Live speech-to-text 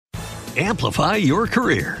Amplify your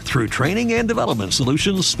career through training and development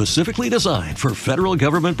solutions specifically designed for federal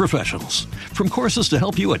government professionals. From courses to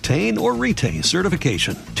help you attain or retain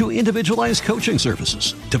certification, to individualized coaching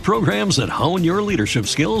services, to programs that hone your leadership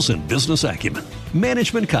skills and business acumen,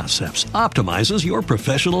 Management Concepts optimizes your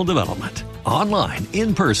professional development. Online,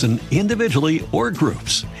 in person, individually, or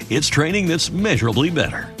groups, it's training that's measurably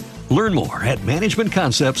better. Learn more at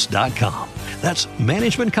managementconcepts.com. That's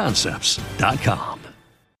managementconcepts.com.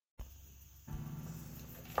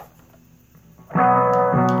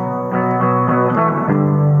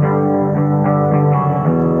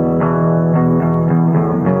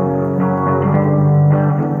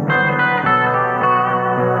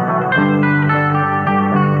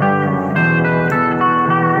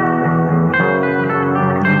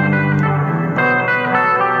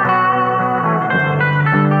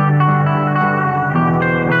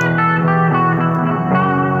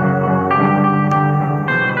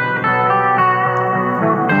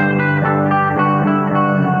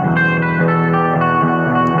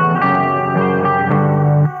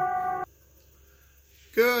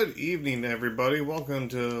 Good evening, everybody. Welcome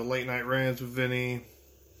to Late Night Rants with Vinny.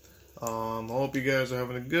 I hope you guys are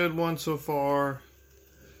having a good one so far.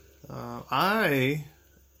 I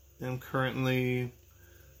am currently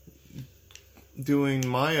doing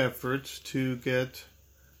my efforts to get,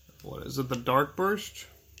 the Dark Burst?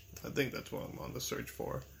 I think that's what I'm on the search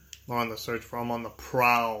for. I'm on the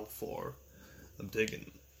prowl for.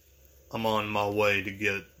 I'm on my way to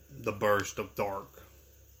get the Burst of Dark.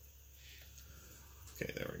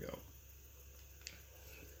 Okay, there we go.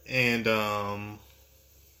 And,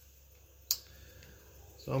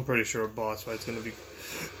 so I'm pretty sure a boss fight's going to be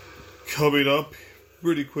coming up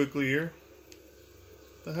pretty quickly here.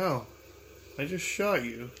 What the hell? I just shot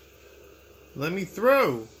you. Let me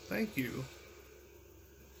through. Thank you.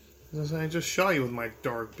 I just shot you with my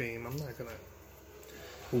dark beam. I'm not going to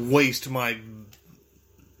waste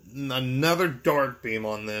another dark beam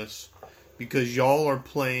on this because y'all are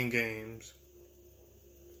playing games.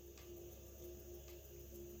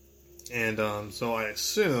 And so I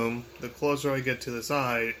assume the closer I get to this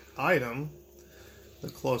item, the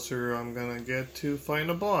closer I'm going to get to fighting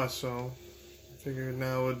a boss. So I figured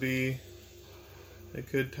now would be a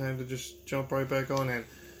good time to just jump right back on in.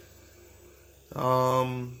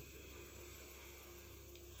 Oh,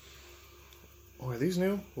 are these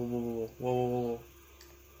new? Whoa.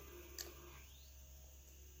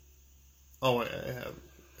 Oh, wait,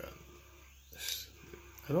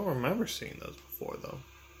 I don't remember seeing those before, though.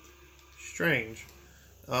 Strange.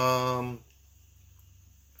 I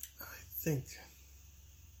think...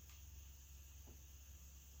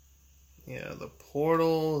 Yeah, the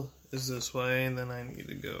portal is this way, and then I need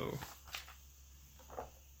to go...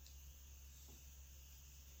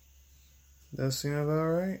 That seem about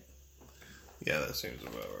right? Yeah, that seems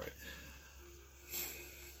about right.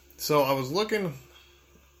 So I was looking...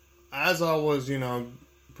 As I was,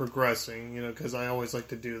 progressing, because I always like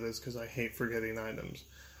to do this, because I hate forgetting items.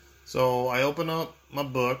 So I open up my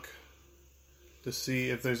book to see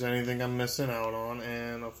if there's anything I'm missing out on,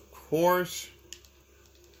 and of course,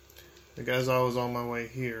 because I was on my way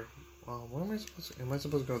here, what am I supposed to? Am I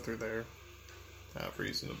supposed to go through there? I have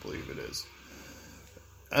reason to believe it is.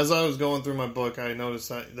 As I was going through my book, I noticed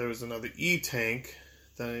that there was another E-tank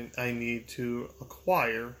that I need to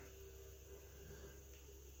acquire.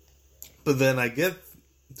 But then I get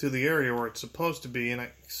to the area where it's supposed to be, and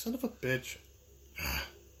son of a bitch.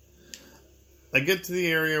 I get to the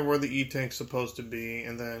area where the E-tank's supposed to be,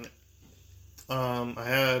 and then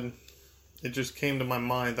it just came to my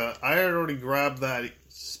mind that I had already grabbed that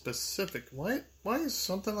specific... Why is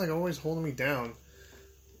something always holding me down?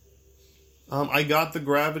 I got the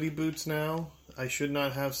gravity boots now. I should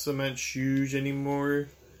not have cement shoes anymore.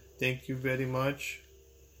 Thank you very much.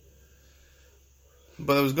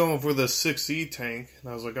 But I was going for the 6E tank, and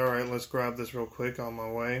I was like, alright, let's grab this real quick on my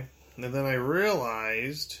way. And then I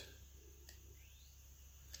realized...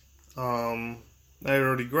 I had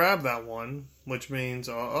already grabbed that one, which means,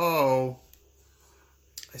 I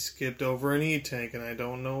skipped over an E-tank, and I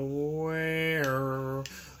don't know where.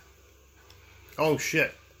 Oh,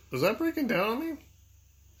 shit. Was that breaking down on me?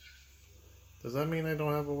 Does that mean I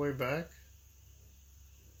don't have a way back?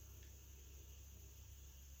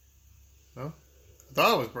 No? I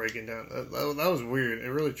thought it was breaking down. That was weird. It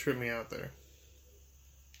really tripped me out there.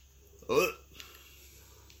 Ugh.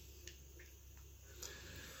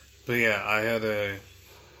 But yeah, I had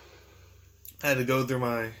to go through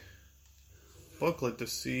my booklet to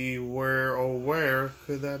see where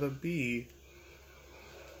could that be.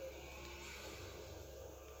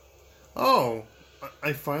 Oh,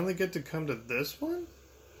 I finally get to come to this one?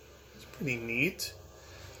 It's pretty neat.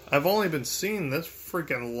 I've only been seeing this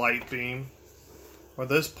freaking light beam, or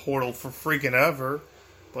this portal for freaking ever,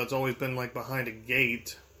 but it's always been like behind a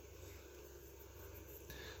gate.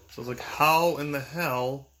 So it's like, how in the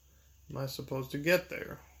hell am I supposed to get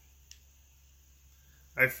there?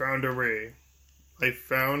 I found a way. I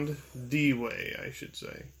found the way, I should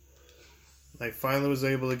say. I finally was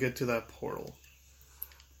able to get to that portal.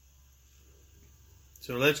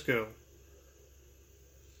 So let's go.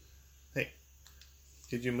 Hey,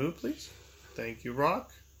 could you move, please? Thank you,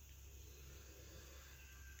 Rock.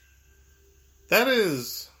 That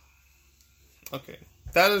is... Okay,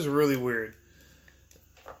 that is really weird.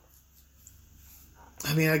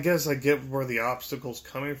 I mean, I guess I get where the obstacle's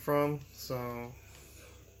coming from, so...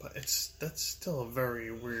 But that's still a very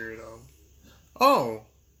weird, Oh!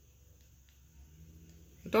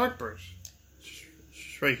 The Dark Burst.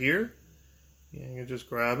 It's right here. Yeah, you can just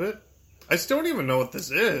grab it. I still don't even know what this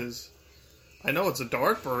is. I know it's a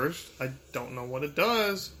Dark Burst. I don't know what it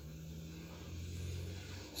does.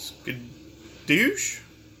 Skadoosh?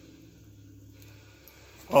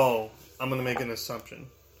 Oh, I'm going to make an assumption.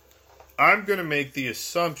 I'm going to make the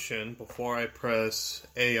assumption before I press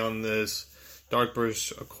A on this Dark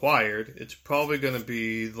Burst acquired. It's probably going to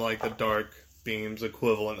be like the Dark Beam's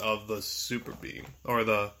equivalent of the Super Beam. Or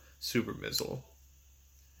the Super Missile.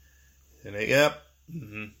 And yep.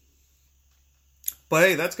 Mm-hmm. But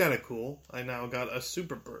hey, that's kind of cool. I now got a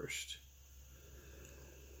Super Burst.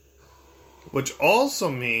 Which also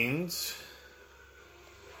means...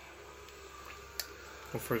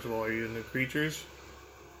 Well, first of all, are you into creatures?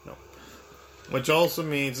 No. Which also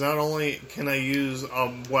means not only can I use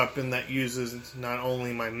a weapon that uses not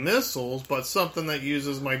only my missiles, but something that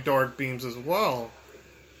uses my dark beams as well.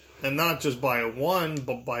 And not just by 1,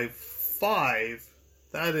 but by 5.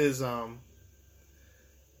 That is an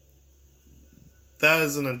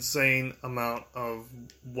insane amount of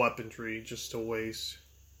weaponry just to waste.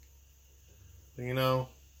 But, you know,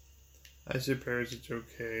 I suppose it's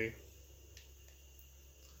okay.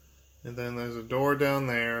 And then there's a door down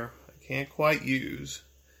there I can't quite use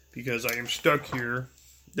because I am stuck here.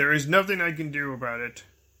 There is nothing I can do about it.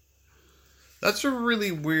 That's a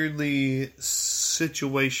really weirdly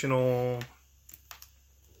situational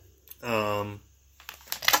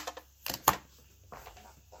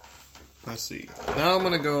let's see. Now I'm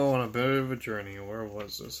going to go on a bit of a journey. Where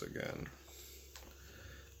was this again?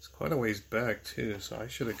 It's quite a ways back, too, so I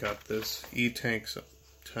should have got this E-Tank some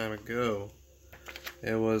time ago.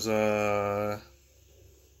 It was,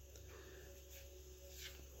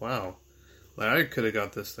 wow. Like, I could have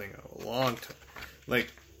got this thing a long time.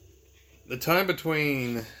 Like, the time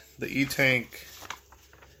between the E-Tank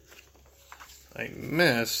I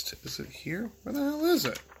missed... Is it here? Where the hell is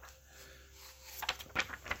it?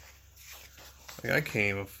 Like, I can't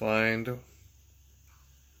even find...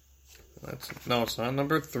 No, it's not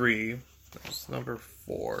number 3. It's number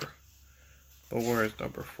 4. But where is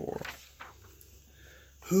number 4?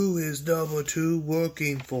 Who is number 2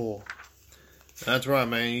 working for? That's right,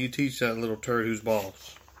 man. You teach that little turd who's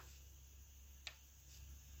boss.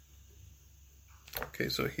 Okay,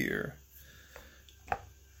 so here.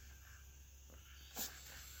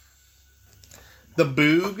 The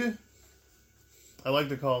Boog. I like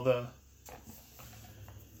to call the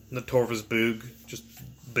Torvus Boog just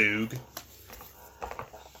Boog.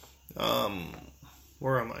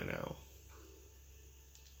 Where am I now?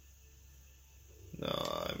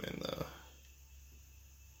 No, I'm in the...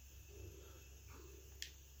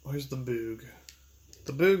 Where's the Boog?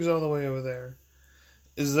 The Boog's all the way over there.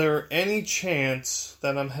 Is there any chance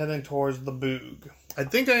that I'm heading towards the Boog? I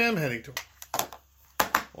think I am heading to...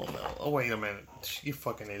 Well, no. Oh, wait a minute. You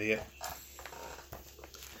fucking idiot.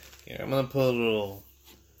 Here, I'm gonna put a little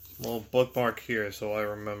bookmark here so I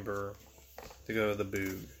remember to go to the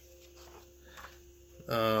Boog.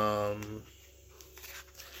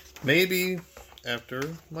 Maybe after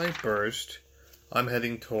my burst, I'm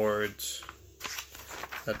heading towards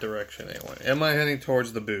that direction anyway. Am I heading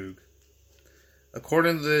towards the Boog?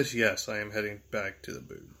 According to this, yes, I am heading back to the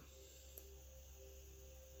Boog.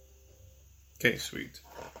 Okay, sweet.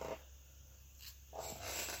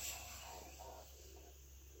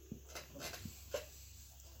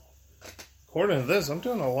 According to this, I'm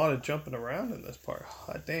doing a lot of jumping around in this part.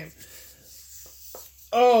 God damn.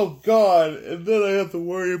 Oh, God. And then I have to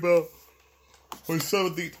worry about some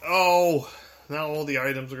of the... Oh, now all the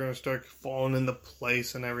items are going to start falling into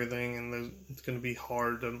place and everything. And it's going to be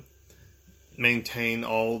hard to maintain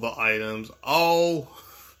all the items. Oh.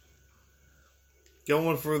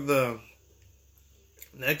 Going for the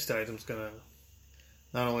next item's going to...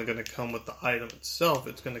 Not only going to come with the item itself,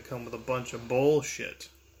 it's going to come with a bunch of bullshit.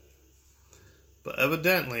 But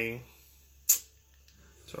evidently,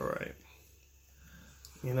 it's alright.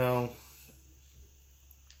 You know,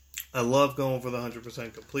 I love going for the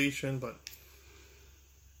 100% completion, but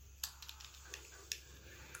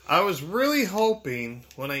I was really hoping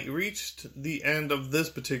when I reached the end of this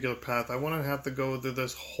particular path, I wouldn't have to go through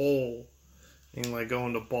this hole and like go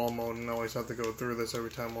into ball mode and always have to go through this every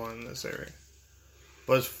time I'm in this area.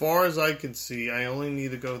 But as far as I can see, I only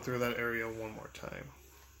need to go through that area one more time.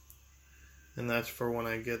 And that's for when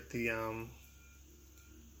I get the, I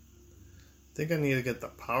think I need to get the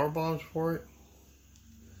power bombs for it.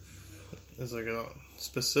 There's like a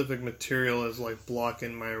specific material is like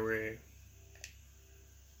blocking my way.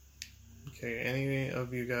 Okay, any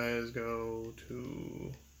of you guys go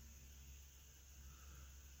to...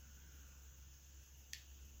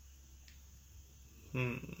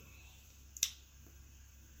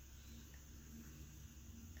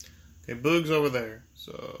 Okay, Boog's over there.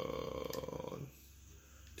 So,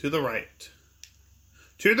 to the right.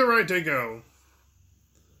 To the right they go.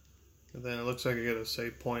 And then it looks like I get a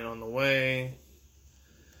save point on the way.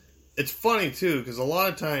 It's funny, too, because a lot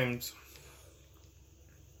of times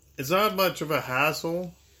it's not much of a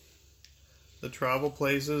hassle to travel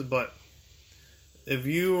places, but if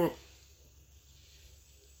you,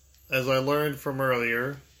 as I learned from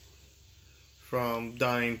earlier, from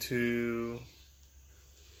dying to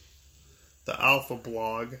the Alpha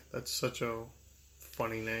Blog, that's such a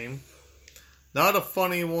funny name. Not a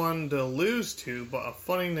funny one to lose to, but a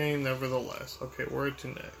funny name nevertheless. Okay, where to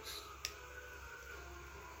next?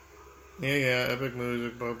 Yeah, epic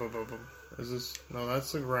music, blah, blah, blah, blah. Is this... No,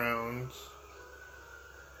 that's the grounds.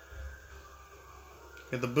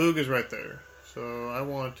 Okay, the Boog is right there. So, I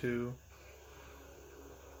want to...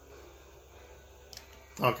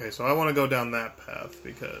 Okay, so I want to go down that path,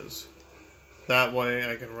 because that way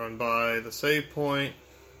I can run by the save point,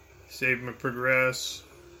 save and progress,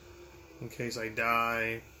 in case I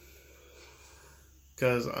die.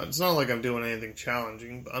 Because it's not like I'm doing anything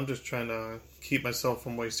challenging, but I'm just trying to keep myself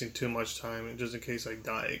from wasting too much time, just in case I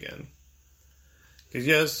die again. Because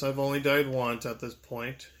yes, I've only died once at this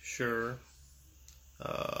point, sure.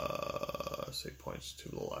 Save points to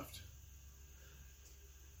the left.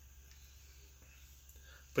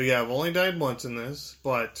 But yeah, I've only died once in this,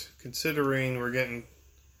 but considering you're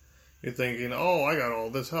thinking, oh, I got all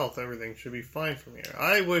this health, everything should be fine from here.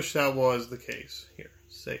 I wish that was the case. Here,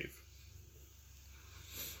 save.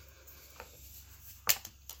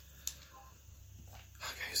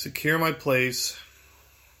 Okay, secure my place.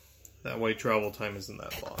 That way travel time isn't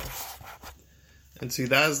that long. And see,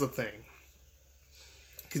 that is the thing.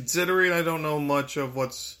 Considering I don't know much of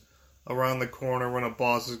what's around the corner when a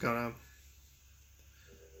boss is gonna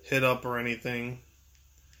hit up or anything.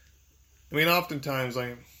 I mean, oftentimes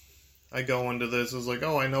I go into this as like,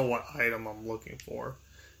 oh, I know what item I'm looking for.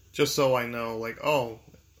 Just so I know, like, oh,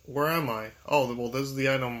 where am I? Oh, well, this is the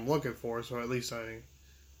item I'm looking for, so at least I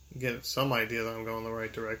get some idea that I'm going the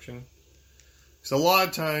right direction. So a lot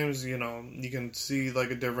of times, you know, you can see like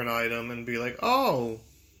a different item and be like, oh,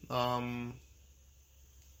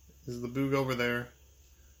 is the Boog over there?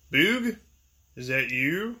 Boog? Is that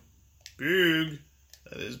you? Boog.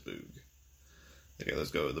 That is Boog. Okay, let's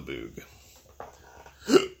go with the Boog.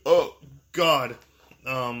 Oh, God.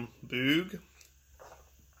 Boog.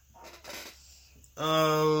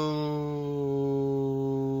 Oh.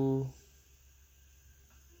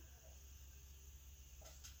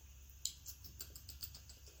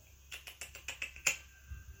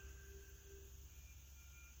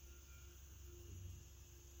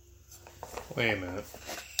 Wait a minute.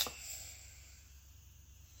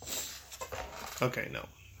 Okay, no.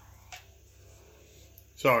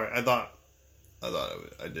 Sorry, I thought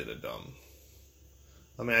I did a dumb.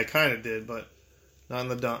 I mean, I kind of did, but not in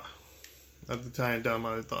the dumb. At the time, dumb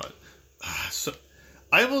I thought. So,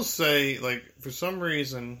 I will say, like, for some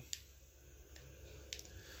reason,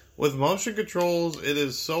 with motion controls, it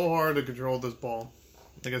is so hard to control this ball.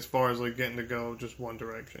 Like, as far as, like, getting to go just one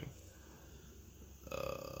direction.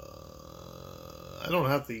 I don't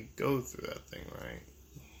have to go through that thing, right?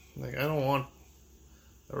 Like, I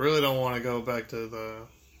really don't want to go back to the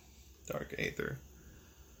Dark Aether.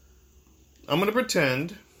 I'm going to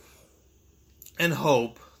pretend and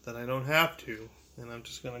hope that I don't have to. And I'm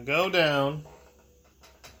just going to go down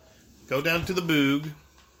to the Boog.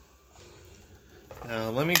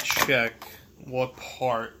 Now, let me check what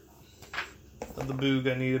part of the Boog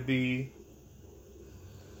I need to be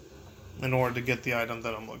in order to get the item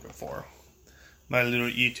that I'm looking for. My little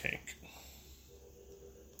E-tank.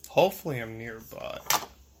 Hopefully I'm nearby.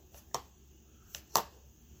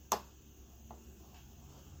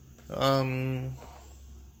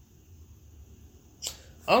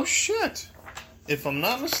 Oh shit! If I'm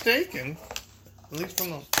not mistaken, at least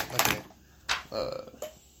from the... Okay.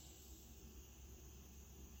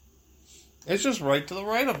 It's just right to the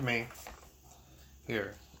right of me.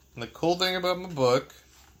 Here. And the cool thing about my book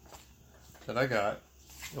that I got,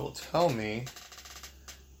 it will tell me...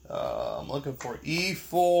 I'm looking for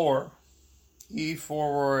E4. E4,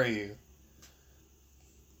 where are you?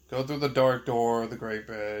 Go through the dark door, the great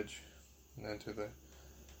badge, and then to the...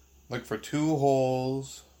 Look for 2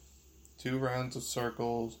 holes, 2 rounds of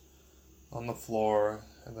circles on the floor,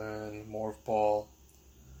 and then morph ball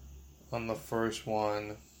on the first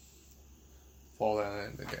one. Fall down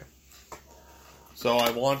in the game. So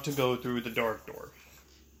I want to go through the dark door.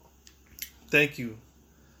 Thank you.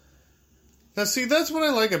 Now see, that's what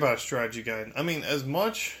I like about Strategy Guide. I mean, as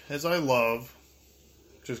much as I love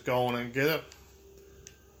just going and get it.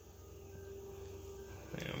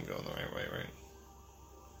 Yeah, I'm going the right way, right?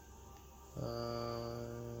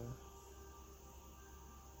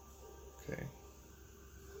 Okay.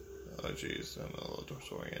 Oh jeez, I'm a little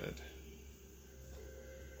disoriented.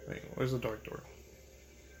 Wait, where's the dark door?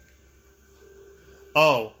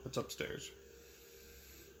 Oh, it's upstairs.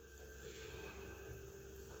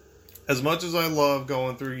 As much as I love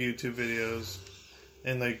going through YouTube videos,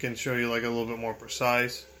 and they can show you like a little bit more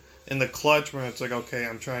precise, in the clutch when it's like, okay,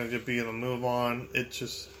 I'm trying to just be able to move on, it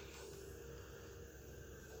just...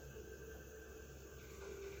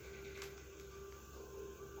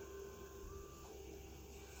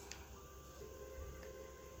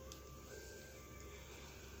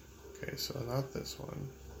 Okay, so not this one.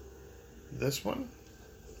 This one?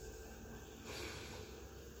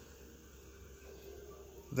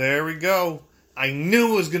 There we go. I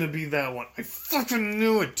knew it was going to be that one. I fucking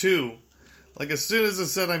knew it too. Like, as soon as it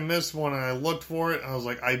said I missed one and I looked for it, I was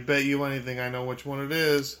like, I bet you anything I know which one it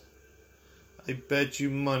is. I bet you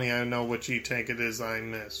money I know which E-Tank it is I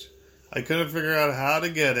missed. I couldn't figure out how to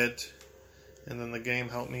get it, and then the game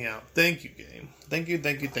helped me out. Thank you, game. Thank you,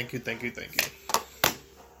 thank you, thank you, thank you, thank you.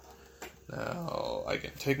 Now, I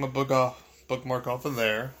can take my bookmark off of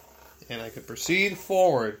there, and I can proceed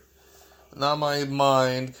forward. Now my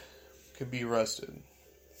mind can be rested.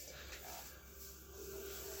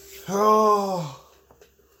 Oh.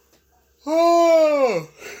 Oh.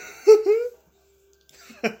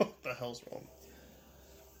 What the hell's wrong?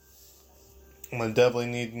 I'm gonna definitely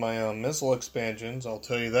need my missile expansions, I'll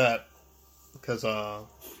tell you that. Because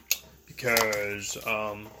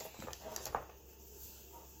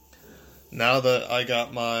now that I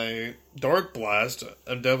got my Dark Blast,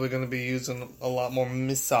 I'm definitely going to be using a lot more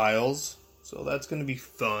missiles. So that's going to be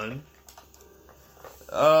fun.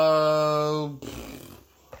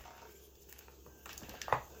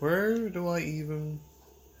 Where do I even...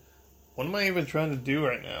 What am I even trying to do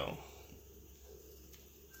right now?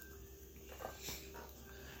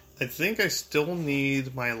 I think I still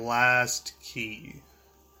need my last key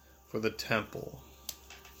for the temple.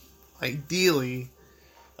 Ideally,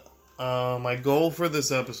 my goal for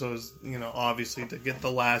this episode is, obviously to get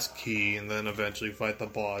the last key and then eventually fight the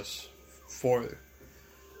boss for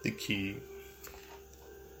the key.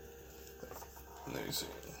 Let me see.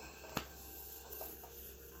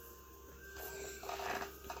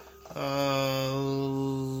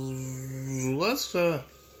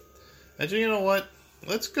 Actually, you know what?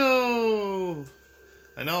 Let's go.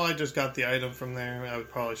 I know I just got the item from there. I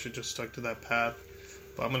probably should just stuck to that path.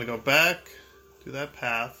 But I'm going to go back to that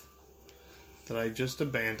path that I just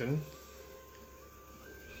abandoned.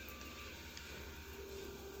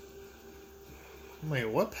 Wait,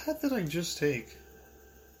 what path did I just take?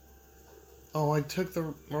 Oh, I took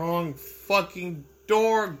the wrong fucking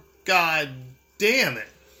door. God damn it.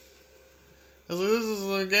 I was like, this is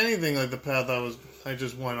like anything like the path I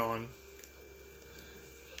just went on.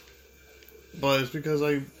 But it's because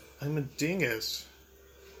I'm a dingus.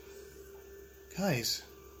 Guys,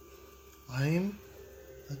 I'm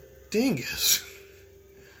a dingus.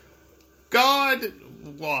 God,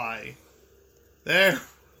 why? There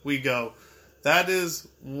we go. That is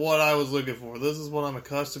what I was looking for. This is what I'm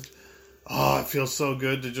accustomed to. Oh, it feels so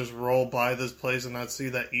good to just roll by this place and not see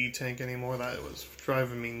that E-Tank anymore. That was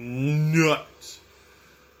driving me nuts.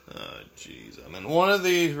 Oh, jeez. I'm in one of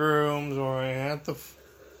these rooms where I have to...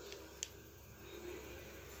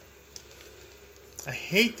 I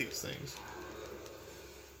hate these things.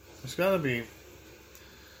 There's gotta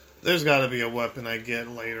be a weapon I get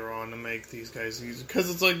later on to make these guys easy. Because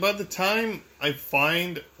it's like, by the time I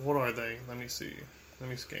find... What are they? Let me see. Let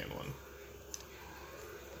me scan one.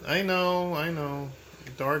 I know.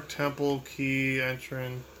 Dark Temple, key,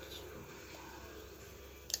 entrance.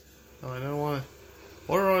 Oh, I don't want to...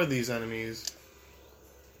 What are these enemies?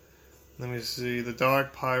 Let me see. The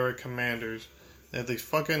Dark Pirate Commanders. They have these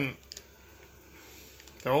fucking...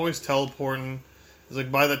 They're always teleporting. It's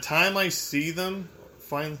like by the time I see them,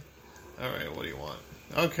 finally... Alright, what do you want?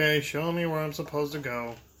 Okay, show me where I'm supposed to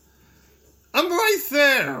go. I'm right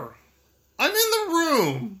there! I'm in the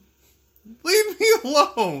room! Leave me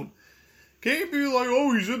alone! Can't be like,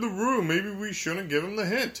 oh, he's in the room. Maybe we shouldn't give him the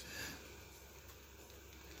hint.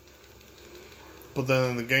 But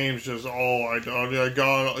then the game's just, oh, you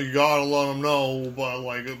gotta let him know, but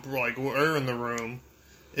like we're in the room.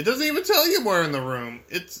 It doesn't even tell you we're in the room.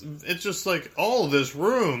 It's just like, oh, this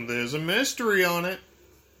room, there's a mystery on it.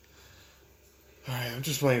 Alright, I'm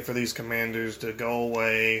just waiting for these commanders to go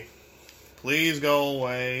away. Please go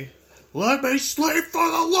away. Let me sleep for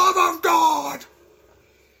the love of God!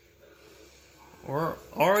 Or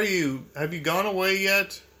are you? Have you gone away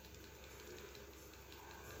yet?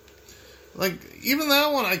 Like, even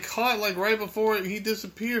that one I caught like right before he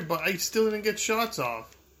disappeared, but I still didn't get shots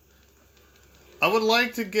off. I would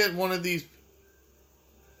like to get one of these.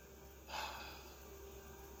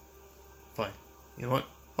 Fine. You know what?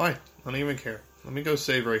 Fine. I don't even care. Let me go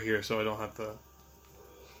save right here so I don't have to...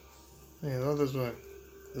 Hey, no, this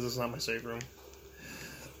is not my save room.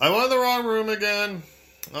 I went in the wrong room again.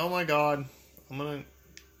 Oh my god. I'm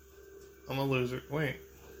a loser. Wait.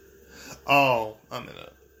 Oh, I'm in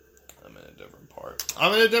a different part.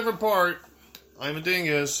 I'm in a different part. I'm a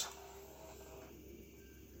dingus.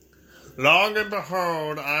 Long and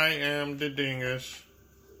behold, I am the dingus.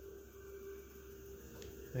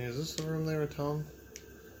 Hey, is this the room they were telling?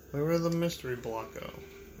 Where would the mystery block go?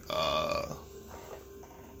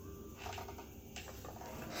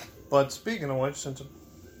 But speaking of which, since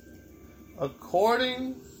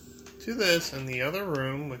according to this in the other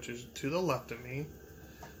room, which is to the left of me,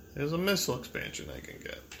 there's a missile expansion I can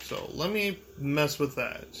get. So let me mess with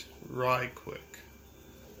that right quick.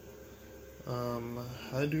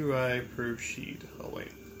 How do I proceed? Oh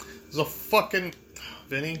wait, there's a fucking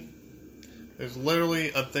Vinny. There's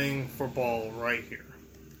literally a thing for ball right here.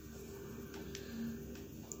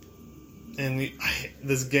 And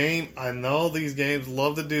this game, I know these games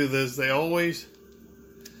love to do this. They always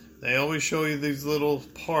show you these little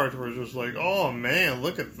parts where it's just like, oh man,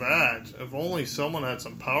 look at that. If only someone had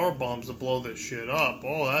some power bombs to blow this shit up.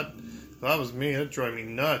 Oh, that was me. That'd drive me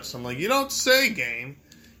nuts. I'm like, you don't say, game.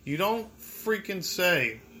 You don't freaking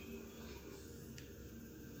say.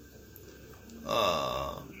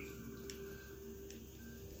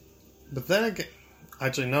 But then again,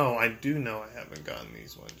 actually no, I do know I haven't gotten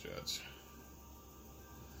these ones yet.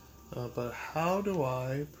 But how do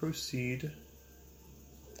I proceed?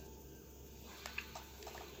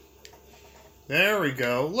 There we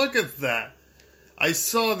go. Look at that. I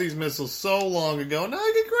saw these missiles so long ago. Now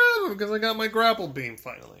I can grab them because I got my grapple beam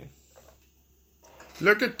finally.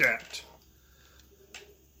 Look at that.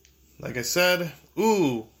 Like I said,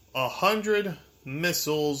 100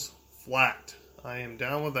 missiles flat. I am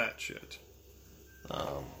down with that shit.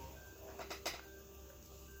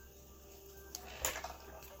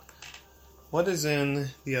 What is in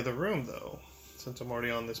the other room, though? Since I'm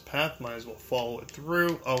already on this path, might as well follow it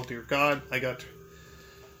through. Oh, dear God.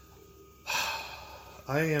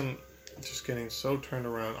 I am just getting so turned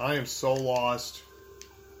around. I am so lost.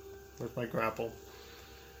 Where's my grapple?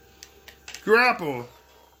 Grapple!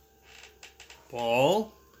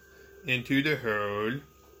 Ball into the hole.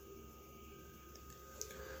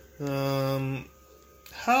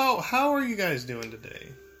 How are you guys doing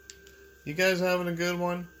today? You guys having a good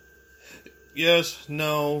one? Yes,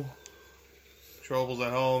 no. Troubles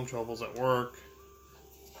at home, troubles at work.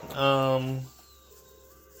 I'm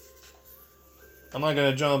not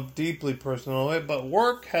gonna jump deeply personal, but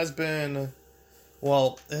work has been,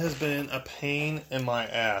 it has been a pain in my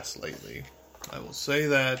ass lately. I will say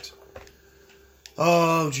that.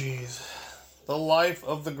 Oh, jeez. The life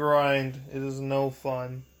of the grind, it is no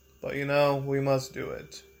fun. But we must do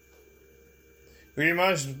it. We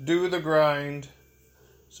must do the grind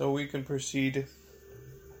so we can proceed.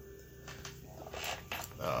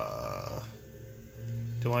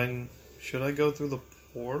 Should I go through the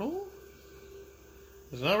portal?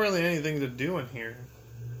 There's not really anything to do in here.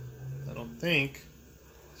 I don't think.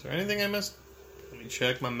 Is there anything I missed? Let me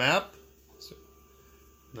check my map.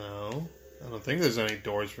 No. I don't think there's any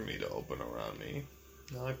doors for me to open around me.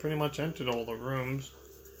 No, I pretty much entered all the rooms.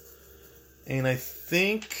 And I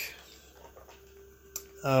think...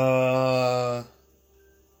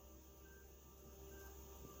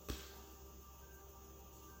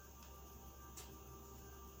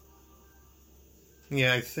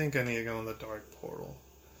 yeah, I think I need to go in the dark portal.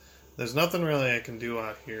 There's nothing really I can do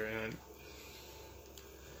out here, and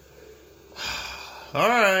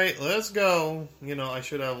Alright, let's go. You know, I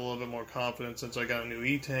should have a little bit more confidence since I got a new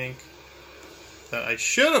E-Tank that I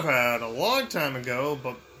should have had a long time ago,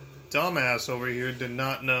 but dumbass over here did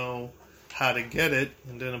not know how to get it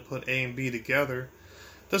and didn't put A and B together.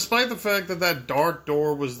 Despite the fact that that dark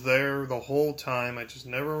door was there the whole time, I just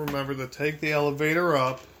never remembered to take the elevator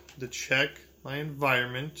up to check my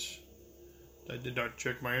environment. I did not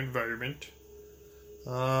check my environment.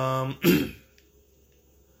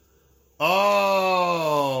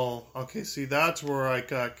 Oh, okay, see, that's where I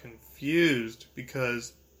got confused,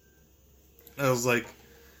 because I was like,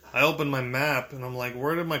 I opened my map, and I'm like,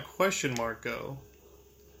 where did my question mark go?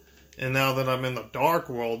 And now that I'm in the dark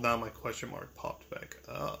world, now my question mark popped back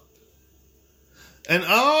up. And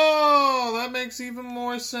oh, that makes even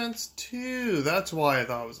more sense, too. That's why I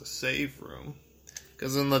thought it was a save room.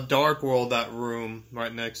 Because in the dark world, that room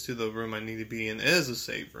right next to the room I need to be in is a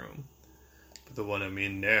save room. But the one I'm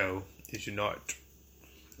in now is not.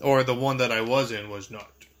 Or the one that I was in was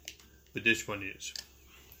not. But this one is.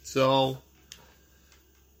 So,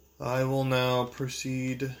 I will now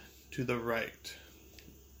proceed to the right.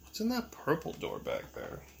 What's in that purple door back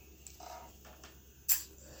there?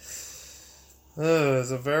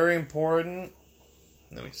 Is it very important?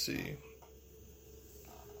 Let me see.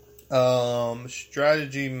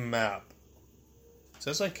 Strategy map. It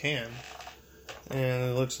says I can. And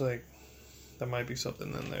it looks like there might be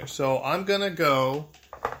something in there. So I'm gonna go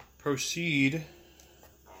proceed.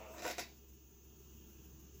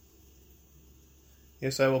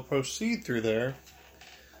 Yes, I will proceed through there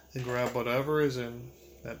and grab whatever is in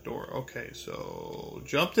that door. Okay, so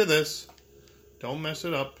jump to this. Don't mess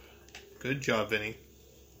it up. Good job, Vinny.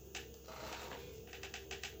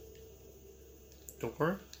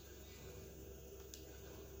 Door.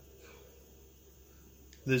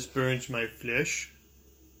 This burns my flesh.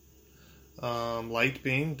 Light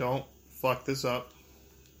beam. Don't fuck this up.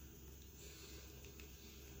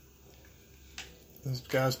 This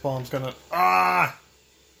gas bomb's gonna... Ah!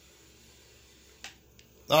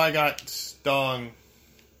 I got stung.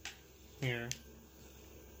 Here.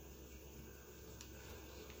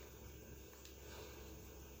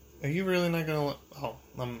 Are you really not gonna let... Oh,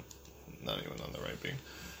 I'm not even on the right beam.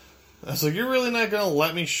 I was like, you're really not gonna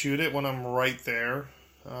let me shoot it when I'm right there?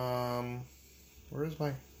 Where is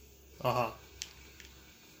my... Aha.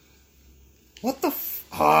 What the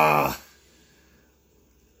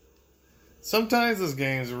Sometimes this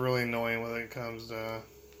game is really annoying when it comes to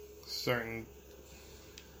certain...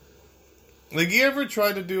 Like, you ever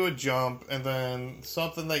try to do a jump, and then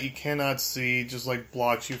something that you cannot see just, like,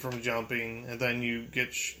 blocks you from jumping, and then you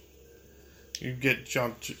get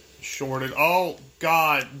jumped shorted. Oh,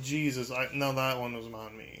 God, Jesus. No, that one was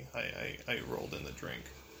on me. I rolled in the drink.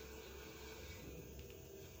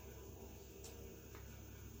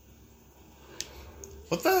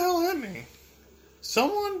 What the hell hit me?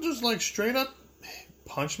 Someone just, like, straight up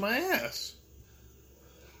punched my ass.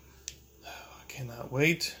 I cannot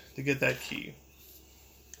wait to get that key.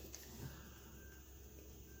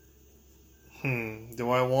 Do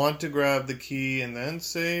I want to grab the key and then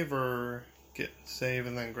save, or save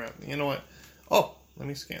and then grab... You know what? Oh, let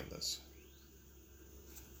me scan this.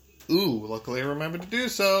 Ooh, luckily I remembered to do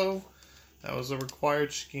so. That was a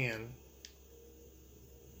required scan.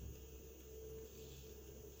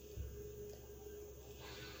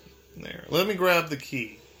 There. Let me grab the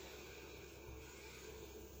key.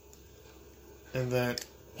 And then...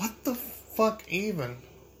 What the fuck even?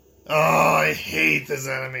 Oh, I hate this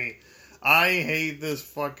enemy. I hate this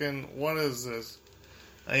fucking... What is this?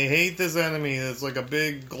 I hate this enemy. It's like a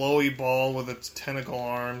big glowy ball with its tentacle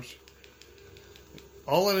arms.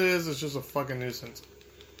 All it is just a fucking nuisance.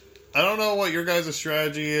 I don't know what your guys'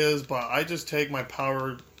 strategy is, but I just take my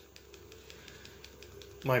power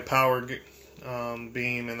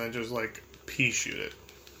beam and then just like pea shoot it.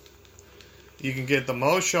 You can get the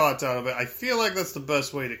most shots out of it. I feel like that's the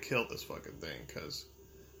best way to kill this fucking thing, because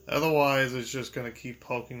otherwise it's just gonna keep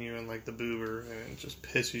poking you in like the boober and it just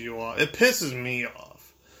pisses you off. It pisses me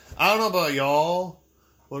off. I don't know about y'all,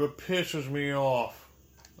 but it pisses me off.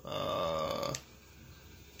 God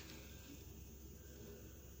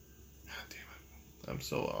damn it. I'm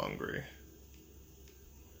so hungry.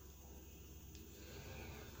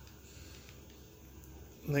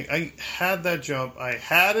 Like, I had that jump. I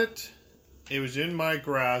had it. It was in my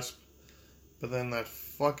grasp. But then that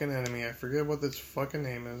fucking enemy, I forget what this fucking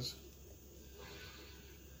name is.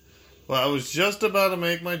 Well, I was just about to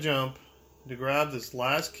make my jump to grab this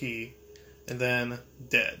last key, and then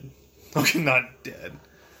dead. Okay, not dead.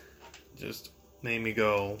 Just made me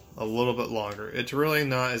go a little bit longer. It's really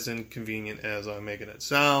not as inconvenient as I'm making it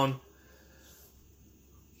sound.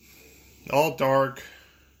 All dark.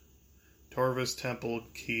 Torvus Temple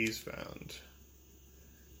keys found.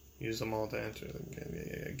 Use them all to enter.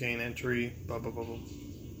 Gain entry. Blah, blah, blah, blah.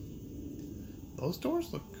 Those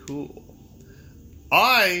doors look cool.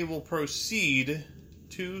 I will proceed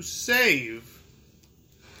to save.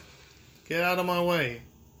 Get out of my way.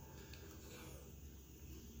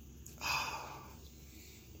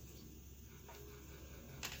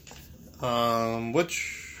 Oh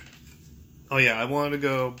yeah, I wanted to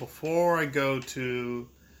go, before I go to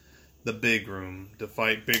the big room to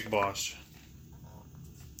fight Big Boss,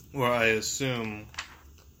 where I assume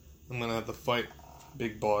I'm going to have to fight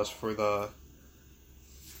Big Boss for the...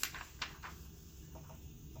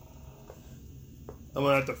 I'm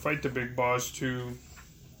going to have to fight the Big Boss to...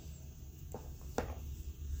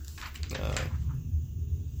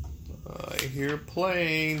 I hear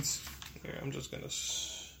planes. Here, I'm just going to...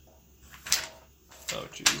 Oh,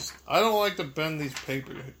 jeez. I don't like to bend these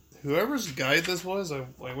papers. Whoever's guide this was, I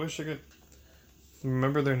wish I could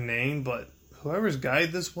remember their name, but whoever's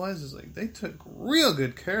guide this was, is like, they took real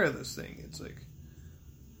good care of this thing. It's like,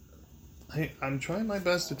 I'm trying my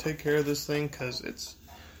best to take care of this thing, because it's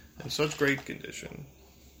in such great condition.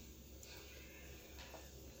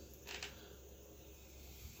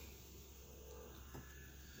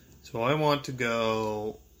 So I want to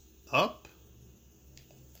go up.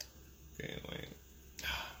 Okay, wait.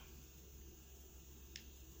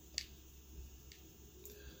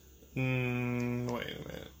 Wait a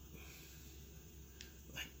minute.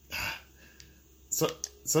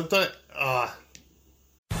 Sometimes,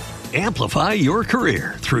 Amplify your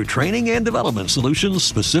career through training and development solutions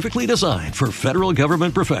specifically designed for federal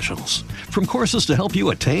government professionals. From courses to help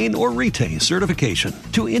you attain or retain certification,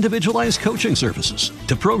 to individualized coaching services,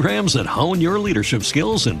 to programs that hone your leadership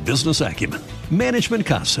skills and business acumen, Management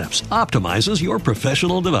Concepts optimizes your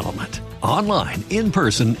professional development. Online, in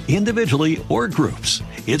person, individually, or groups,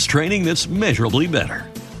 it's training that's measurably better.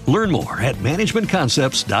 Learn more at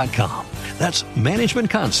managementconcepts.com. That's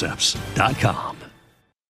managementconcepts.com.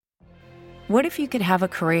 What if you could have a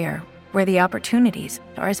career where the opportunities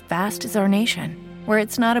are as vast as our nation, where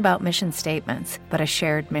it's not about mission statements, but a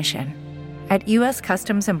shared mission? At U.S.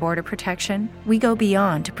 Customs and Border Protection, we go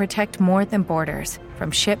beyond to protect more than borders.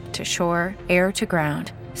 From ship to shore, air to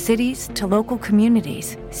ground, cities to local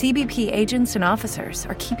communities, CBP agents and officers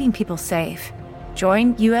are keeping people safe.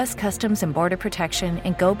 Join U.S. Customs and Border Protection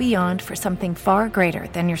and go beyond for something far greater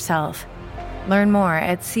than yourself. Learn more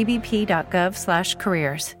at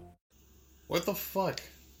cbp.gov/careers. What the fuck?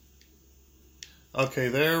 Okay,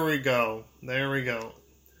 there we go.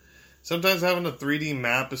 Sometimes having a 3D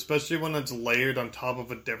map, especially when it's layered on top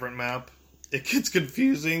of a different map, it gets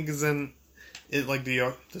confusing because then it like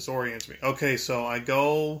disorients me. Okay, so I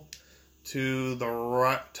go to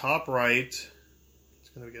the top right. It's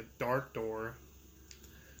going to be a dark door.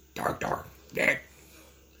 Dark door. Dead.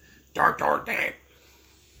 Dark door. Dead.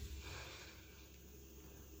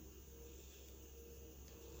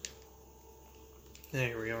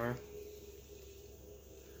 There we are.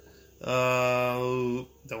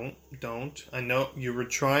 Don't. I know you were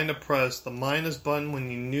trying to press the minus button when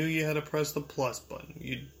you knew you had to press the plus button.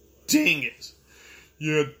 You dingus.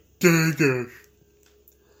 You dingus.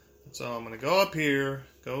 So I'm going to go up here,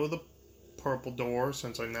 go to the purple door,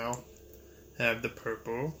 since I now have the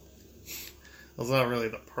purple. Well, it's not really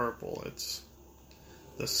the purple, it's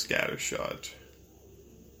the scatter shot.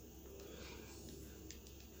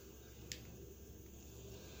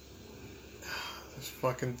 This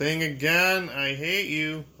fucking thing again. I hate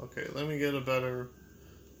you. Okay, let me get a better...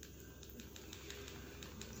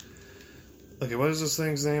 Okay, what is this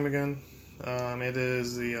thing's name again? It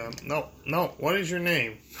is the... No. What is your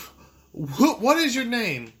name? What is your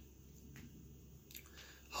name?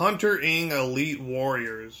 Hunter Ing Elite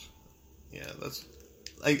Warriors. Yeah, that's...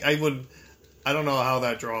 I don't know how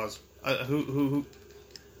that draws. I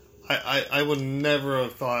would never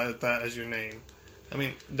have thought that as your name. I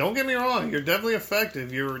mean, don't get me wrong, you're definitely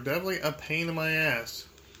effective. You're definitely a pain in my ass.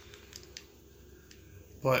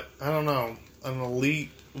 But, I don't know. An elite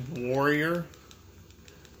warrior?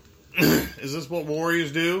 Is this what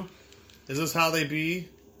warriors do? Is this how they be?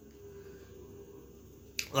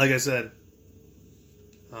 Like I said,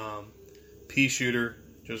 pea shooter,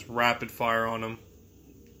 just rapid fire on them.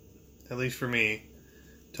 At least for me,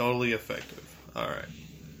 totally effective. Alright.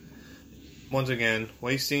 Once again,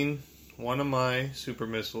 wasting one of my super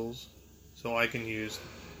missiles so I can use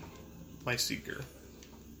my seeker.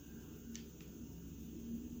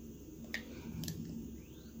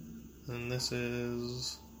 And this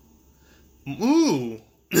is... Ooh!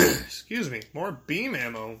 Excuse me. More beam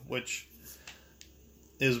ammo, which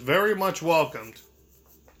is very much welcomed.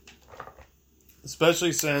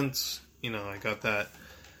 Especially since, I got that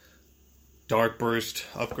Dark Burst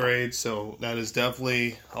upgrade, so that is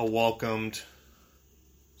definitely a welcomed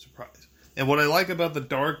surprise. And what I like about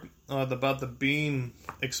the beam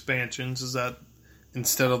expansions is that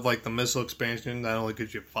instead of like the missile expansion that only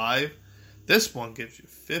gives you 5, this one gives you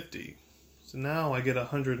 50. So now I get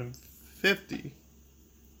 150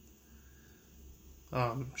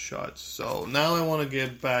 shots. So now I want to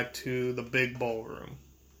get back to the big ballroom.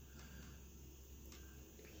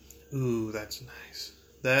 Ooh, that's nice.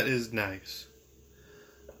 That is nice.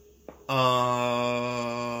 Where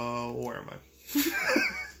am I?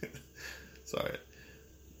 Sorry.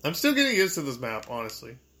 I'm still getting used to this map,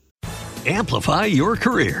 honestly. Amplify your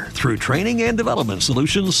career through training and development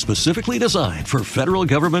solutions specifically designed for federal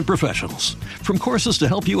government professionals. From courses to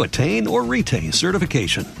help you attain or retain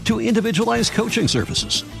certification, to individualized coaching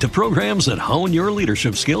services, to programs that hone your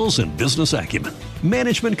leadership skills and business acumen,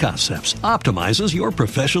 Management Concepts optimizes your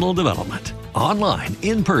professional development. Online,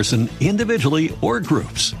 in person, individually, or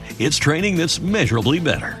groups, it's training that's measurably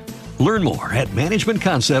better. Learn more at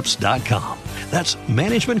managementconcepts.com. That's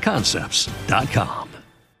managementconcepts.com.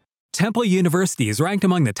 Temple University is ranked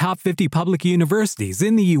among the top 50 public universities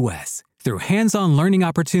in the U.S. Through hands-on learning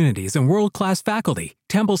opportunities and world-class faculty,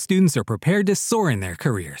 Temple students are prepared to soar in their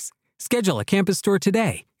careers. Schedule a campus tour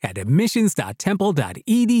today at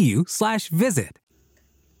admissions.temple.edu/visit.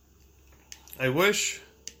 I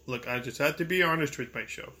just had to be honest with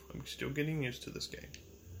myself. I'm still getting used to this game.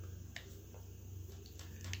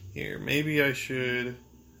 Here, maybe I should...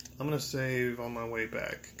 I'm going to save on my way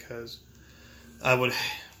back, because what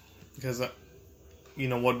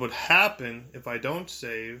would happen if I don't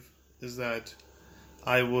save is that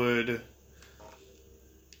I would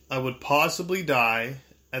possibly die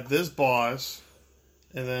at this boss,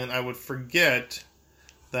 and then I would forget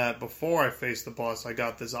that before I faced the boss I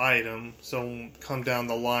got this item, so come down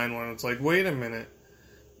the line when it's like, wait a minute,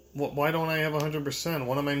 why don't I have 100%?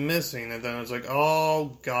 What am I missing? And then it's like,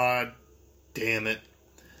 oh god damn it.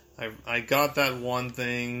 I got that one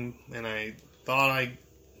thing, and I thought I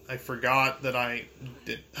forgot that I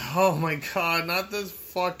did. Oh my god, not this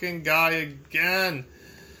fucking guy again.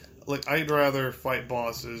 Like, I'd rather fight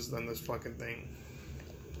bosses than this fucking thing.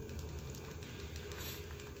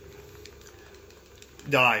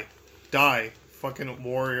 Die. Fucking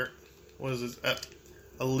warrior. What is this?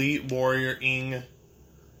 Elite warrior ing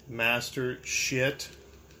master shit.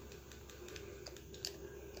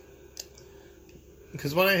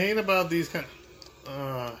 Because what I hate about these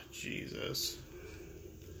Jesus.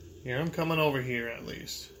 Here, I'm coming over here at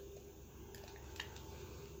least.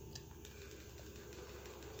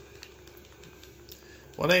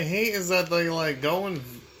 What I hate is that they go and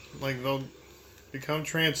they'll become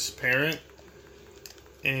transparent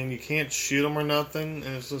and you can't shoot them or nothing,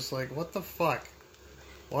 and it's just like, what the fuck?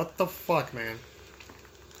 What the fuck, man?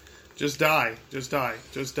 Just die.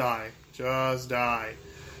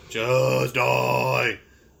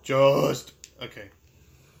 Okay.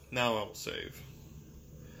 Now I will save.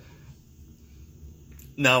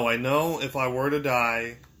 Now I know if I were to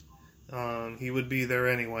die, he would be there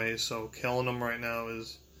anyway, so killing him right now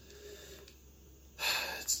it's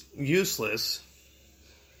useless.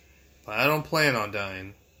 But I don't plan on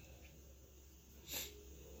dying.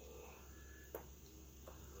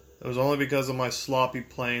 It was only because of my sloppy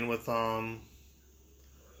playing with, the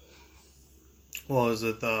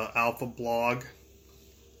Alpha Blog.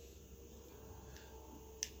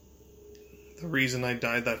 The reason I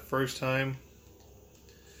died that first time.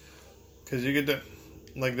 Because you get to,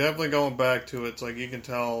 definitely going back to it, it's like you can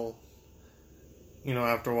tell,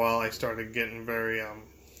 after a while I started getting very,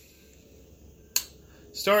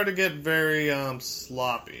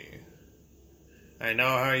 sloppy. I know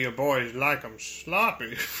how you boys like them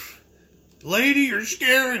sloppy. Lady, you're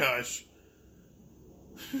scaring us.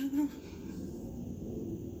 Am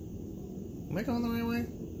I going the right way?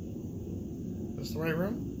 Is this the right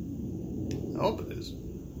room? I hope it is.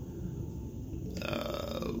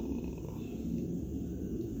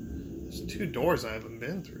 There's 2 doors I haven't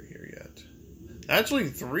been through here yet. Actually,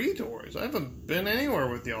 3 doors. I haven't been anywhere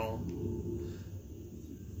with y'all.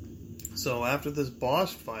 So after this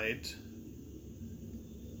boss fight...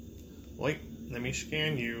 Wait, let me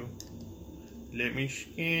scan you.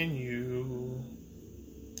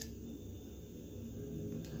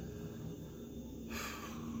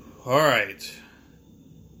 Alright.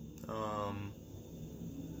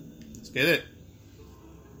 Let's get it.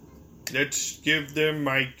 Let's give them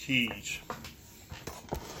my keys.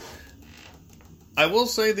 I will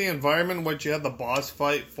say the environment in which you had the boss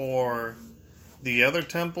fight for the other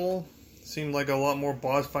temple seemed like a lot more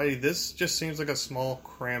boss fighty. This just seems like a small,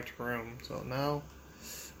 cramped room. So now,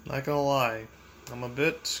 not gonna lie, I'm a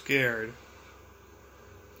bit scared.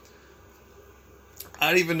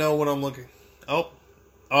 I don't even know what I'm looking.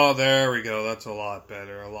 Oh, there we go. That's a lot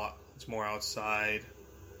better. It's more outside.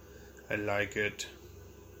 I like it.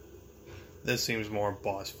 This seems more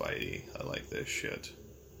boss fighty. I like this shit.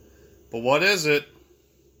 But what is it?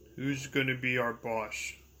 Who's gonna be our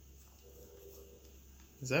boss?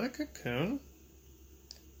 Is that a cocoon?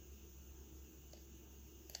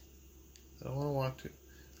 I don't want to walk to.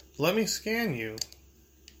 Let me scan you.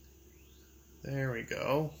 There we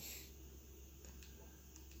go.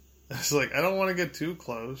 I was like, I don't want to get too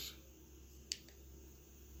close.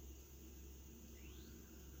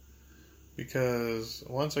 Because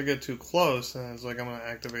once I get too close, then it's like I'm going to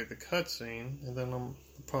activate the cutscene, and then I'm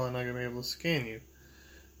probably not going to be able to scan you.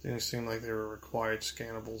 It didn't seem like they were required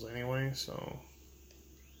scannables anyway, so...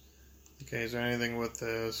 Okay, is there anything with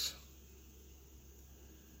this?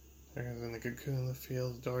 Dragons in the cocoon in the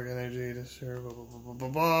field, dark energy to serve, blah, blah, blah, blah, blah,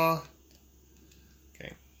 blah.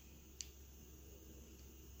 Okay.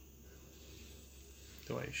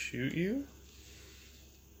 Do I shoot you?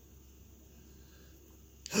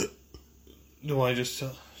 Do I just...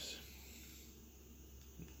 what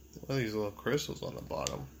are these little crystals on the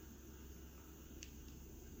bottom?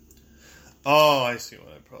 Oh, I see what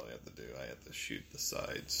I probably have to do. I have to shoot the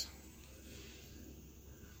sides.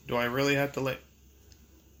 Do I really have to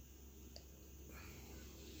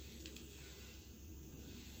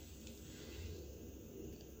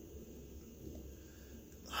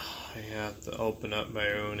I have to open up my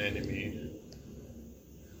own enemy.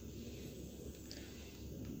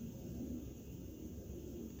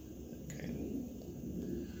 Okay.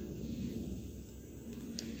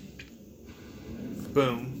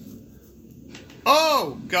 Boom.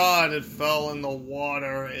 Oh, God, it fell in the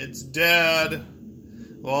water. It's dead.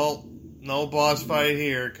 Well, no boss fight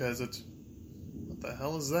here, because it's... What the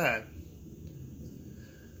hell is that?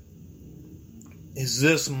 Is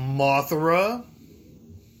this Mothra?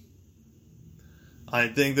 I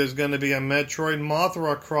think there's going to be a Metroid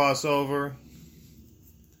Mothra crossover.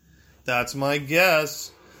 That's my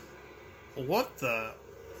guess. What the...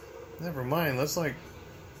 Never mind, that's like...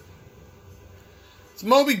 It's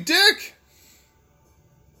Moby Dick!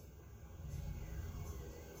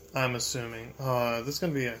 I'm assuming. This is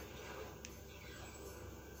going to be a...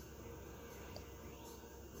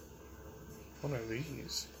 What are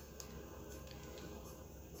these?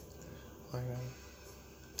 Hang on.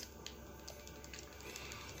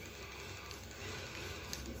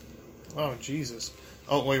 Oh, Jesus.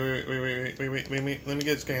 Oh, wait. Let me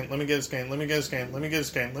get a scan.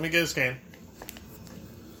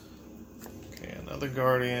 Okay, another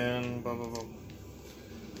Guardian. Blah, blah, blah.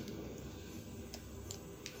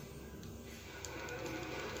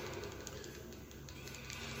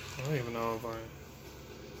 I don't even know if I...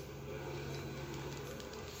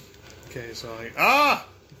 Okay, so I... Ah!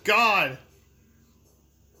 God!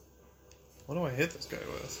 What do I hit this guy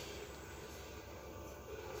with?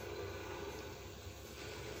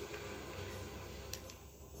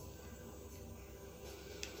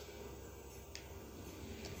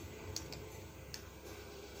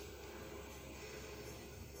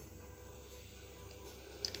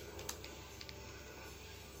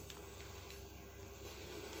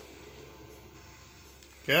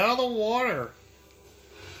 Get out of the water!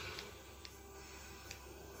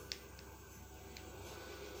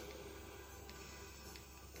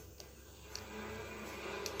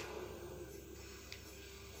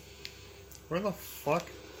 Where the fuck?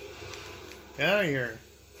 Get out of here.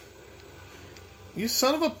 You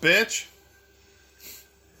son of a bitch!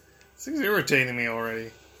 This thing's irritating me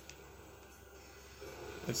already.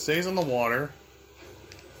 It stays in the water.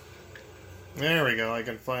 There we go, I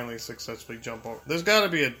can finally successfully jump over. There's gotta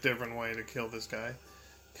be a different way to kill this guy.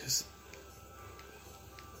 Because...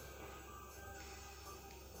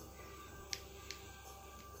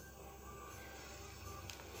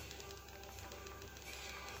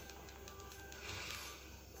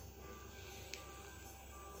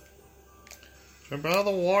 Jump out of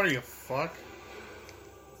the water, you fuck.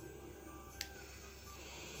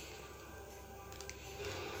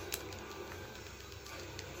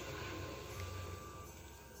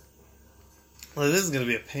 Well, this is going to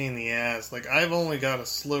be a pain in the ass. Like, I've only got a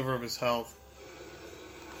sliver of his health.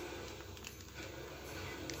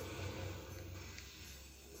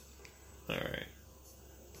 Alright.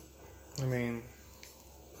 I mean...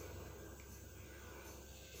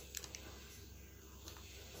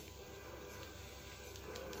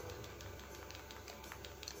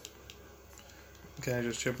 Can I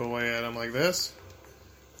just chip away at him like this?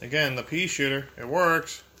 Again, the pea shooter. It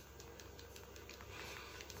works.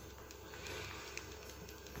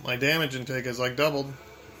 My damage intake is like doubled.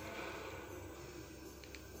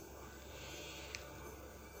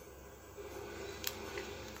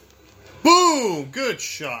 Boom! Good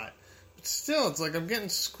shot. But still, it's like I'm getting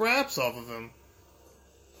scraps off of him.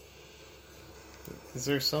 Is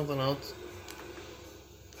there something else?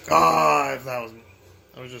 Ah, if that was...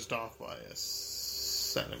 I was just off by a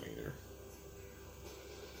centimeter.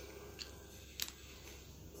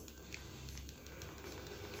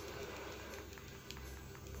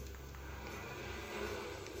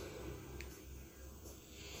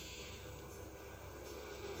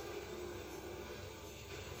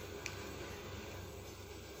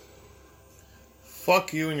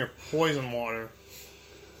 Fuck you and your poison water.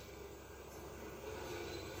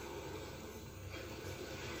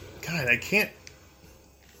 God, I can't...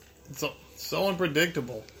 It's so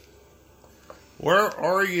unpredictable. Where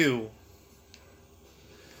are you?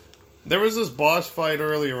 There was this boss fight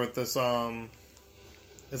earlier with this,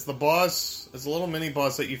 it's the boss, it's a little mini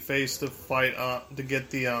boss that you face to fight, to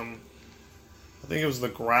get the, I think it was the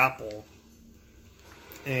grapple.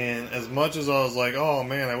 And as much as I was like, oh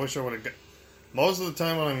man, I wish I would have got... Most of the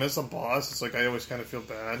time when I miss a boss, it's like I always kind of feel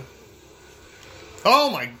bad. Oh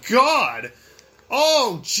my god!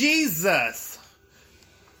 Oh, Jesus!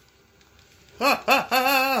 Ha ha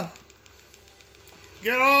ha!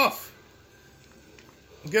 Get off!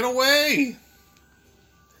 Get away!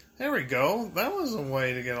 There we go. That was a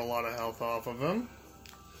way to get a lot of health off of him.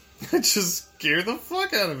 It just scared the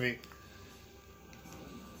fuck out of me.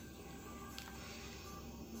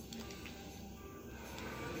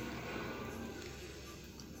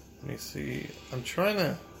 Let me see. I'm trying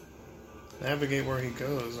to navigate where he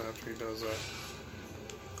goes after he does that.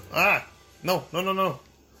 Ah! No, no, no, no.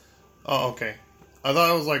 Oh, okay. I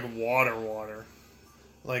thought it was like water.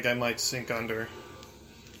 Like I might sink under.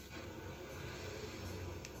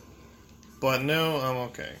 But no, I'm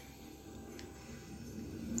okay.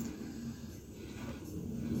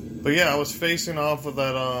 But yeah, I was facing off with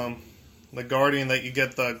that, the Guardian that you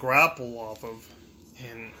get the grapple off of.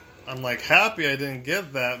 And I'm like happy I didn't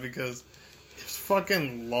get that because it's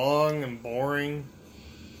fucking long and boring.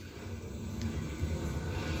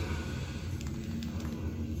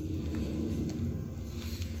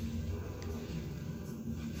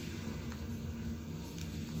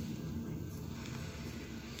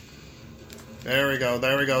 There we go,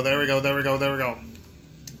 there we go, there we go, there we go, there we go.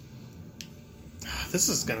 This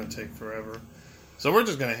is gonna take forever. So we're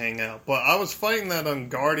just gonna hang out. But I was fighting that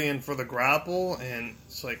Guardian for the grapple, and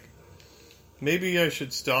it's like, maybe I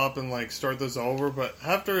should stop and like start this over, but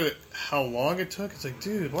after how long it took, it's like,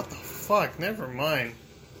 dude, what the fuck? Never mind.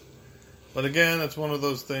 But again, it's one of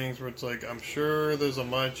those things where it's like, I'm sure there's a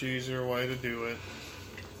much easier way to do it.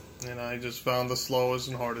 And I just found the slowest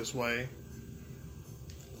and hardest way.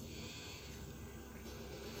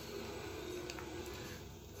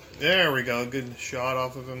 There we go. Good shot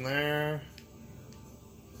off of him there.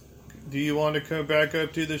 Do you want to come back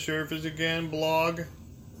up to the surface again, Blog?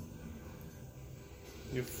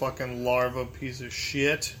 You fucking larva piece of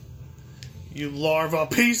shit. You larva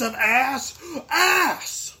piece of ass!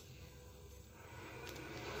 Ass!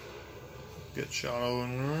 Good shot over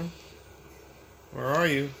there. Where are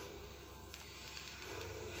you?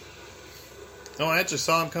 Oh, I actually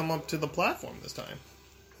saw him come up to the platform this time.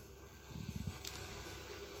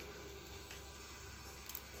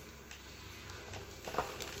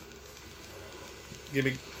 Give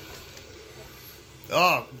me...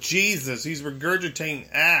 Oh, Jesus, he's regurgitating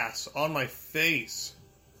ass on my face.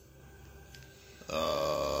 Get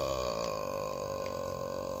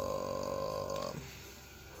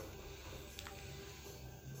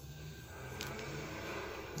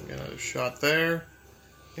another shot there.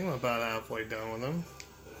 I think I'm about halfway done with him.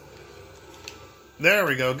 There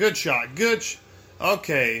we go. Good shot. Good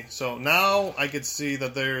okay, so now I can see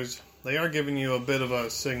that they are giving you a bit of a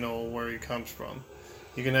signal where he comes from.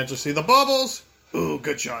 You can actually see the bubbles. Ooh,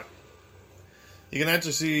 good shot. You can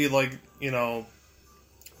actually see, like, you know,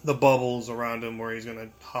 the bubbles around him where he's going to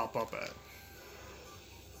hop up at.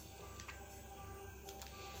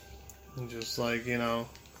 And just like, you know,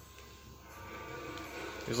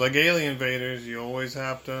 just like Alien Invaders, you always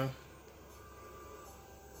have to...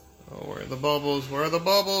 Oh, where are the bubbles? Where are the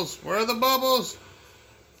bubbles? Where are the bubbles?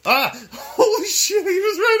 Ah! Holy shit, he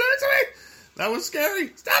was right next to me! That was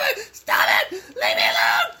scary. Stop it! Stop it! Leave me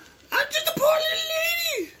alone! I'm just a poor little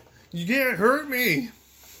lady! You can't hurt me!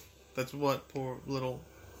 That's what poor little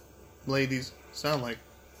ladies sound like.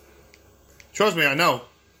 Trust me, I know.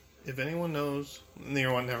 If anyone knows,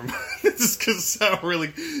 never mind. This is gonna sound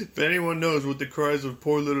really. If anyone knows what the cries of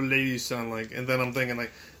poor little ladies sound like, and then I'm thinking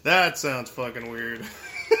like, that sounds fucking weird.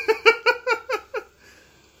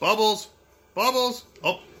 Bubbles, Bubbles.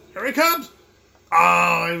 Oh, here he comes.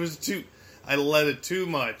 Oh, it was too. I let it too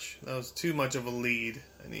much. That was too much of a lead.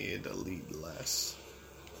 I needed to lead less.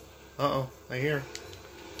 Uh-oh, I hear.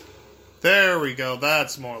 There we go.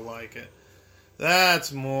 That's more like it.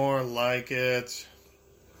 That's more like it.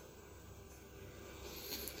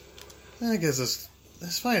 I guess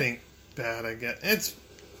this fight ain't bad, I guess.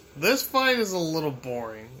 This fight is a little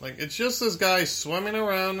boring. Like, it's just this guy swimming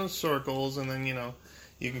around in circles, and then,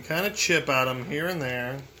 you can kind of chip at him here and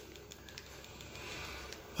there.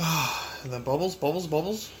 And then bubbles, bubbles,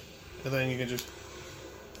 bubbles. And then you can just...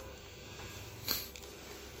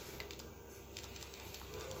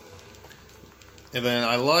 And then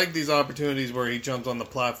I like these opportunities where he jumps on the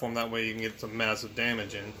platform. That way you can get some massive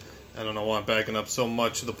damage in. I don't know why I'm backing up so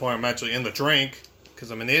much to the point I'm actually in the drink.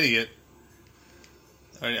 Because I'm an idiot.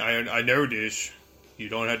 I know this. You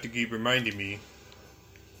don't have to keep reminding me.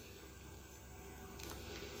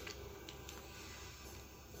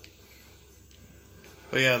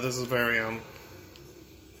 But yeah, this is very,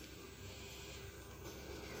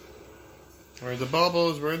 Where are the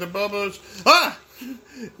bubbles? Where are the bubbles? Ah!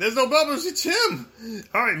 There's no Bubbles, it's him!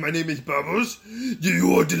 Hi, my name is Bubbles. Do you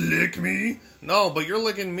want to lick me? No, but you're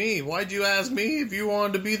licking me. Why'd you ask me if you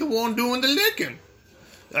wanted to be the one doing the licking?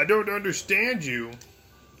 I don't understand you,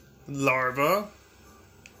 larva.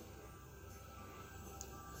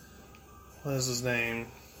 What is his name?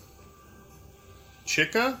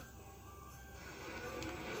 Chica?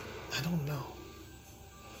 I don't know.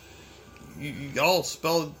 You all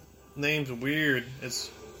spell names weird.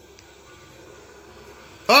 It's...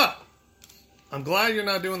 Ah! I'm glad you're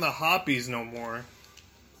not doing the hoppies no more.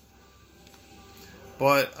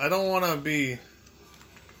 But I don't want to be...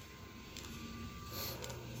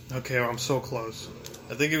 Okay, I'm so close.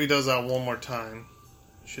 I think if he does that one more time,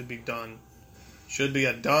 it should be done. Should be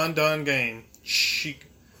a done game. Chic.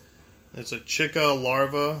 It's a Chica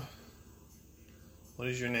larva. What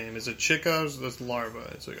is your name? Is it Chica or is this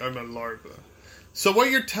larva? It's like, I'm a larva. So what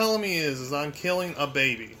you're telling me is I'm killing a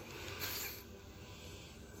baby.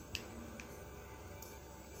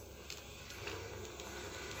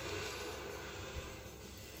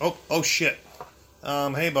 Oh shit.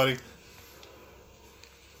 Hey buddy.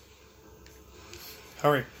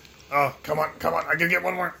 Hurry. Oh, come on, I can get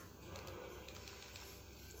one more.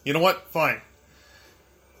 You know what? Fine.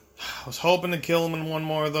 I was hoping to kill him in one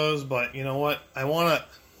more of those, but you know what? I wanna...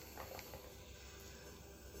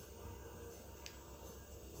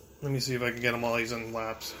 Let me see if I can get him while he's in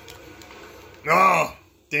laps. Oh!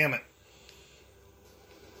 Damn it.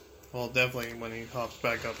 Well, definitely when he hops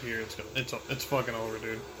back up here, it's fucking over,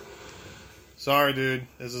 dude. Sorry, dude.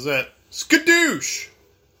 This is it. Skadoosh!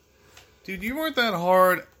 Dude, you weren't that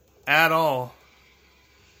hard at all.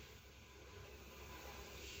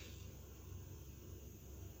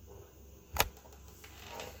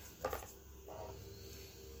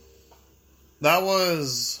 That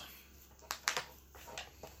was...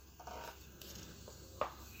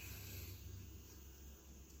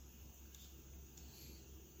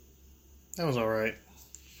 That was alright.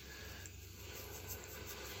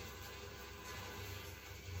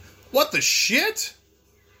 What the shit?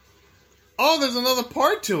 Oh, there's another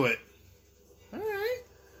part to it. Alright.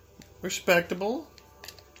 Respectable.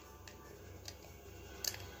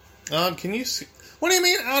 Can you see? What do you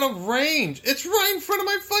mean out of range? It's right in front of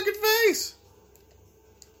my fucking face.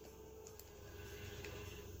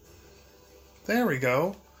 There we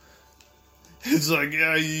go. It's like,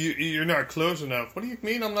 yeah, you're not close enough. What do you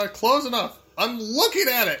mean I'm not close enough? I'm looking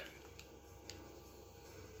at it.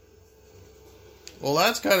 Well,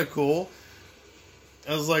 that's kind of cool.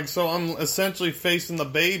 I was like, so I'm essentially facing the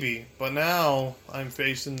baby, but now I'm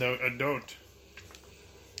facing the adult.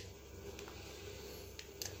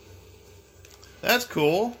 That's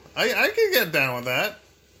cool. I can get down with that.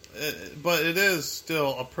 But it is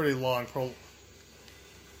still a pretty long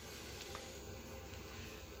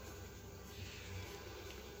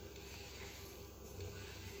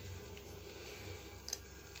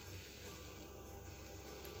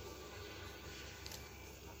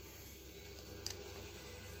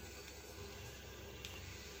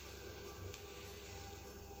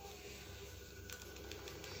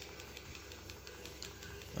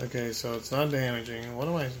Okay, so it's not damaging. What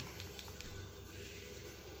am I...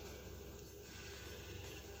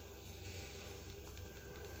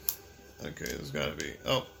 Okay, there's gotta be...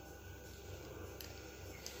 Oh.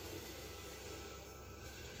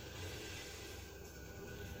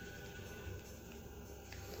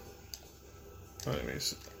 Let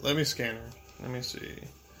me scan her. Let me see.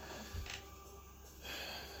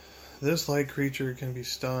 This light creature can be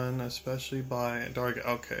stunned, especially by a target.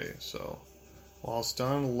 Okay, so while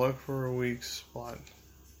stunned, look for a weak spot.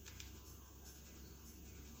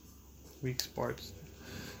 Weak spots.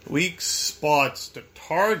 Weak spots to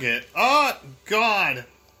target. Oh, God!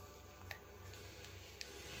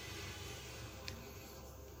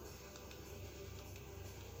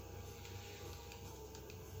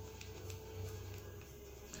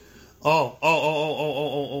 Oh.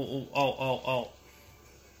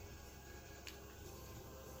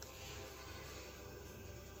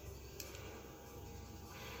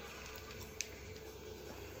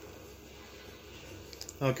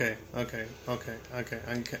 Okay.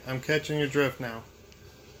 I'm catching your drift now.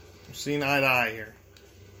 I'm seeing eye to eye here.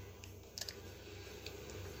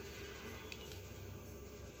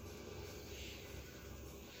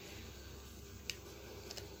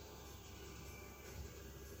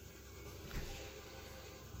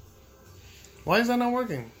 Why is that not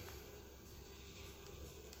working?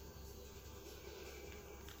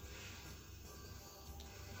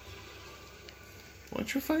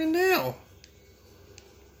 What's your fucking deal?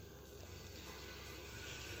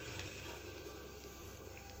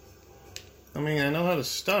 I mean, I know how to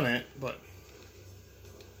stun it, but...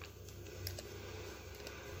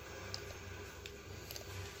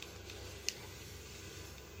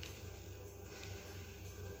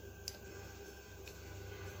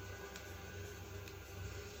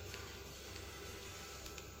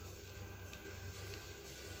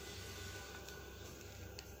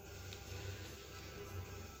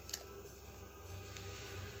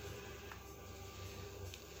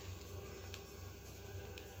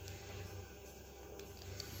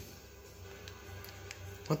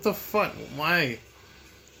 What the fuck? Why?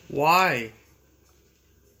 Why?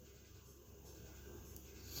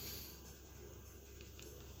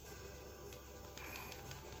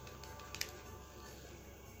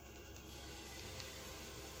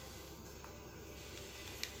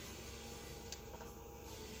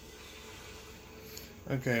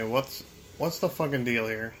 Okay, what's the fucking deal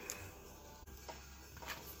here?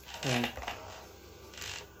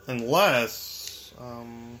 Unless,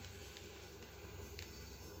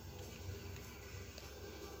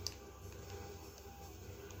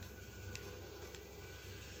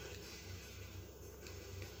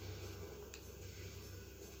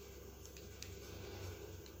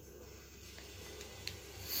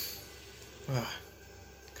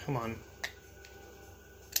 come on.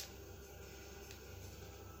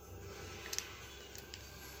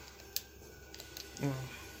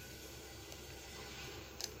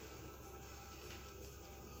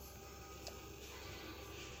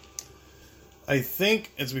 I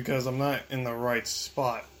think it's because I'm not in the right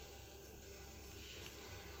spot.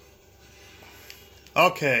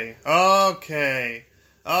 Okay. I've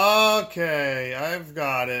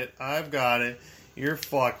got it. You're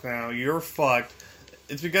fucked now. You're fucked.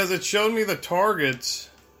 It's because it showed me the targets,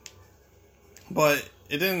 but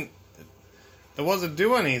it wasn't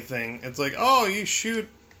do anything. It's like, oh, you shoot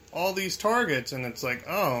all these targets, and it's like,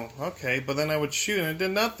 oh, okay, but then I would shoot and it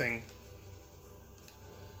did nothing.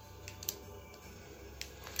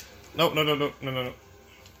 No.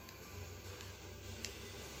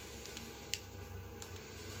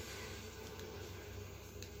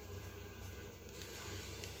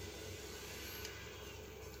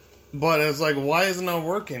 But it's like, why isn't it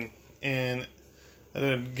working? And I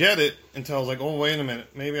didn't get it until I was like, oh, wait a minute.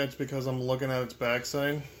 Maybe it's because I'm looking at its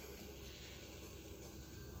backside.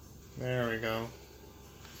 There we go.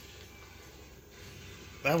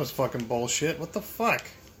 That was fucking bullshit. What the fuck?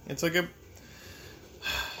 It's like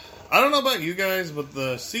I don't know about you guys, but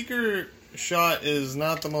the Seeker shot is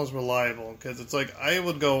not the most reliable. Because it's like, I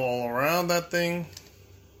would go all around that thing.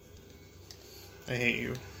 I hate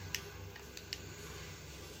you.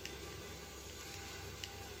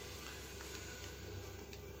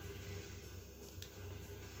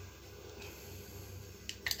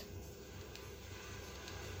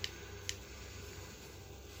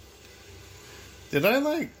 Did I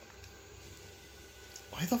like...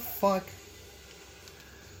 Why the fuck?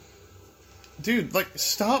 Dude, like,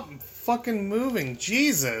 stop fucking moving.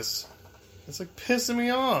 Jesus. It's like pissing me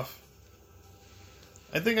off.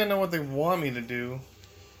 I think I know what they want me to do.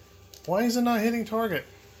 Why is it not hitting target?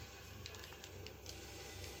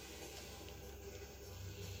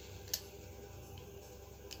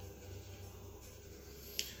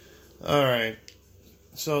 Alright.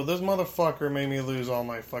 So this motherfucker made me lose all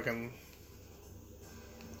my fucking...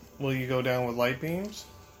 Will you go down with light beams?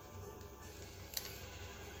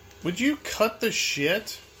 Would you cut the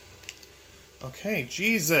shit? Okay,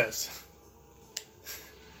 Jesus.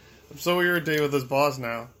 I'm so irritated with this boss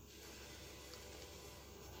now.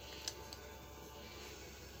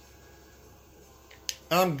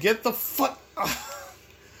 Get the fuck...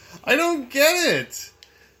 I don't get it!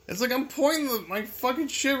 It's like I'm pointing my fucking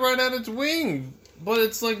shit right at its wing, but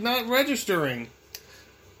it's like not registering.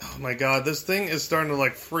 Oh my god, this thing is starting to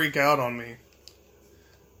like freak out on me.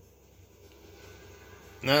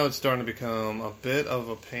 Now it's starting to become a bit of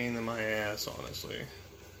a pain in my ass, honestly.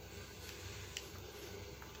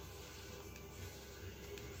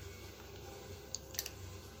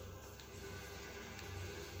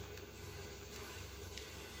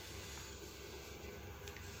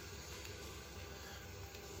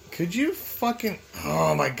 Could you fucking...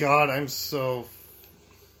 Oh my god, I'm so...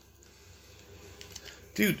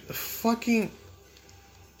 Dude, fucking...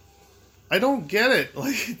 I don't get it.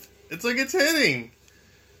 Like, it's like it's hitting.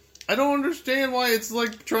 I don't understand why it's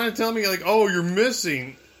like trying to tell me like, oh, you're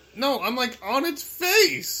missing. No, I'm like on its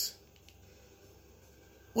face.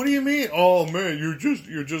 What do you mean? Oh man, you're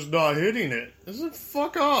just not hitting it. This is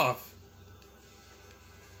fuck off.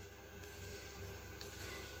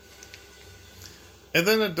 And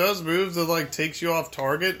then it does moves that like takes you off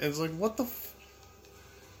target. And it's like, what the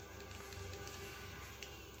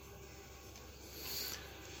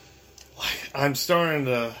I'm starting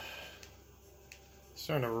to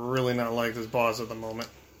really not like this boss at the moment.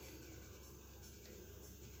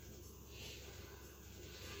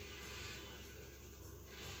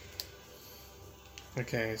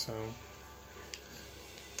 Okay, so...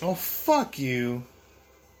 Oh, fuck you.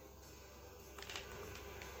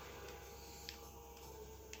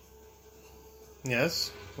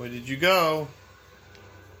 Yes? Where did you go?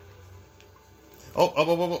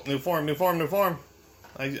 Oh, new form.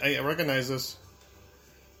 I recognize this.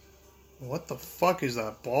 What the fuck is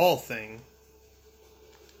that ball thing?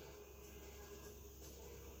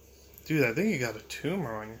 Dude, I think you got a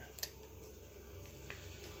tumor on you.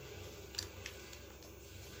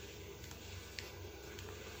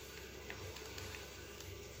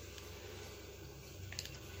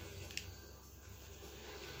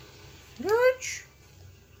 Bitch.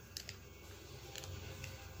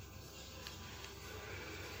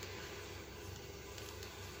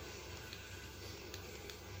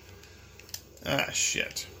 Ah,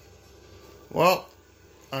 shit. Well,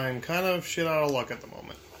 I'm kind of shit out of luck at the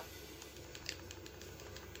moment.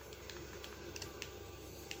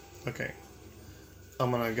 Okay.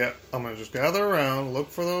 I'm gonna just gather around,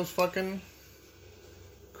 look for those fucking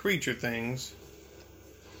creature things.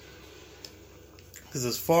 Because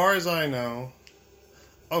as far as I know...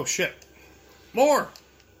 Oh, shit. More!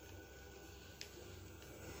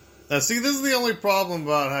 Now, see, this is the only problem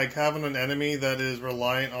about, like, having an enemy that is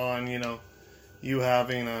reliant on, you know, you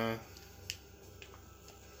having a...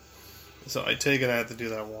 So, I take it I have to do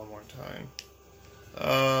that one more time.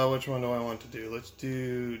 Which one do I want to do? Let's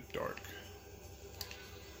do dark.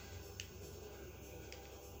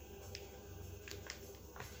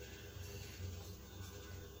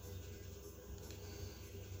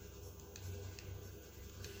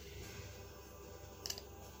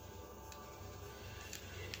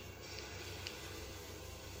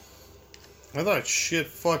 I thought shit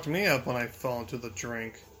fucked me up when I fell into the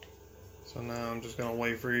drink. So now I'm just gonna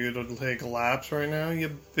wait for you to take a lapse right now,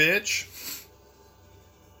 you bitch.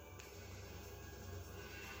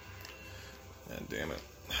 God damn it.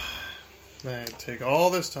 Man, take all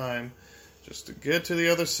this time just to get to the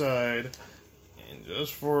other side. And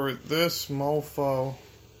just for this mofo.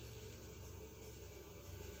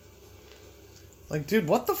 Like, dude,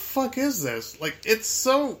 what the fuck is this? Like, it's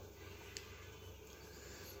so...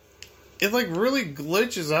 It, like, really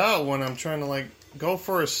glitches out when I'm trying to, like, go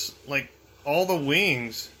for, like, all the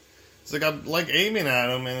wings. It's like I'm, like, aiming at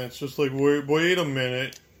them, and it's just like, wait a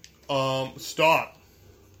minute. Stop.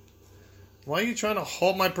 Why are you trying to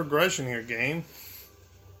halt my progression here, game?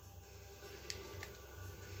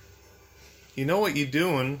 You know what you're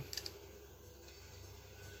doing.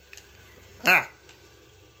 Ah!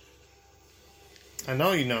 I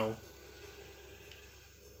know you know.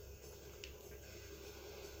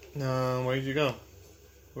 No, where did you go?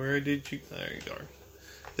 Where did you... There you are.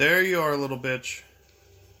 There you are, little bitch.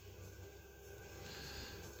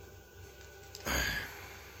 Oh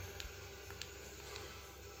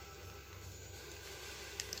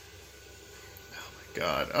my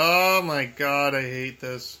god. Oh my god, I hate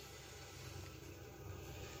this.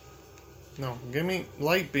 No, give me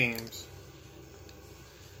light beams.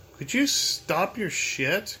 Could you stop your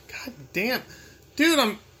shit? God damn.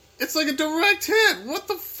 Dude, it's like a direct hit. What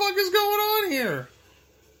the fuck is going on here?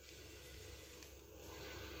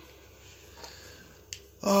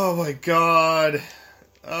 Oh my god.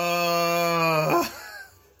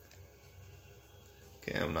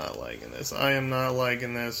 this. I am not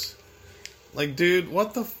liking this. Like, dude,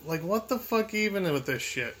 what the fuck even with this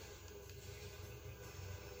shit?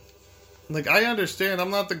 Like, I understand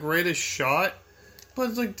I'm not the greatest shot, but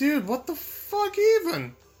it's like, dude, what the fuck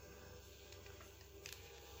even?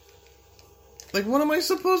 Like, what am I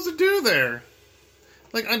supposed to do there?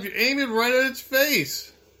 Like, I'm aiming right at its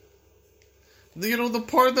face. You know, the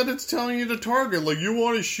part that it's telling you to target. Like, you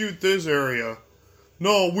want to shoot this area.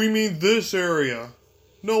 No, we mean this area.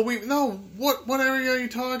 No, what area are you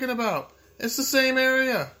talking about? It's the same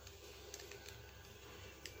area.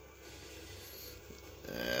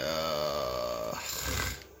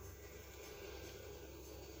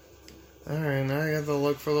 Alright, now I have to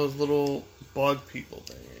look for those little bug people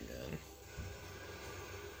thing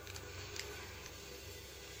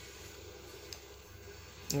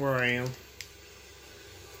again. Where are you?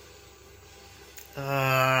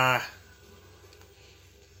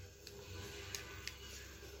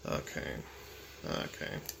 Okay.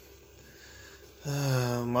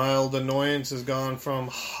 Mild annoyance has gone from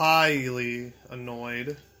highly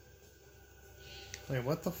annoyed. Wait,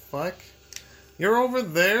 what the fuck? You're over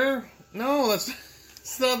there? No, that's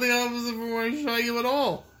not the opposite from where I shot you at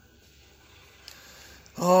all.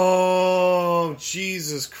 Oh,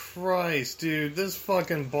 Jesus Christ, dude. This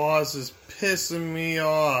fucking boss is pissing me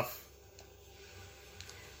off.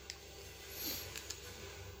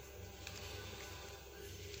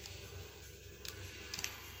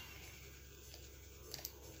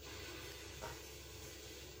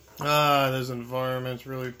 This environment's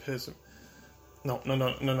really pissing. No.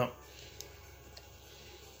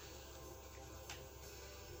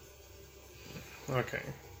 Okay.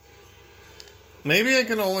 Maybe I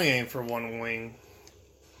can only aim for one wing.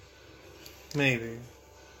 Maybe.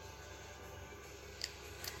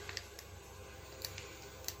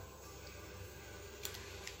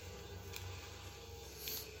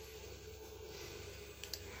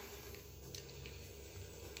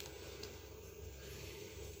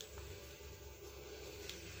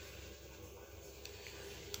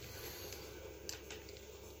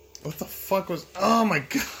 What the fuck was... Oh my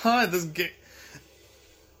god, this game...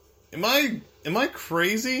 Am I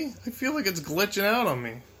crazy? I feel like it's glitching out on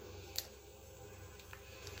me.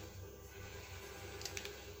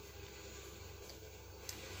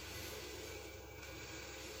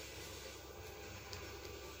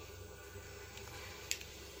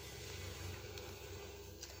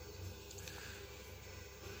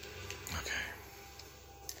 Okay.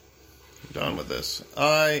 I'm done with this.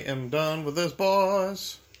 I am done with this,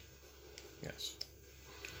 boss. Yes.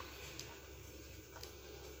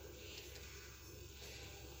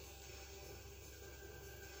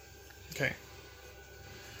 Okay.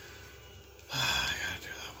 I gotta do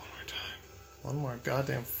that one more time. One more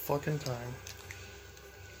goddamn fucking time.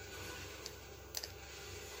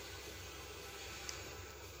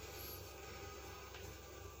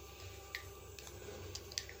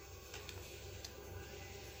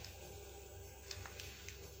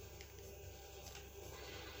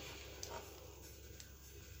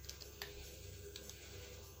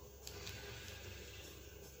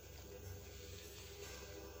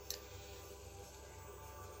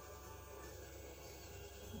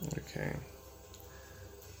 Okay.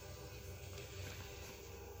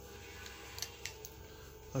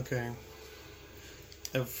 Okay.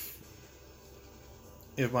 If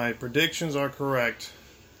my predictions are correct,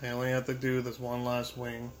 I only have to do this one last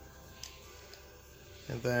wing.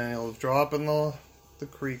 And then it'll drop in the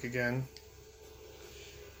creek again.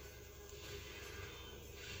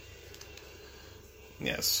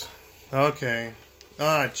 Yes. Okay.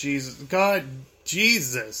 Jesus. God,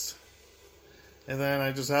 Jesus. And then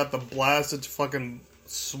I just have to blast its fucking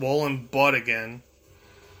swollen butt again.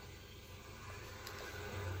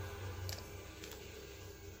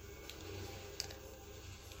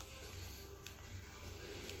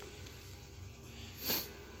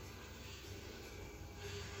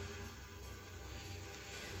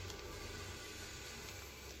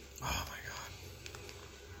 Oh my god.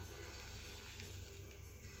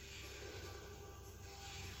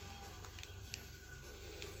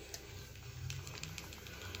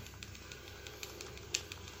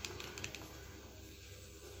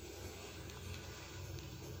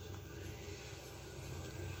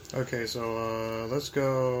 Okay, so let's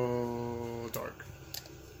go dark.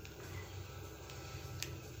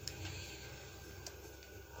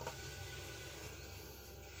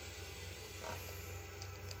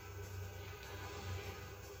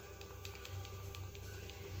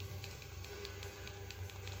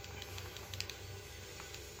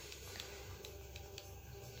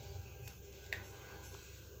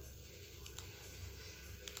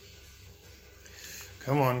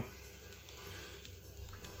 Come on.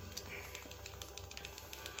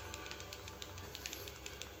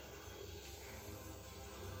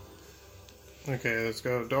 Okay, let's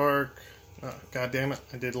go dark. Oh, God damn it,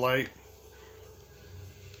 I did light.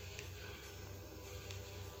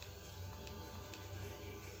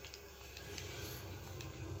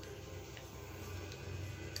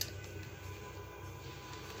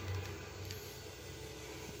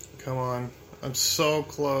 Come on. I'm so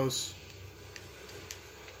close.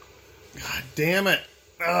 God damn it.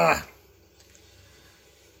 Ah.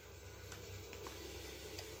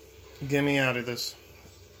 Get me out of this.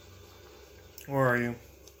 Where are you?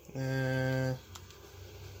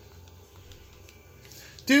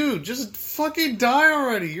 Dude, just fucking die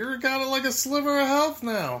already. You're got like a sliver of health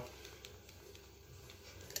now.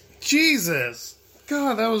 Jesus.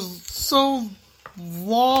 God, that was so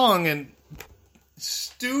long and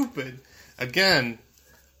stupid. Again,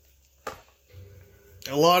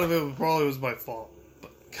 a lot of it probably was my fault.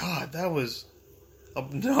 But God, that was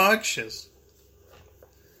obnoxious.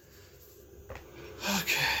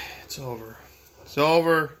 Okay, it's over. It's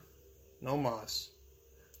over. No moss.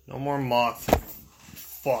 No more moth.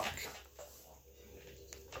 Fuck.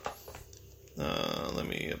 Let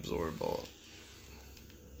me absorb all.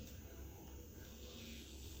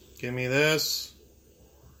 Give me this.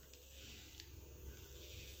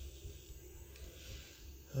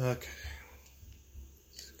 Okay.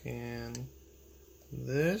 Scan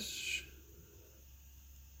this.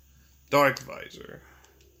 Dark visor.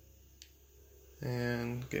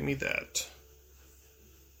 And give me that.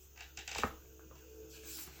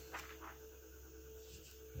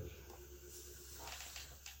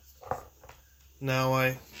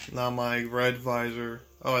 Now my red visor.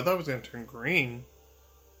 Oh, I thought it was going to turn green.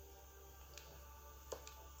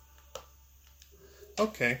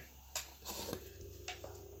 Okay.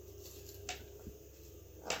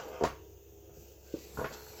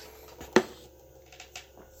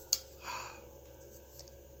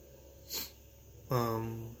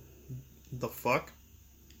 The fuck?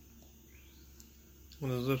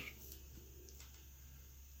 What is this?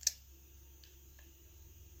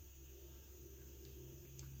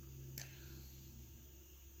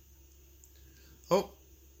 Oh,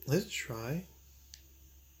 let's try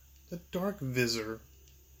the dark visor.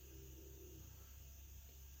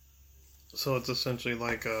 So it's essentially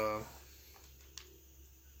like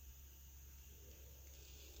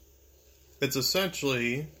it's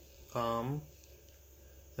essentially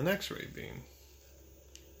an X-ray beam,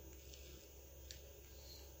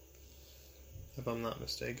 if I'm not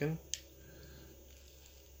mistaken.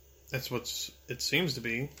 That's what it seems to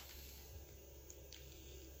be.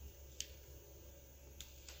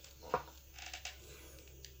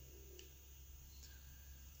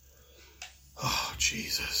 Oh,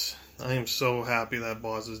 Jesus. I am so happy that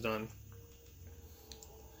boss is done.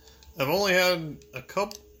 I've only had a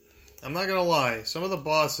couple. I'm not gonna lie. Some of the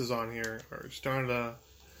bosses on here are starting to.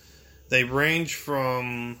 They range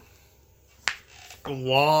from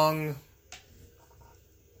long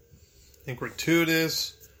and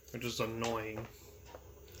gratuitous, or just annoying.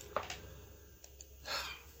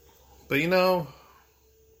 But you know,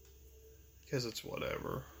 I guess it's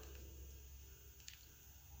whatever.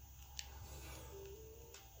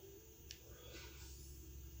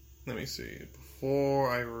 Let me see. Before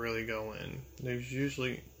I really go in, there's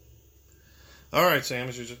usually... Alright,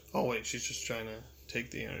 Sam, she's just... Oh, wait, she's just trying to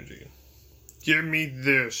take the energy. Give me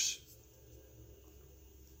this.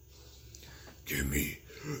 Give me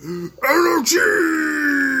energy!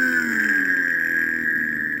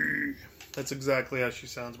 That's exactly how she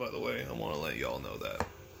sounds, by the way. I want to let y'all know that.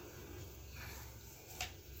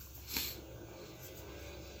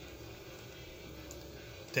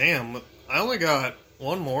 Damn, I only got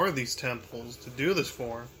one more of these temples to do this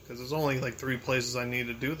for, because there's only like 3 places I need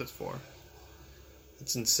to do this for.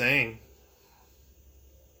 It's insane.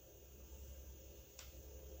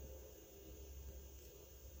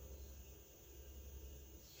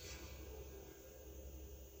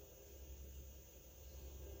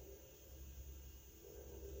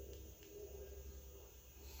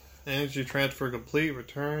 Energy transfer complete.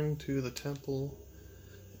 Return to the temple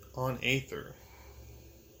on Aether.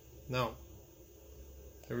 No.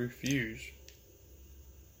 I refuse.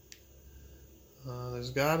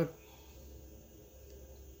 There's gotta...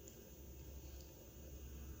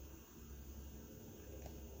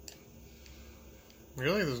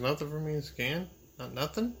 Really? There's nothing for me to scan? Not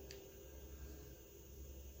nothing?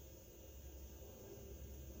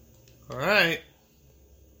 Alright.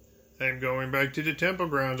 I'm going back to the temple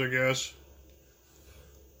grounds, I guess.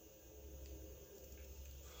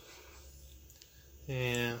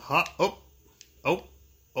 And hop. Oh. Oh.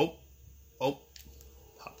 Oh. Oh.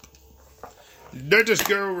 Hop. Let's just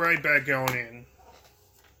go right back on in.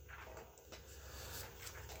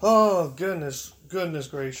 Oh, goodness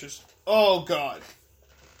gracious. Oh, God.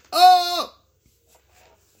 Oh!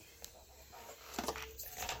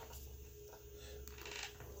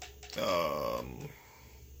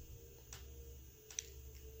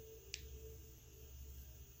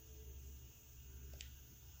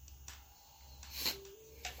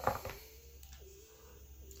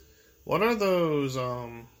 What are those,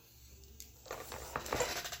 Ow.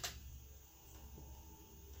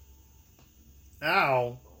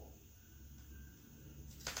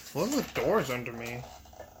 What are the doors under me?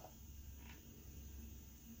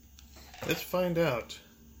 Let's find out.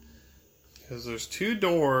 Because there's two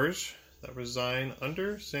doors that reside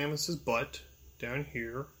under Samus's butt down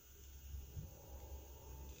here.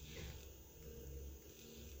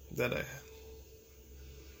 That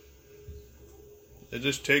I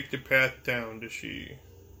just take the path down, does she?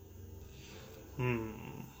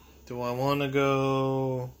 Do I want to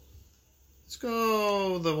go... Let's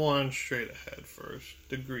go the one straight ahead first.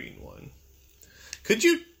 The green one. Could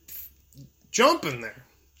you jump in there?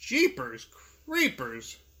 Jeepers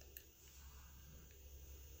creepers.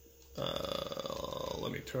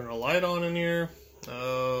 Let me turn a light on in here.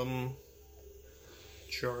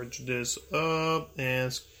 Charge this up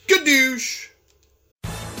and skadoosh.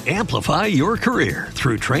 Amplify your career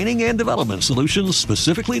through training and development solutions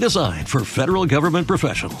specifically designed for federal government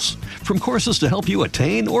professionals. From courses to help you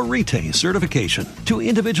attain or retain certification, to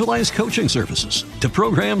individualized coaching services, to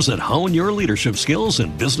programs that hone your leadership skills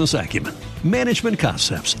and business acumen, Management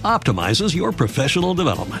Concepts optimizes your professional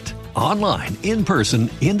development. Online, in person,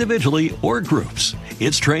 individually, or groups,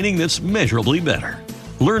 it's training that's measurably better.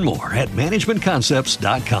 Learn more at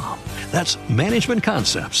managementconcepts.com. That's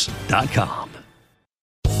managementconcepts.com.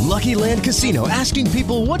 Lucky Land Casino, asking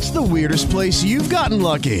people, what's the weirdest place you've gotten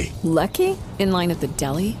lucky? Lucky? In line at the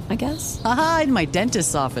deli, I guess? Aha, in my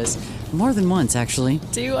dentist's office. More than once, actually.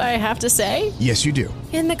 Do I have to say? Yes, you do.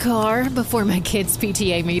 In the car before my kids'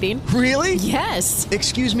 PTA meeting. Really? Yes.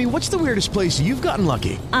 Excuse me, what's the weirdest place you've gotten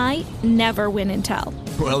lucky? I never win and tell.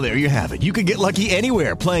 Well, there you have it. You can get lucky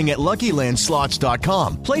anywhere, playing at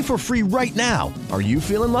LuckyLandSlots.com. Play for free right now. Are you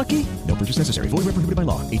feeling lucky? No purchase necessary. Void where prohibited by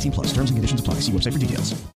law. 18 plus. Terms and conditions apply. See website for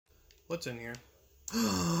details. What's in here?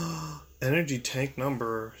 Energy tank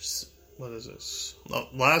number... What is this? Oh,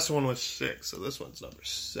 last one was 6, so this one's number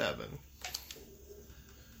 7.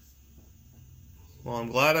 Well,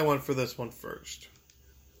 I'm glad I went for this one first.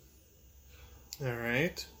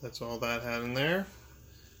 Alright, that's all that had in there.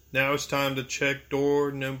 Now it's time to check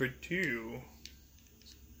door number 2.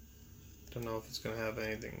 Don't know if it's going to have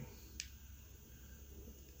anything.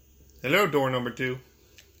 Hello, door number 2.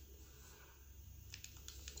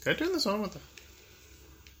 Can I turn this on with the...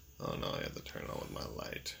 Oh no, I have to turn it on with my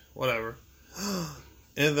light. Whatever.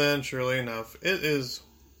 And then, surely enough, it is...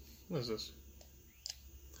 What is this?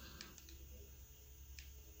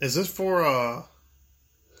 Is this for,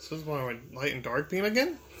 This is my light and dark beam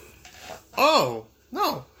again? Oh!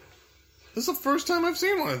 No! This is the first time I've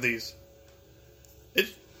seen one of these.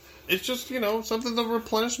 It's just, something to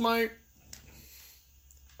replenish my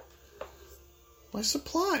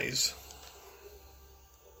supplies.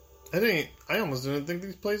 I almost didn't think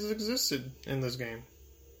these places existed in this game.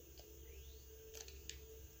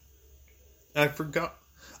 I forgot.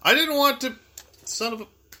 I didn't want to... Son of a...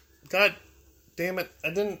 God damn it. I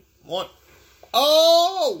didn't want...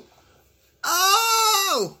 Oh!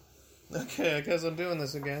 Oh! Okay, I guess I'm doing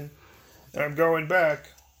this again. I'm going back.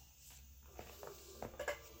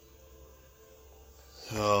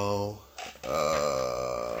 So...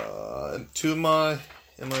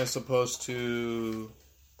 Am I supposed to...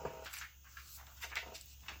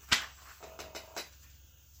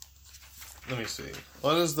 Let me see.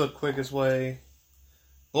 What is the quickest way?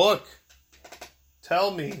 Book!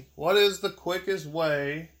 Tell me, what is the quickest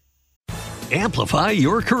way? Amplify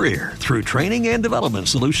your career through training and development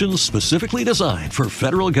solutions specifically designed for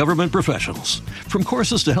federal government professionals. From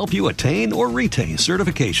courses to help you attain or retain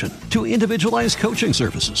certification, to individualized coaching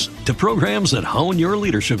services, to programs that hone your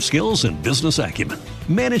leadership skills and business acumen,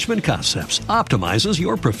 Management Concepts optimizes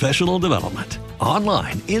your professional development.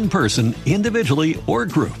 Online, in person, individually, or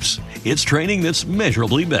groups, it's training that's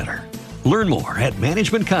measurably better. Learn more at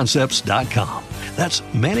managementconcepts.com. That's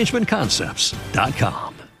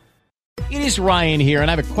managementconcepts.com. It is Ryan here, and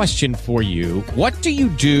I have a question for you. What do you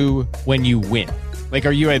do when you win? Like,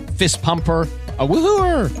 are you a fist pumper, a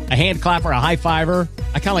woohooer, a hand clapper, a high fiver?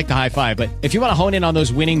 I kind of like the high five, but if you want to hone in on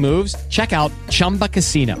those winning moves, check out Chumba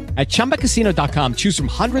Casino. At ChumbaCasino.com, choose from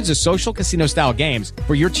hundreds of social casino-style games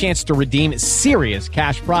for your chance to redeem serious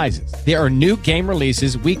cash prizes. There are new game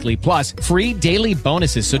releases weekly, plus free daily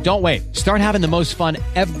bonuses. So don't wait. Start having the most fun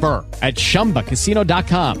ever at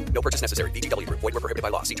ChumbaCasino.com. No purchase necessary. VGW Group. Void where prohibited by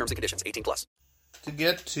law. See terms and conditions. 18+. To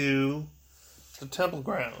get to the temple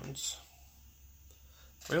grounds.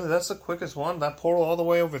 Really, that's the quickest one? That portal all the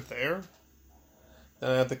way over there?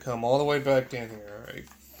 Then I have to come all the way back in here. Alright,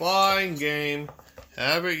 fine game.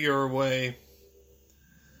 Have it your way.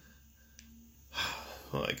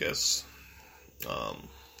 Well, I guess.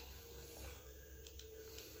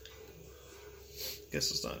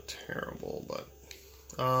 Guess it's not terrible, but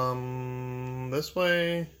this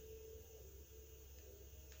way.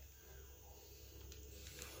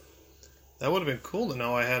 That would have been cool to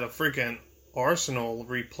know I had a freaking arsenal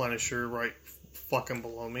replenisher right fucking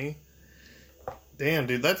below me. Damn,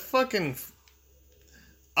 dude, that fucking.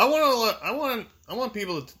 I want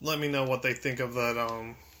people to let me know what they think of that.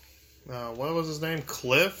 What was his name?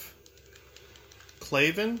 Clavin,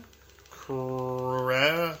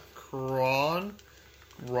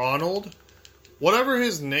 Ronald, whatever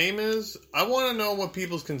his name is. I want to know what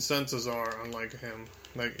people's consensus are on like him.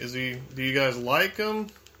 Like, do you guys like him?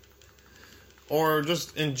 Or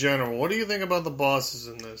just in general, what do you think about the bosses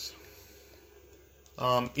in this?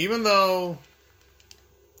 Even though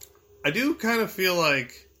I do kind of feel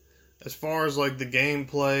like, as far as like the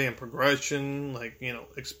gameplay and progression, like, you know,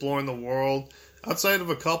 exploring the world, outside of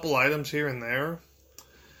a couple items here and there,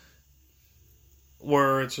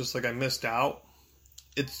 where it's just like I missed out.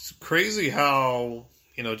 It's crazy how,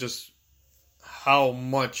 you know, just how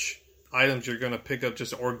much items you're going to pick up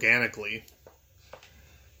just organically.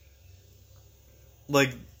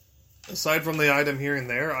 Like, aside from the item here and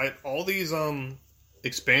there, all these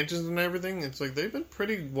expansions and everything, it's like they've been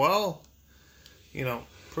pretty well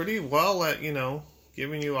at, you know,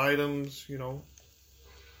 giving you items, you know.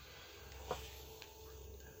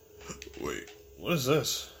 Wait, what is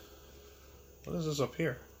this? What is this up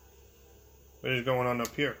here? What is going on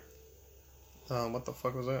up here? What the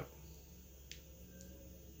fuck was that?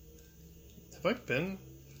 Have I been?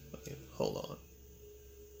 Wait, hold on.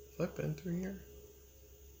 Have I been through here?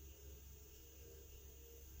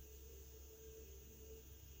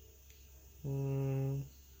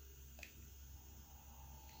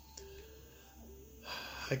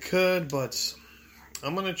 I could, but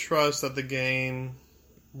I'm gonna trust that the game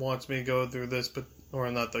wants me to go through this, or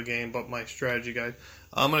not the game, but my strategy guide.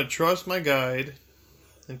 I'm gonna trust my guide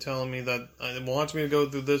in telling me that it wants me to go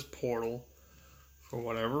through this portal for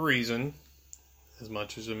whatever reason, as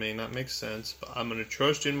much as it may not make sense. But I'm gonna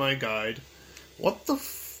trust in my guide. What the?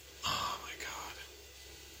 Oh my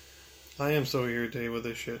god! I am so irritated with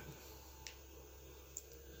this shit.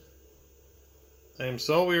 I am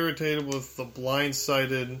so irritated with the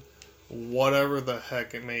blindsided, whatever the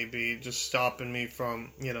heck it may be, just stopping me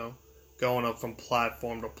from, you know, going up from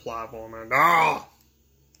platform to platform. And, let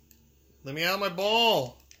me out of my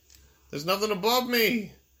ball. There's nothing above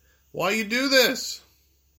me. Why you do this?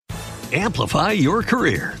 Amplify your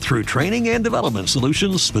career through training and development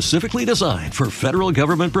solutions specifically designed for federal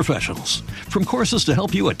government professionals. From courses to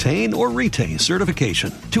help you attain or retain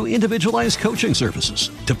certification, to individualized coaching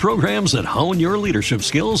services, to programs that hone your leadership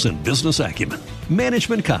skills and business acumen,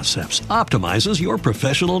 Management Concepts optimizes your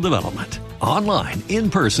professional development. Online, in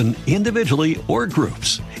person, individually, or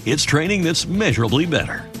groups, it's training that's measurably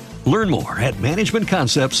better. Learn more at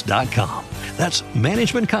managementconcepts.com. That's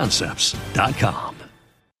managementconcepts.com.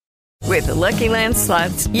 With the Lucky Land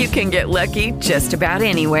Slots, you can get lucky just about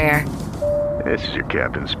anywhere. This is your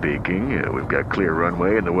captain speaking. We've got clear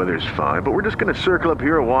runway and the weather's fine, but we're just going to circle up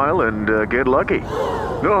here a while and get lucky.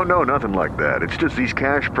 No, nothing like that. It's just these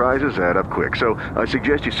cash prizes add up quick. So I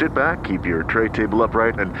suggest you sit back, keep your tray table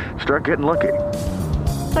upright, and start getting lucky.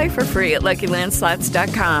 Play for free at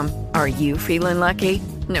LuckyLandSlots.com. Are you feeling lucky?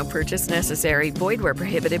 No purchase necessary. Void where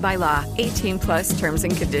prohibited by law. 18+ terms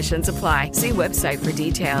and conditions apply. See website for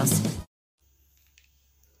details.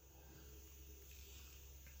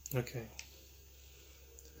 Okay.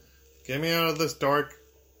 Get me out of this dark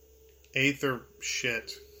aether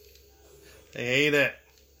shit. I hate it.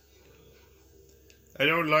 I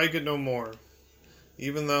don't like it no more.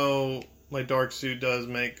 Even though my dark suit does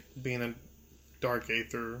make being a dark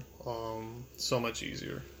aether so much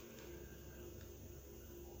easier.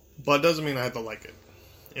 But it doesn't mean I have to like it.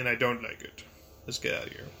 And I don't like it. Let's get out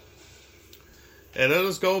of here. And let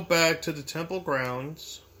us go back to the temple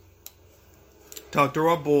grounds. Talk to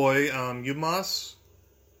our boy, Yumas.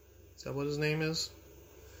 Is that what his name is?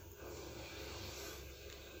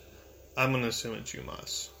 I'm going to assume it's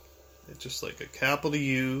UMass. It's just like a capital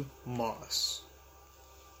U, Moss.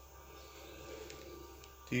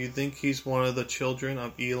 Do you think he's one of the children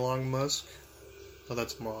of Elon Musk? Oh,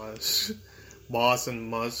 that's Moss. Moss and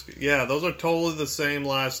Musk. Yeah, those are totally the same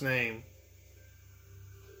last name.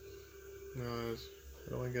 No,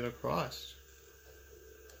 how do I get across?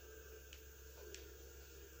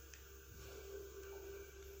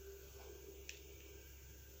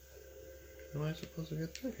 How am I supposed to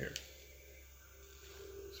get through here?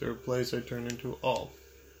 Is there a place I turn into? Oh,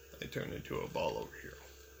 I turn into a ball over here.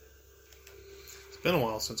 It's been a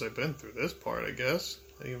while since I've been through this part, I guess.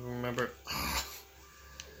 I even remember.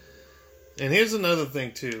 And here's another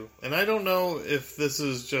thing, too. And I don't know if this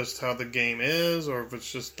is just how the game is, or if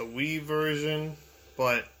it's just the Wii version,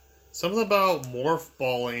 but something about morph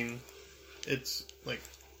balling, it's, like,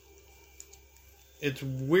 it's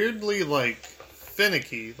weirdly, like,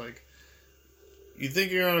 finicky. Like, you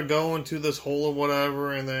think you're gonna go into this hole or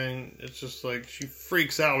whatever, and then it's just like, she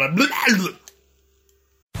freaks out, like, blah, blah, blah.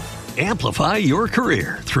 Amplify your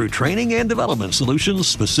career through training and development solutions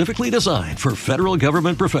specifically designed for federal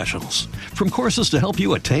government professionals. From courses to help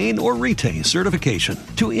you attain or retain certification,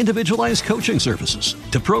 to individualized coaching services,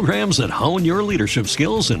 to programs that hone your leadership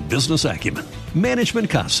skills and business acumen, Management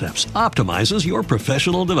Concepts optimizes your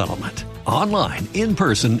professional development. Online, in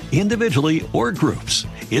person, individually, or groups,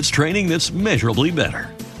 it's training that's measurably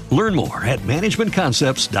better. Learn more at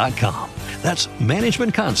managementconcepts.com. That's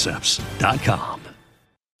managementconcepts.com.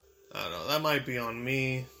 I don't know, that might be on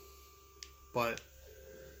me, but,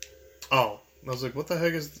 oh, I was like, what the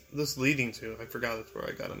heck is this leading to? I forgot that's where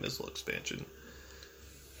I got a missile expansion.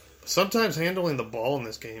 Sometimes handling the ball in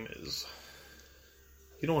this game is,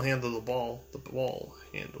 you don't handle the ball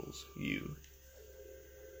handles you.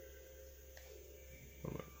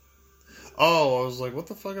 Oh, I was like, what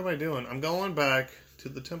the fuck am I doing? I'm going back to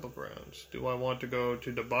the temple grounds. Do I want to go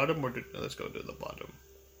to the bottom, or let's go to the bottom.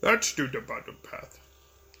 Let's do the bottom path.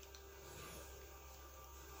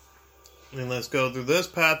 And let's go through this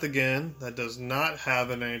path again. That does not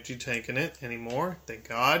have an energy tank in it anymore. Thank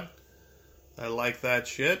God. I like that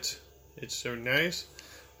shit. It's so nice.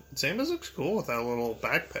 Samus looks cool with that little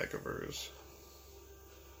backpack of hers.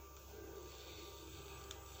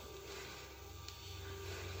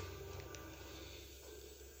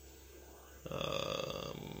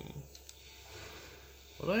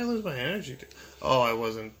 What did I lose my energy to? Oh, I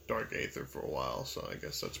was in Dark Aether for a while, so I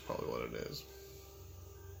guess that's probably what it is.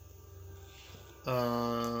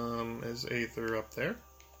 Is Aether up there?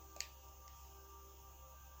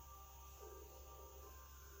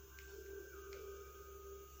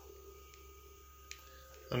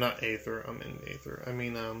 I'm not Aether, I'm in Aether. I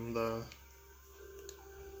mean, the...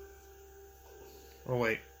 Oh,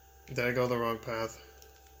 wait. Did I go the wrong path?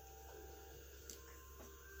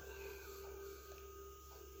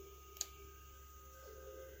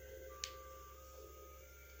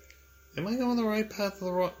 Am I going the right path or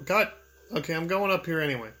the wrong... God... Okay, I'm going up here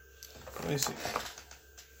anyway. Let me see.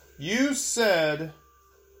 You said...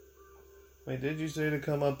 Wait, did you say to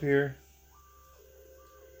come up here?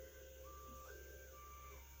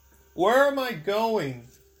 Where am I going?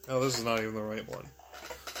 Oh, this is not even the right one.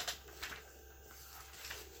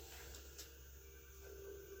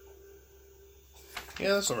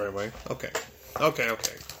 Yeah, that's the right way. Okay. Okay.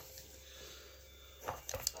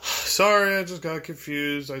 Sorry, I just got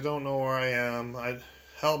confused. I don't know where I am.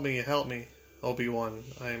 Help me, Obi-Wan.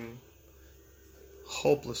 I'm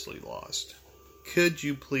hopelessly lost. Could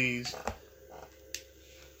you please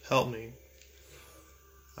help me?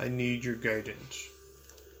 I need your guidance.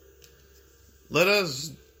 Let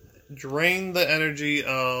us drain the energy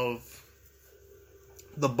of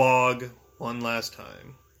the bog one last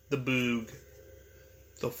time. The boog.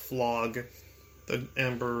 The flog. The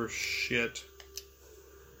ember shit.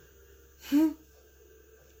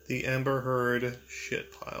 The Ember Herd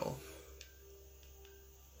shit pile.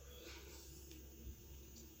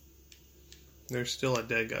 There's still a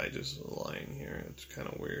dead guy just lying here. It's kind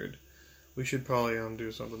of weird. We should probably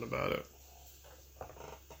do something about it.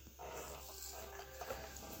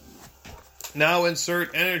 Now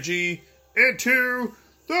insert energy into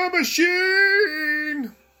the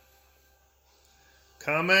machine!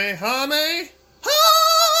 Kamehame!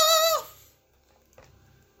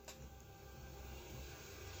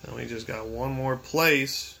 And we just got one more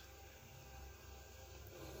place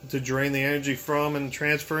to drain the energy from and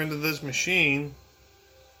transfer into this machine.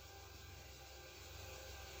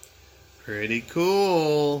 Pretty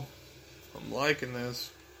cool. I'm liking this.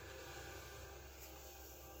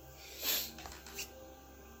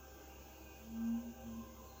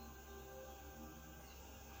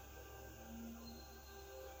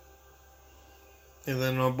 And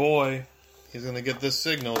then my boy, he's gonna get this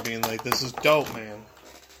signal being like, this is dope, man.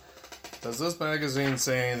 Does this magazine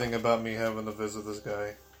say anything about me having to visit this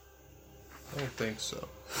guy? I don't think so.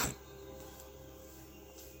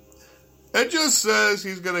 It just says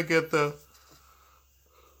he's gonna get the...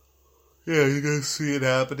 Yeah, you're gonna see it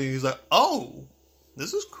happening. He's like, oh,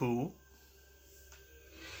 this is cool.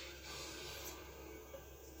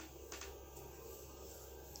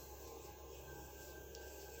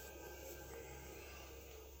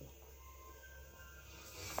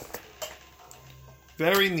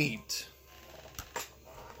 Very neat.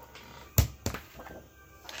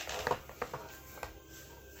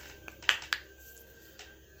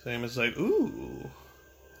 Samus like, ooh.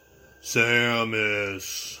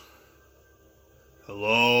 Samus.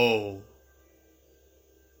 Hello.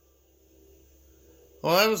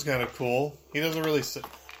 Well, that was kind of cool. He doesn't really sit.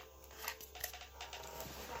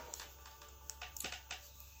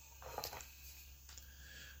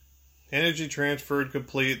 Energy transferred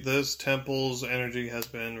complete. This temple's energy has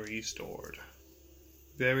been restored.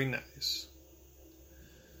 Very nice.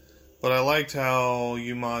 But I liked how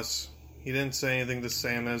Yumas, he didn't say anything to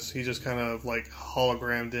Samus. He just kind of like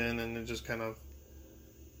hologrammed in and then just kind of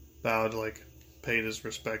bowed, like paid his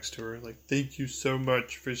respects to her. Like, thank you so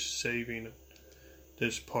much for saving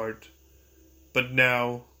this part. But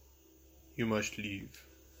now you must leave.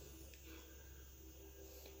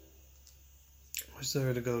 Where's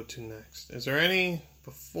there to go to next? Is there any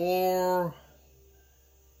before?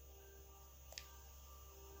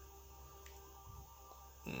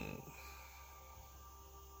 I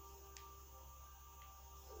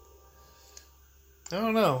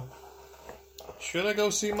don't know. Should I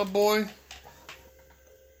go see my boy?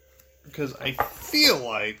 Because I feel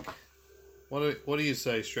like... What do you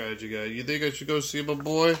say, strategy guy? You think I should go see my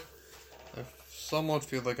boy? I somewhat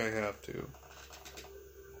feel like I have to.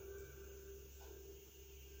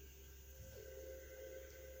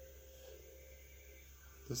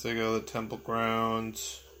 Guess I go to the temple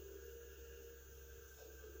grounds.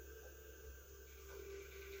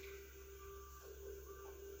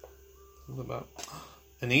 What about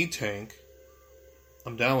an E-tank?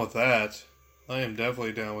 I'm down with that. I am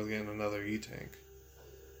definitely down with getting another E-tank.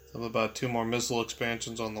 Something about 2 more missile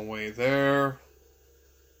expansions on the way there.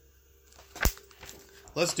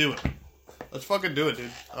 Let's do it. Let's fucking do it,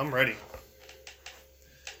 dude. I'm ready.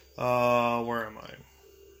 Where am I?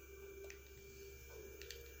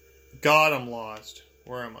 God, I'm lost.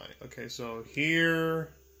 Where am I? Okay, so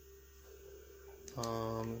here...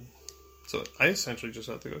 So I essentially just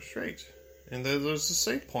have to go straight. And there's a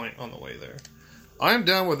save point on the way there. I'm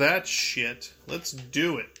down with that shit. Let's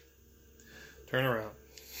do it. Turn around.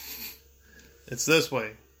 It's this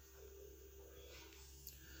way.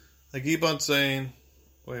 I keep on saying...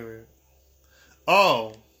 Wait.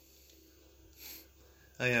 Oh!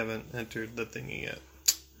 I haven't entered the thingy yet.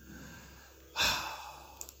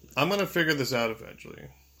 I'm going to figure this out eventually.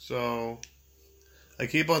 So, I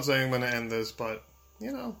keep on saying I'm going to end this, but,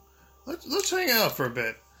 you know, let's hang out for a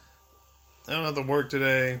bit. I don't have to work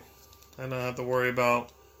today. I don't have to worry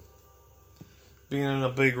about being in a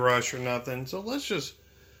big rush or nothing. So let's just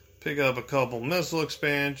pick up a couple missile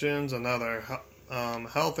expansions, another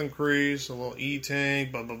health increase, a little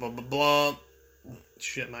E-tank, blah, blah, blah, blah, blah.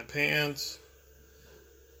 Shit my pants.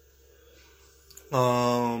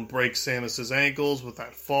 Break Samus's ankles with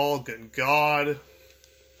that fall. Good God.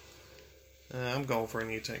 I'm going for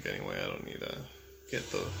an E-tank anyway. I don't need to get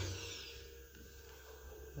the...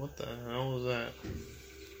 What the hell was that?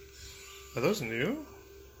 Are those new?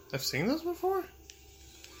 I've seen those before?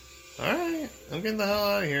 Alright. I'm getting the hell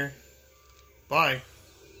out of here. Bye.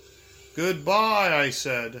 Goodbye, I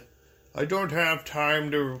said. I don't have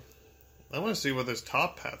time to... I want to see where this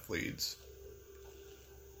top path leads.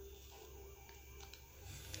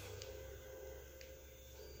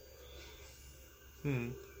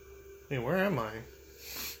 Hey, where am I?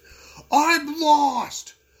 I'm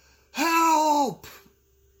lost! Help!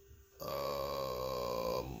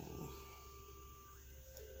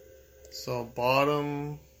 So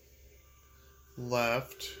bottom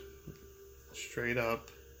left, straight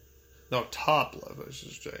up. No, top left, I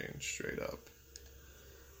should say, straight up.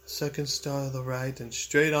 Second star to the right and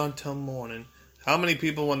straight on till morning. How many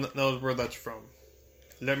people knows where that's from?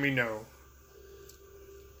 Let me know.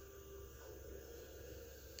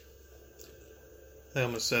 I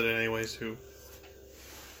almost said it anyways, who?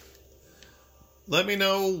 Let me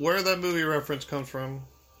know where that movie reference comes from,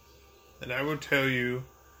 and I will tell you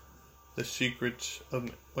the secrets of...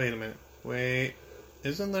 Wait a minute. Wait.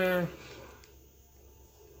 Isn't there...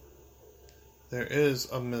 There is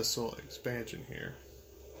a missile expansion here.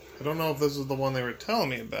 I don't know if this is the one they were telling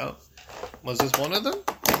me about, Was this one of them?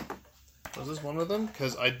 Was this one of them?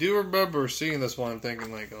 Because I do remember seeing this one and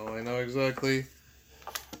thinking like, oh, I know exactly.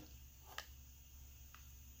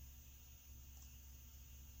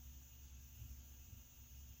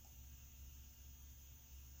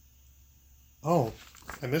 Oh,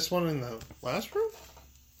 I missed one in the last room?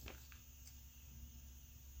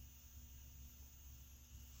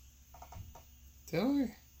 Did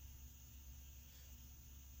I?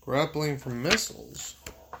 Grappling from missiles.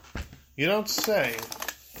 You don't say.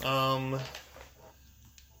 Well,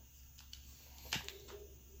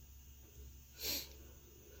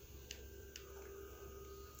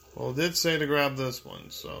 it did say to grab this one,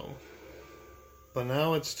 so. But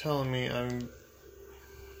now it's telling me I'm.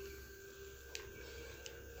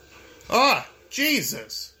 Ah!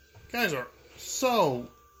 Jesus! You guys are so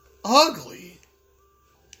ugly.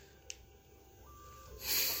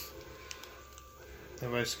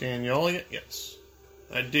 Have I scanned y'all yet? Yes.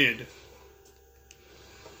 I did.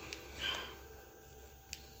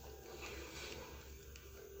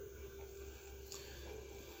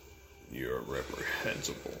 You're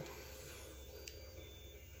reprehensible.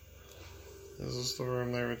 Is this the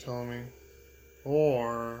room they were telling me?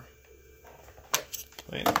 Or...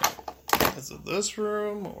 Wait a minute. Is it this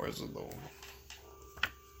room, or is it the...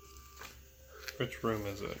 Which room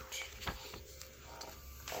is it?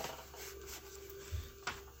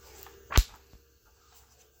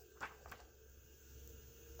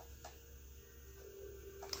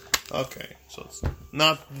 Okay, so it's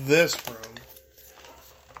not this room.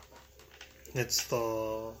 It's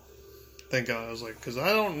the... Thank God, I was like, because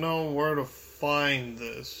I don't know where to find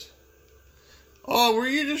this. Oh, were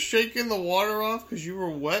you just shaking the water off because you were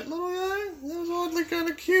wet, little guy? That was oddly kind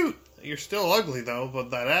of cute. You're still ugly, though, but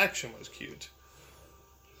that action was cute.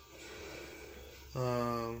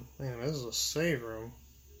 Man, this is a save room.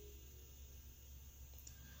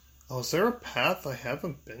 Oh, is there a path I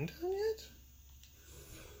haven't been down yet?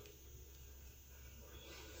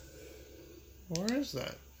 Where is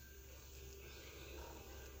that?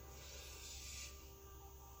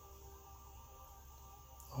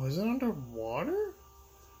 Oh, is it underwater?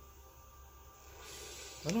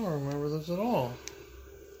 I don't remember this at all.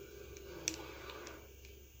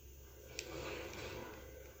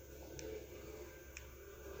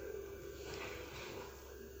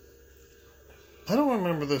 I don't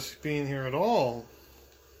remember this being here at all.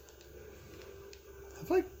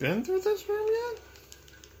 Have I been through this room yet?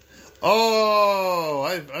 Oh,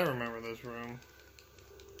 I remember this room.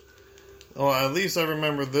 Oh, at least I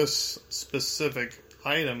remember this specific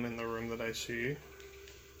item in the room that I see.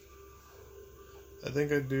 I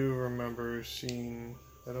think I do remember seeing...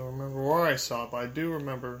 I don't remember where I saw it, but I do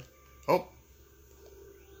remember... Oh!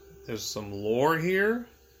 There's some lore here.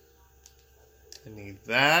 I need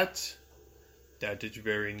that. That is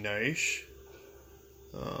very nice.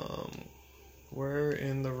 Where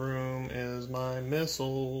in the room is my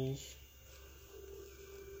missiles?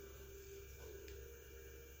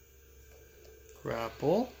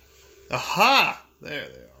 Grapple. Aha! There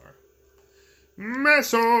they are.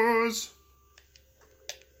 Missiles!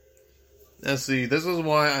 Now see, this is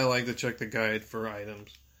why I like to check the guide for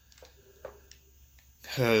items.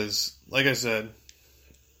 Because, like I said,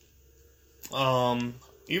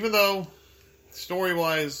 even though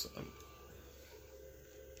story-wise,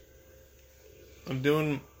 I'm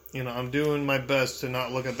doing my best to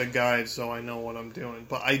not look at the guide so I know what I'm doing.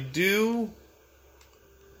 But I do,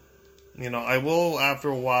 I will after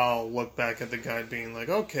a while look back at the guide being like,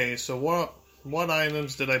 okay, so what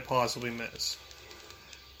items did I possibly miss?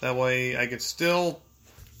 That way I can still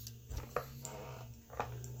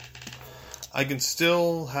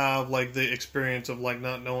have like the experience of like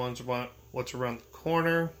not knowing what's around the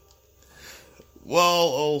corner, while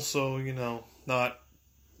also, not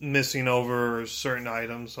missing over certain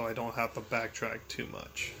items so I don't have to backtrack too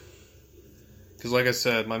much. Because like I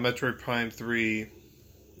said, my Metroid Prime 3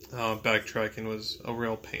 backtracking was a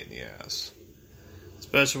real pain in the ass.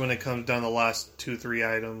 Especially when it comes down to the last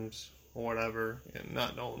 2-3 items or whatever, and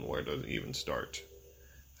not knowing where to even start.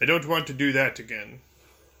 I don't want to do that again.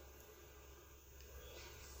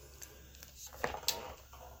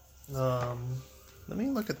 Let me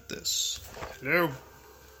look at this. Hello?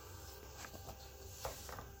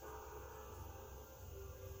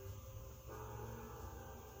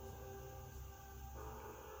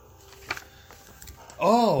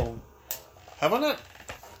 Oh, have I not?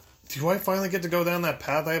 Do I finally get to go down that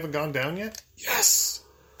path I haven't gone down yet? Yes!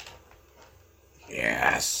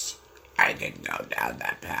 Yes! I can go down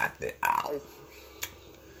that path. Ow.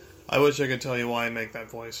 I wish I could tell you why I make that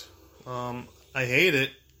voice. I hate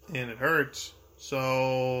it, and it hurts,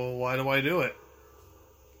 so why do I do it?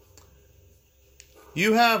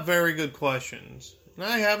 You have very good questions, and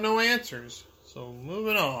I have no answers. So,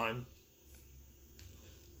 moving on.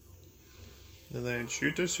 And then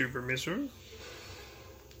shoot a super missile.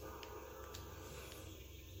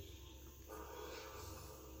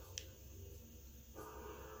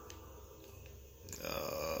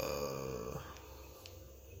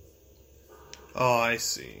 Oh, I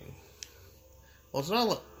see. Well, it's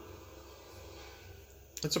not.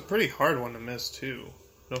 It's a pretty hard one to miss, too.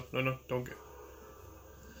 No, don't get.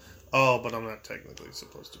 Oh, but I'm not technically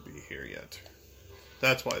supposed to be here yet.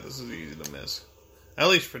 That's why this is easy to miss. At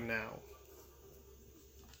least for now.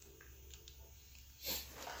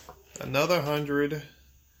 Another 100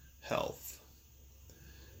 health.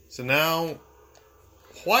 So now,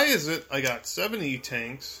 why is it I got 7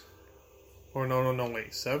 E-tanks? Or no,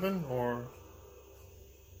 wait, 7? Or...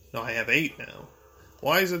 No, I have 8 now.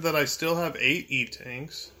 Why is it that I still have 8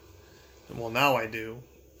 E-tanks? Well, now I do.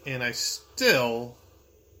 And I still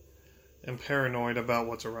am paranoid about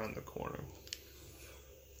what's around the corner.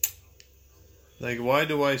 Like, why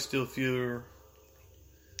do I still fear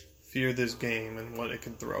this game and what it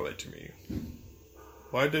can throw at me?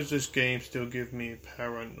 Why does this game still give me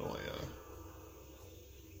paranoia?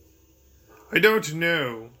 I don't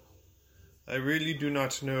know. I really do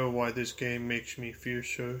not know why this game makes me feel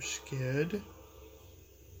so scared.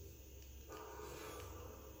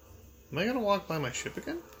 Am I gonna walk by my ship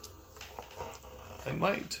again? I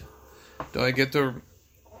might. Do I get to...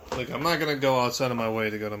 Like, I'm not gonna go outside of my way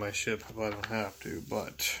to go to my ship if I don't have to,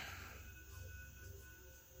 but...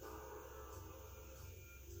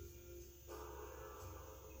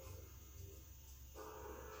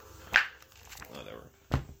 Whatever.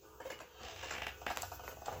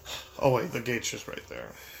 Oh wait, the gate's just right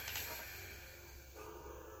there.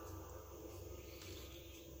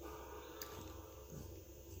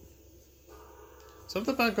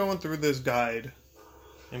 Something about going through this guide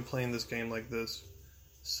and playing this game like this.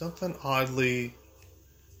 Something oddly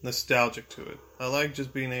nostalgic to it. I like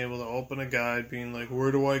just being able to open a guide, being like,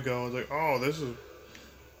 where do I go? It's like, oh, this is...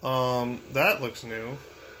 that looks new.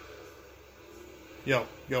 Yo.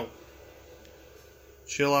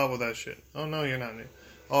 Chill out with that shit. Oh, no, you're not new.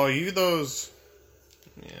 Oh, you those...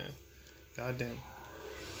 Yeah. Goddamn.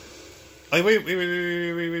 Like, wait.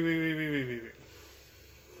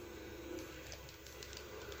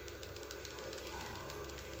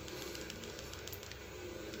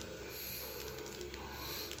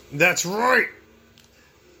 That's right!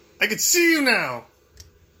 I can see you now!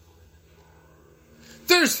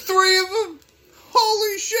 There's 3 of them!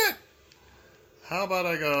 Holy shit! How about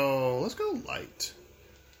I go... Let's go light.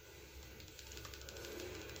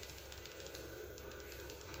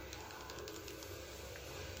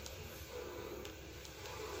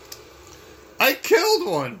 I killed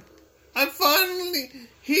one!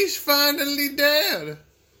 He's finally dead!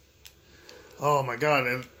 Oh my god,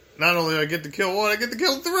 and not only do I get to kill 1, I get to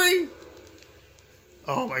kill 3!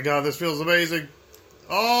 Oh my god, this feels amazing.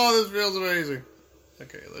 Oh, this feels amazing.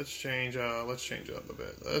 Okay, let's change up a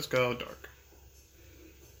bit. Let's go dark.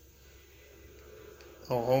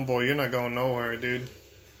 Oh, homeboy, you're not going nowhere, dude.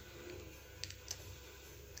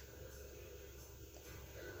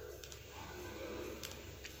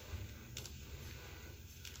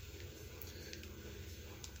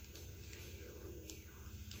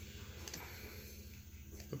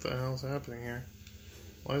 What the hell's happening here?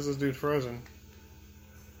 Why is this dude frozen?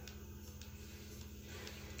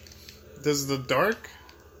 Does the dark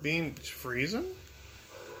being freezing?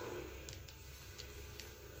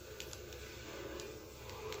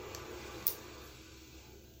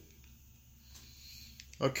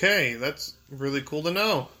 Okay, that's really cool to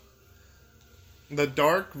know. The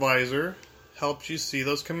dark visor helps you see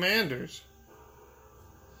those commanders.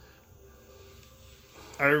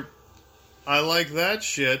 I like that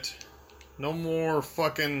shit. No more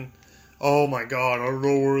fucking... Oh my god, I don't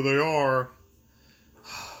know where they are.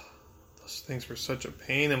 Those things were such a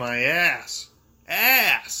pain in my ass.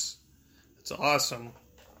 It's awesome.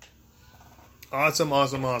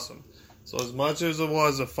 Awesome. So as much as it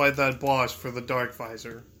was to fight that boss for the Dark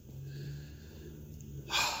Visor,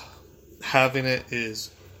 having it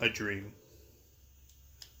is a dream.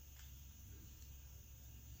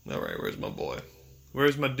 Alright, where's my boy?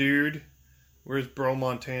 Where's my dude? Where's Bro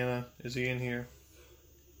Montana? Is he in here?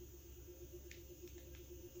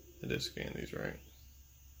 It is scan these, right?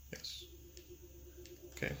 Yes.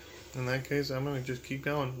 Okay. In that case, I'm gonna just keep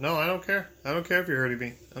going. No, I don't care. I don't care if you're hurting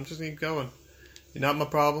me. I'm just keep going. You're not my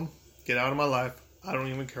problem. Get out of my life. I don't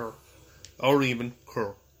even care.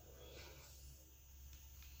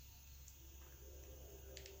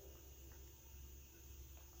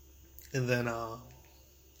 And then,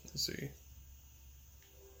 let's see.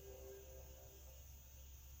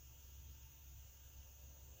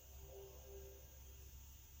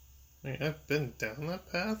 Wait, I've been down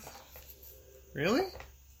that path? Really?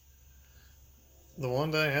 The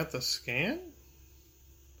one that I had to scan?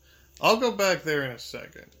 I'll go back there in a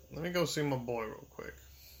second. Let me go see my boy real quick.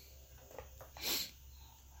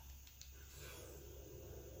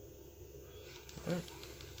 Right.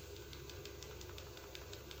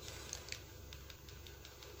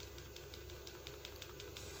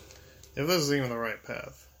 If this is even the right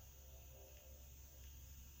path.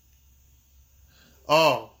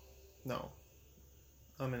 Oh, no.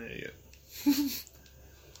 I'm an idiot.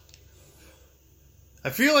 I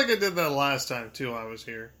feel like I did that last time, too, I was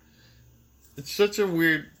here. It's such a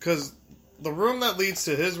weird... Because the room that leads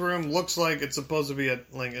to his room looks like it's supposed to be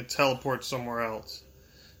a teleport somewhere else.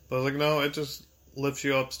 But I was like, no, it just lifts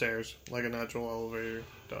you upstairs like a natural elevator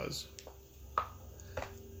does.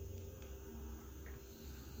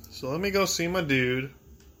 So let me go see my dude.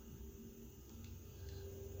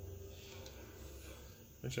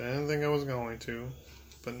 Which I didn't think I was going to.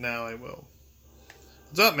 But now I will.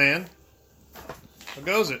 What's up, man? How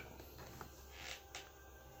goes it?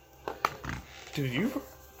 Dude, you...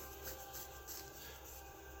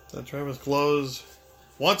 That Travis closed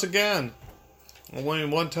once again. Only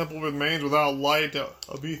one temple remains without light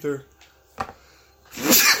of ether.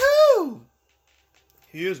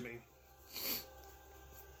 Excuse me.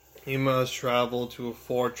 You must travel to a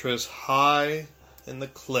fortress high in the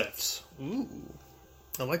cliffs. Ooh.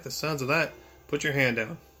 I like the sounds of that. Put your hand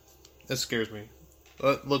down. That scares me.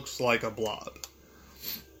 That looks like a blob.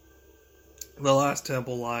 The last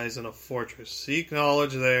temple lies in a fortress. Seek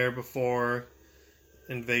knowledge there before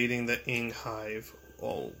invading the Ing Hive.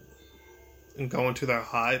 Oh. And going to their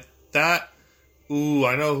hive. That. Ooh,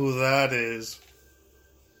 I know who that is.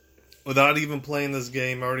 Without even playing this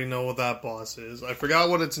game, I already know what that boss is. I forgot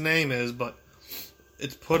what its name is, but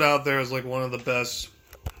it's put out there as like one of the best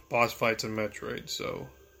boss fights in Metroid, so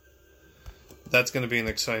that's going to be an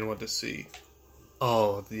exciting one to see.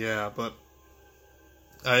 Oh, yeah, but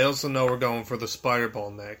I also know we're going for the Spider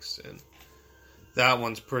Ball next, and that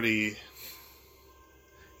one's pretty...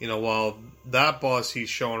 You know, while that boss he's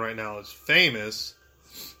showing right now is famous,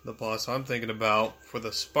 the boss I'm thinking about for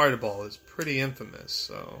the Spider Ball is pretty infamous,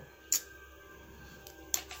 so...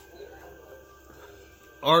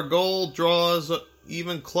 Our goal draws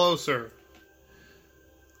even closer.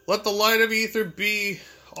 Let the light of ether be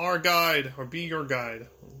our guide, or be your guide.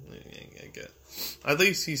 I get. At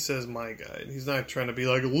least he says my guide. He's not trying to be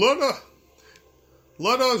like,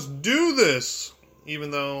 let us do this.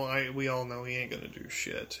 Even though we all know he ain't gonna do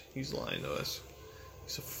shit. He's lying to us.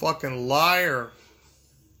 He's a fucking liar.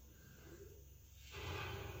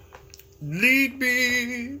 Lead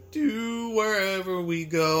me to wherever we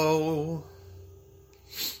go.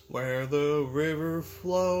 Where the river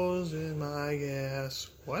flows in my gas.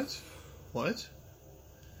 What?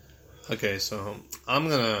 Okay, so I'm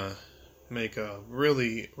gonna make a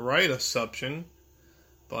really right assumption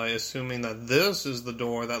by assuming that this is the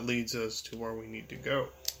door that leads us to where we need to go.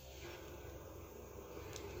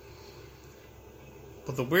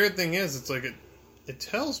 But the weird thing is, it's like it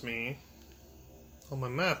tells me on my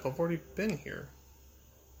map I've already been here.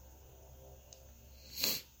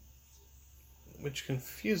 Which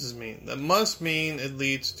confuses me. That must mean it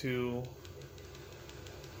leads to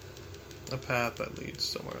a path that leads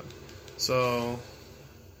somewhere else. So,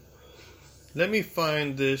 let me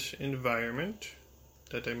find this environment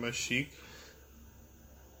that I must seek,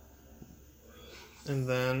 and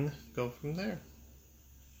then go from there.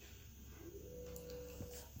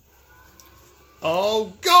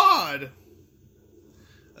 Oh God!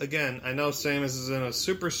 Again, I know Samus is in a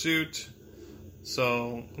super suit,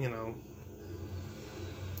 so, you know,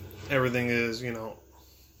 everything is, you know,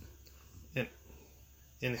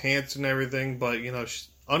 enhanced and everything, but, you know,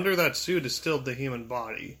 under that suit is still the human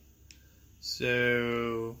body.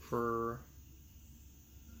 So, for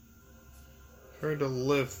her to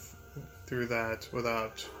live through that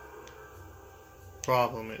without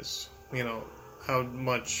problem is, you know, how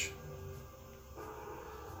much...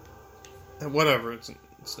 Whatever, it's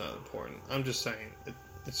not important. I'm just saying,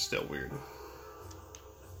 it's still weird.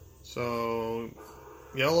 So,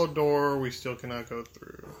 yellow door, we still cannot go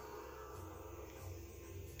through.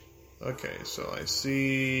 Okay, so I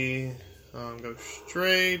see... go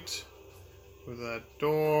straight with that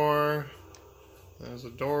door. There's a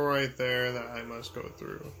door right there that I must go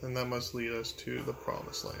through. And that must lead us to the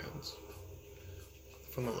Promised Lands.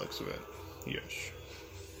 From the looks of it.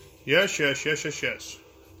 Yes.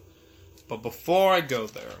 But before I go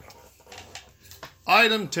there,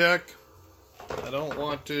 item tech. I don't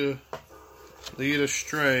want to lead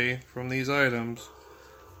astray from these items.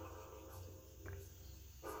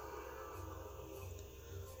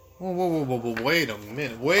 Whoa, wait a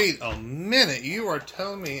minute. You are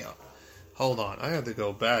telling me... Hold on, I have to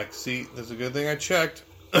go back. See, that's a good thing I checked.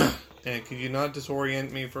 And could you not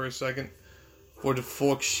disorient me for a second? For the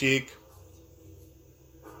fuck's sake.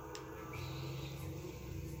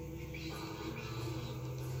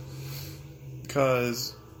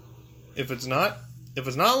 Because if it's not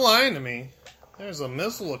lying to me, there's a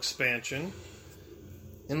missile expansion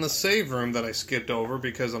in the save room that I skipped over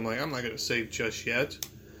because I'm like, I'm not going to save just yet.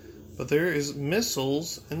 But there is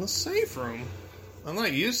missiles in the save room. I'm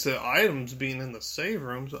not used to items being in the save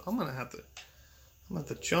room, so I'm gonna have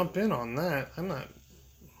to jump in on that.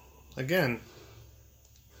 Again,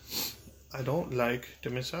 I don't like to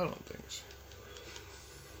miss out on things.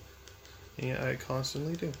 Yeah, I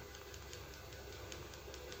constantly do.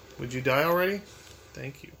 Would you die already?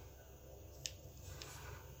 Thank you.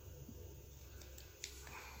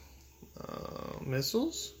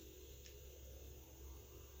 Missiles?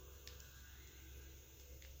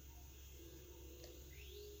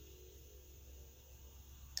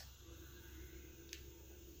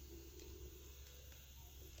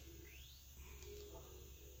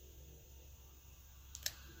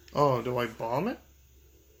 Oh, do I bomb it?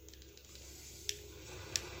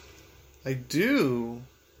 I do.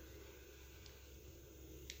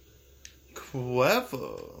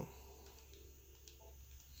 Clever.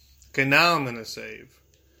 Okay, now I'm gonna save.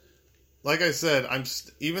 Like I said,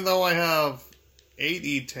 even though I have 8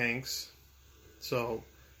 E-tanks, so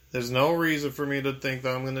there's no reason for me to think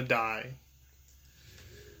that I'm gonna die.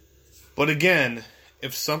 But again,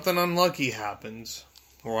 if something unlucky happens,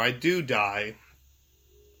 or I do die,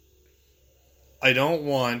 I don't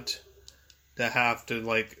want to have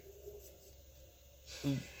to,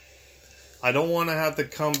 I don't want to have to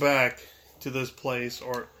come back to this place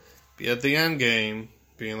or be at the end game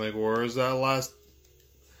being like, where is that last,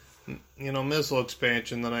 missile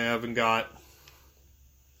expansion that I haven't got?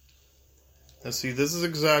 Now see, this is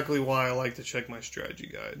exactly why I like to check my strategy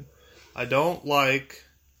guide. I don't like...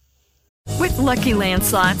 With Lucky Land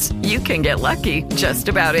Slots, you can get lucky just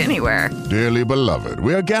about anywhere. Dearly beloved,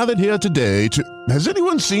 we are gathered here today to... Has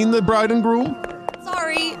anyone seen the bride and groom?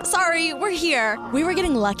 Sorry, we're here. We were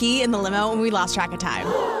getting lucky in the limo and we lost track of time.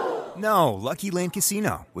 No, Lucky Land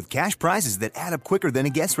Casino, with cash prizes that add up quicker than a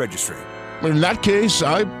guest registry. In that case,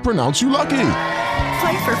 I pronounce you lucky.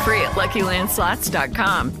 Play for free at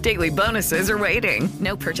LuckyLandSlots.com. Daily bonuses are waiting.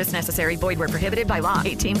 No purchase necessary. Void where prohibited by law.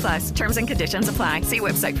 18+. Terms and conditions apply. See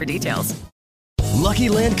website for details. Lucky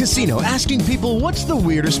Land Casino, asking people, what's the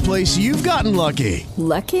weirdest place you've gotten lucky?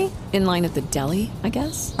 Lucky? In line at the deli, I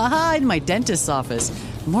guess? Aha, in my dentist's office.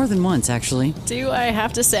 More than once, actually. Do I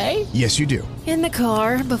have to say? Yes, you do. In the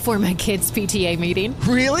car before my kids' PTA meeting.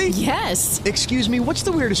 Really? Yes. Excuse me, what's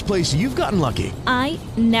the weirdest place you've gotten lucky? I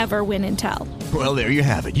never win and tell. Well, there you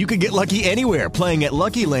have it. You can get lucky anywhere, playing at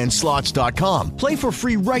LuckyLandSlots.com. Play for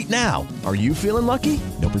free right now. Are you feeling lucky?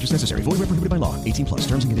 No purchase necessary. Void where prohibited by law. 18+.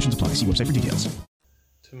 Terms and conditions apply. See website for details.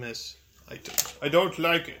 To miss items. I don't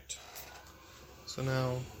like it. So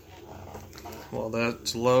now, while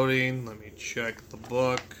that's loading, let me check the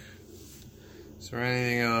book. Is there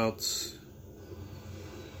anything else?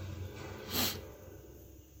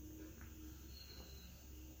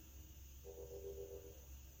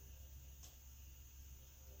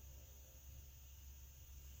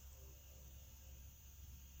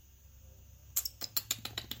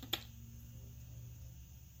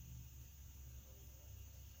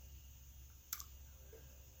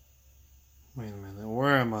 Wait a minute,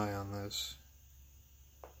 where am I on this?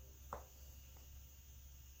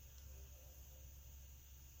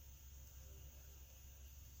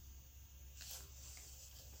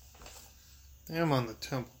 I'm on the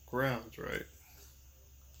temple grounds, right?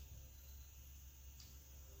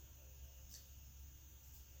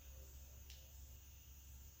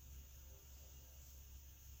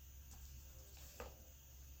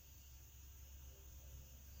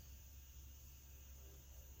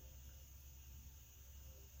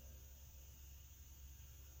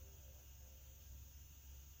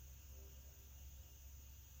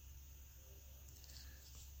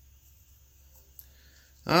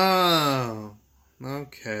 Oh,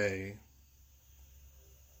 okay.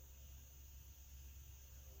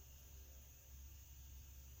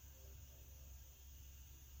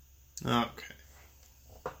 Okay.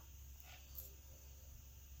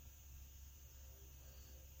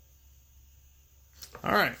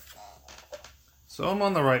 All right. So I'm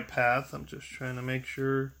on the right path. I'm just trying to make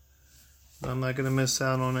sure I'm not going to miss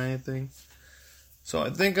out on anything. So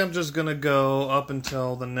I think I'm just going to go up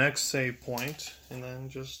until the next save point and then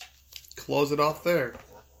just close it off there.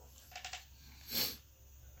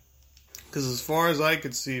 Because as far as I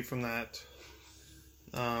could see from that,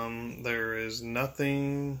 there is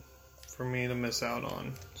nothing for me to miss out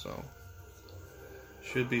on. So,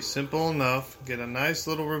 should be simple enough. Get a nice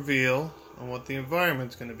little reveal on what the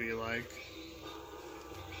environment's going to be like.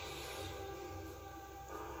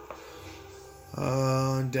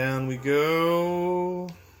 Down we go.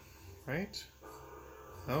 Right?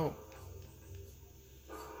 Oh.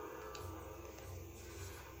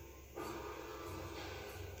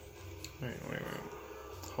 Wait.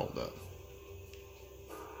 Hold up.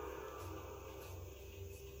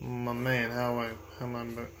 My man, how am I...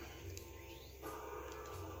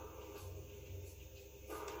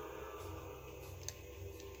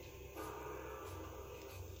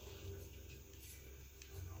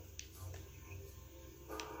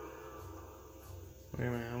 Wait a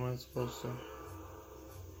minute, how am I supposed to...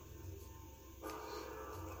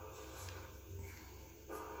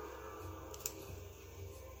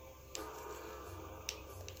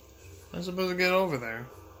 I'm supposed to get over there.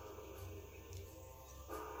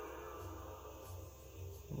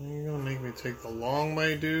 You're gonna make me take the long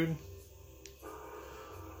way, dude?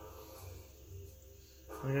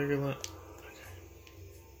 I gotta get that. Okay.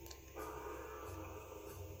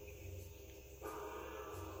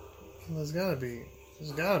 Well, there's gotta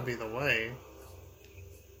be the way.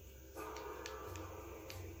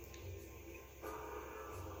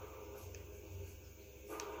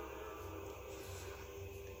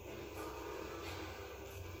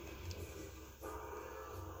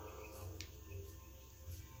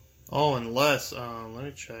 Oh, unless, let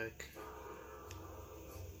me check.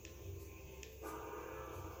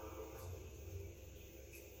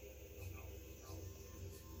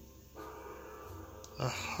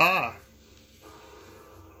 Aha!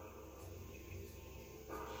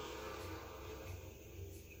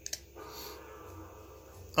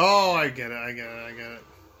 Oh, I get it.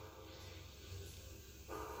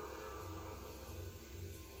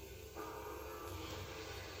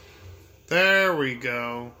 There we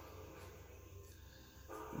go.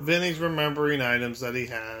 Vinny's remembering items that he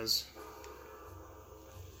has.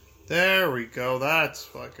 There we go. That's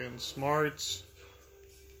fucking smart.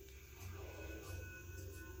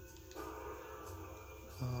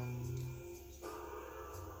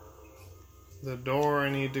 The door I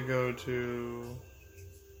need to go to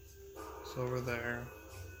is over there.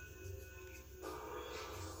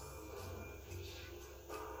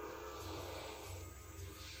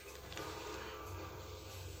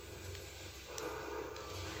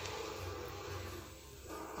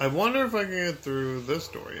 I wonder if I can get through this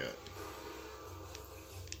door yet.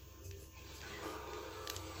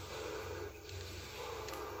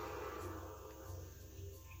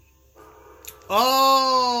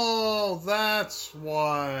 Oh, that's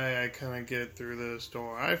why I couldn't get through this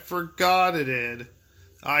door. I forgot it did.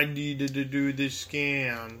 I needed to do the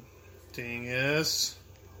scan. Dingus.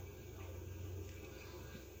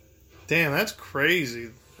 Damn, that's crazy.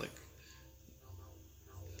 Like,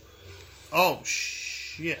 oh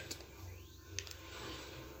shit.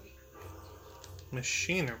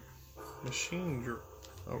 Machine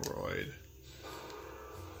droid.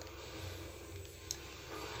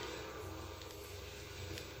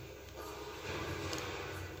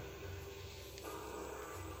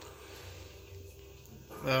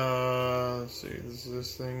 Let's see,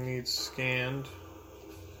 this thing needs scanned.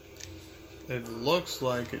 It looks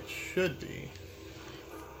like it should be.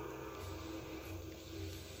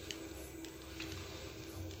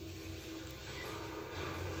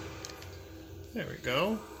 There we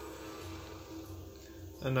go.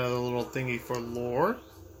 Another little thingy for lore.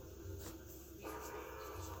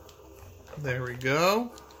 There we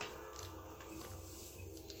go.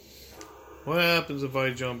 What happens if I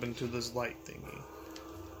jump into this light thingy?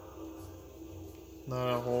 Not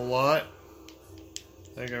a whole lot.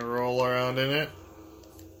 I can roll around in it.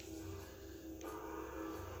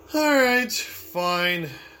 Alright, fine.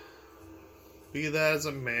 Be that as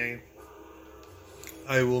it may.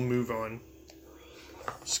 I will move on.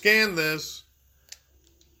 Scan this.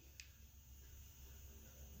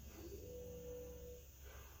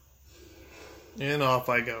 And off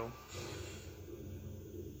I go.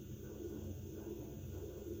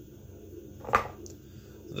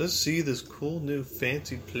 Let's see this cool new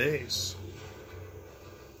fancy place.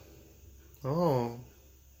 Oh.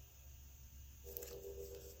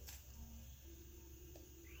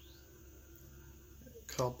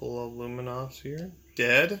 A couple of Luminoffs here.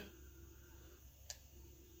 Dead?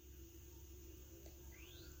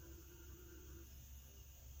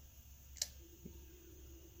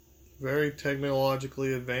 Very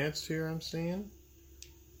technologically advanced here, I'm seeing.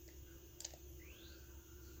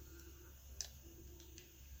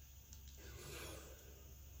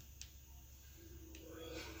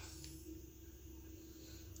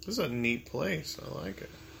 This is a neat place. I like it.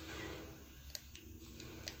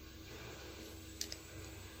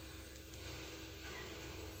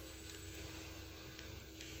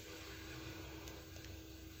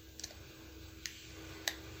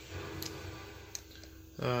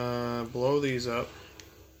 Blow these up.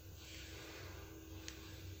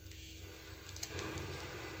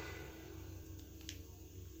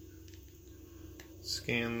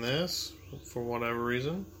 Scan this for whatever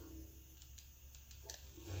reason.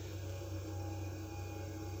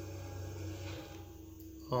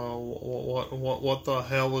 What the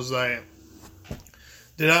hell was that?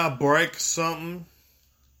 Did I break something?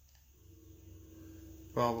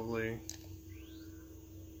 Probably.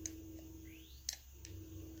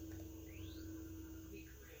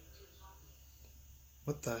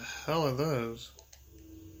 What the hell are those?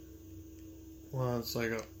 Well, it's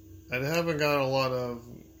like I haven't got a lot of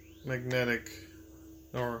magnetic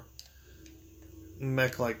or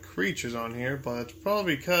mech-like creatures on here, but it's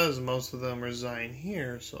probably because most of them reside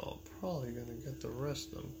here, so I'm probably gonna get the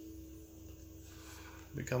rest of them.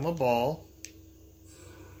 Become a ball.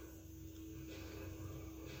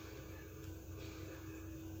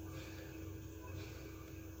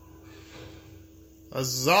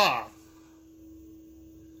 Huzzah!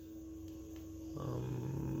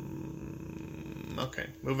 Okay,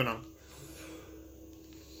 moving on.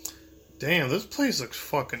 Damn, this place looks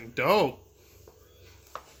fucking dope.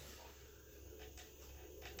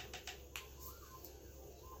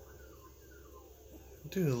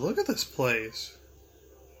 Dude, look at this place.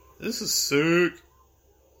 This is sick.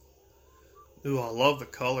 Ooh, I love the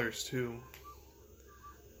colors too.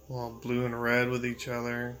 All blue and red with each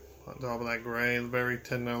other. On top of that gray, very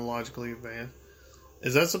technologically advanced.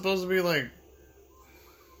 Is that supposed to be like...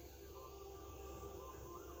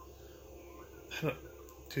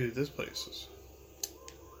 Dude, this place is...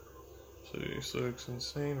 Seriously looks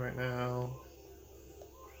insane right now.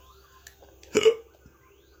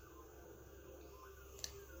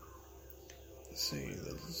 Let's see,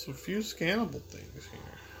 there's a few scannable things here.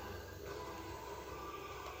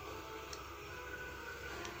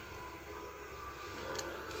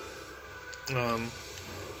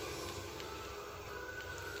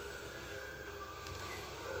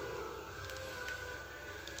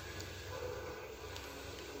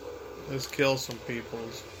 Let's kill some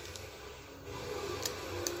peoples.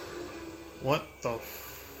 What the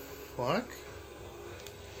fuck?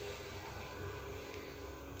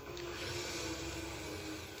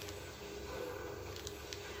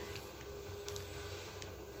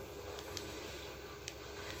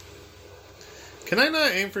 Can I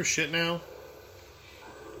not aim for shit now?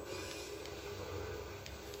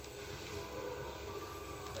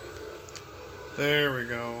 There we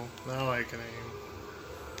go. Now I can aim.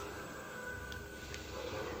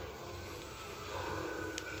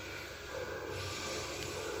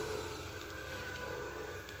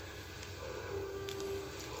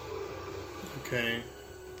 Okay.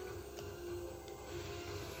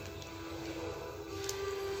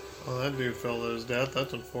 Oh, that dude fell to his death.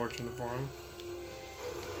 That's unfortunate for him.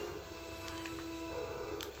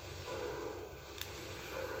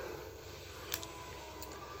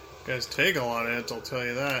 You guys take a lot of hits, I'll tell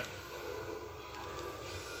you that.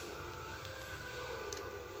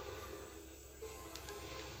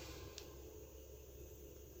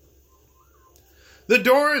 The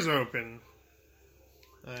door is open.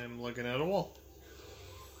 I'm looking at a wall.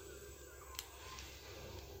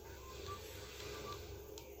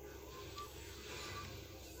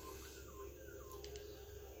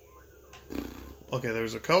 Okay,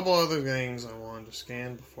 there's a couple other things I wanted to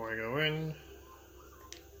scan before I go in.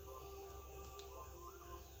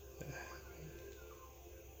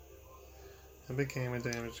 It became a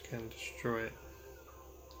damage can destroy it.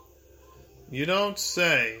 You don't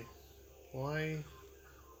say. Why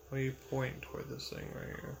are you pointing toward this thing right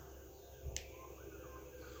here?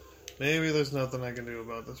 Maybe there's nothing I can do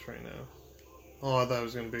about this right now. Oh, I thought I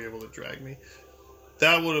was going to be able to drag me.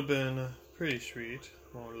 That would have been pretty sweet.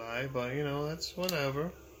 Won't lie, but you know, that's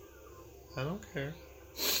whatever. I don't care.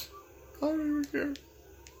 I don't even care.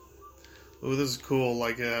 Ooh, this is cool.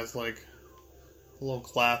 Like, it has like little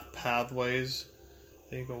glass pathways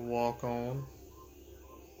that you can walk on.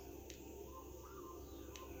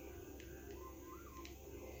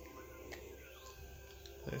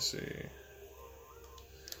 Let's see.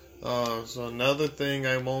 Oh, so another thing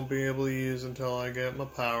I won't be able to use until I get my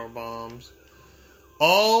power bombs.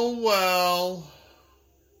 Oh, well.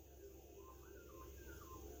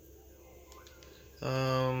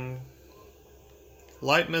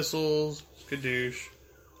 Light missiles, skadoosh.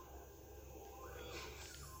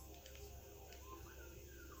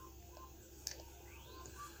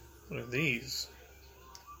 What are these?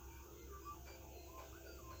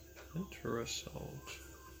 Interessant.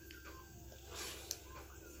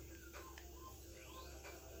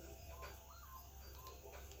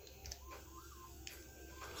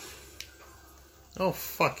 Oh,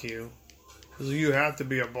 fuck you. Because you have to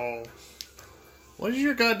be a ball. What is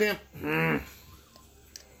your goddamn...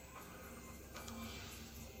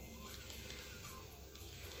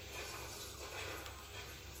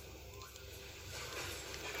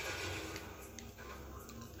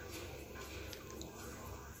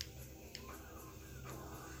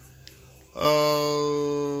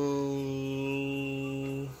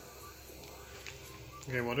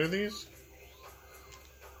 Okay, what are these?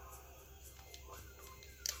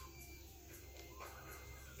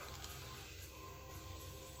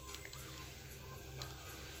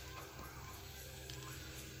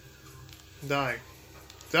 Die.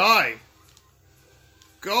 Die!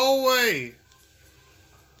 Go away!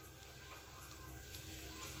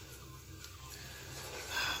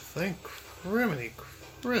 Thank criminy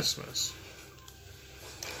Christmas.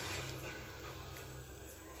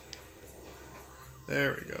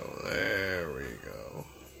 There we go. There we go.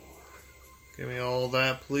 Give me all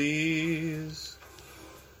that, please.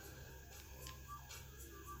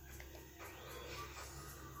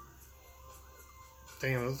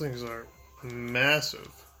 Damn, those things are massive.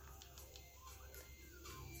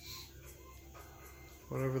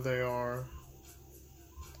 Whatever they are.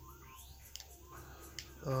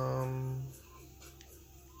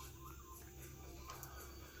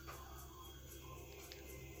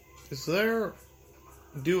 Is there...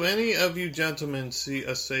 Do any of you gentlemen see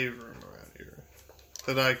a save room around here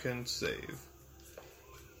that I can save?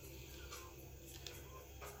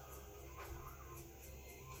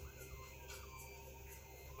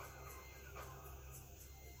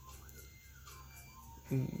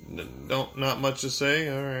 Not much to say?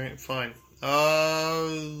 Alright, fine.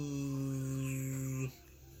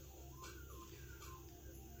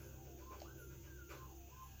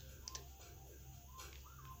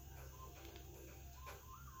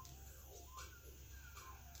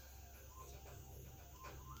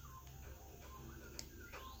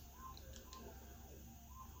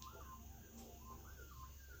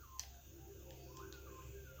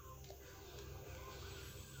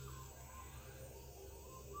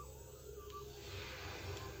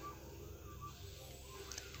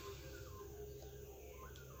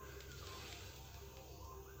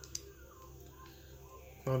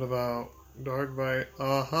 What about Dark Bite?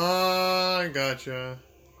 I gotcha.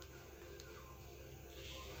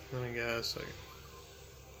 Let me guess.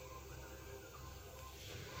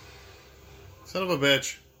 Son of a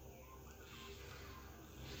bitch.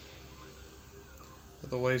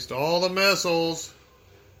 Have to waste all the missiles.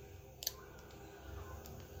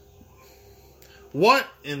 What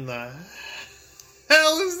in the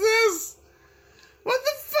hell is this? What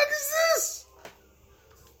the fuck is this?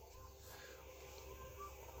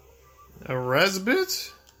 A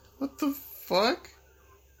Resbit? What the fuck?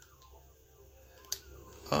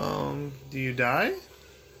 Do you die?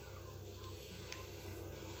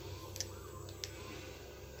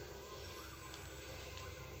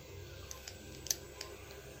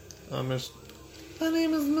 My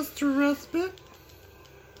name is Mr. Resbit.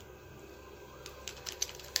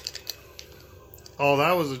 Oh,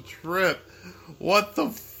 that was a trip. What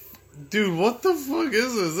the dude, what the fuck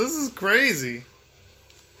is this? This is crazy.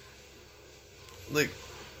 Like,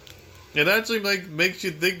 it actually makes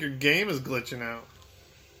you think your game is glitching out.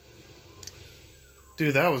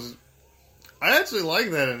 Dude, that was... I actually like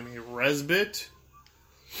that enemy, Resbit.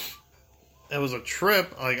 That was a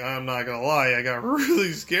trip. Like, I'm not gonna lie, I got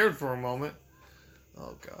really scared for a moment.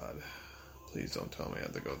 Oh god. Please don't tell me I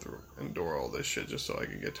have to go through and endure all this shit just so I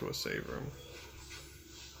can get to a save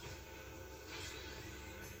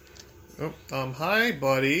room. Oh, hi,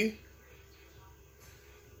 buddy.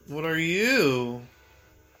 What are you?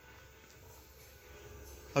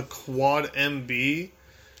 A quad MB?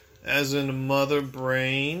 As in mother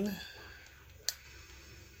brain?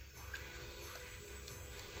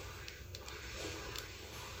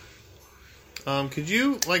 Could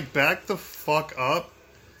you, like, back the fuck up?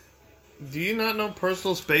 Do you not know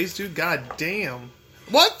personal space, dude? God damn.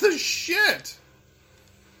 What the shit?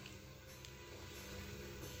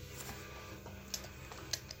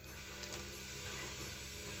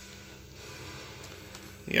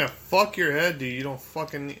 Yeah, fuck your head, dude. You don't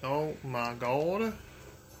fucking... Oh, my God.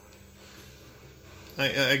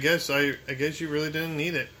 I guess you really didn't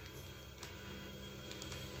need it.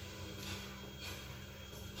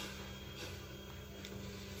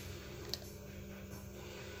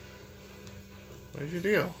 What's your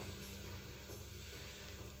deal?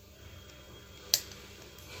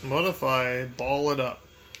 What if I ball it up?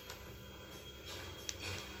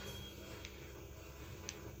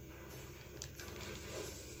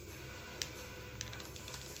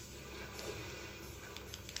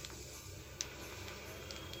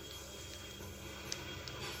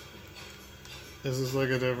 Is this like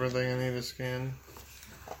a different thing I need to scan?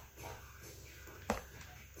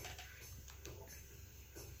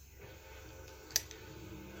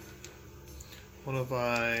 What if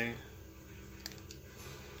I...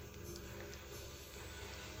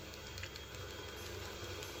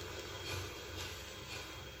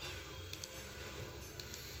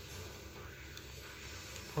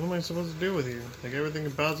 What am I supposed to do with you? Like everything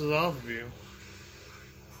bounces off of you.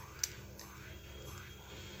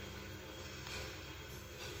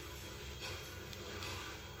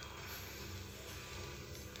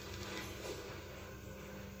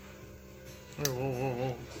 Whoa, whoa,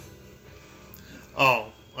 whoa. Oh,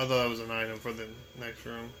 I thought that was an item for the next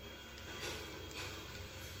room.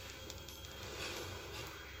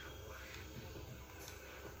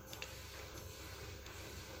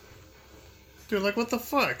 Dude, like, what the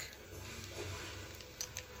fuck?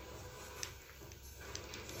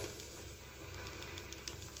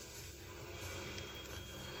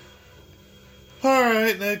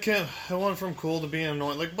 Alright, that went from cool to being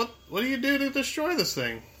annoying. Like, what do you do to destroy this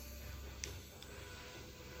thing?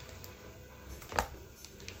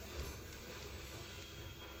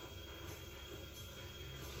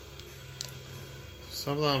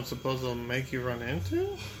 Something I'm supposed to make you run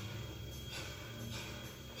into?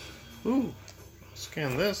 Ooh,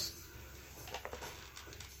 scan this.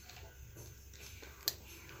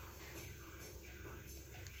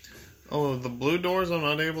 Oh, the blue doors I'm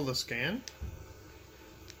not able to scan?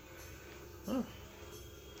 Huh.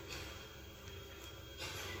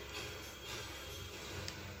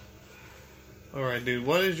 Alright, dude,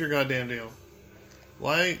 what is your goddamn deal?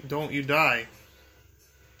 Why don't you die?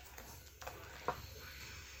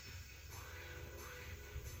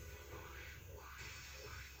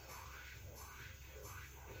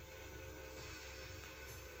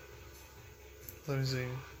 Let me see.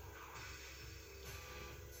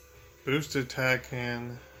 Boost attack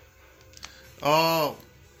can... Oh!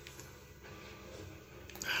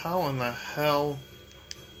 How in the hell...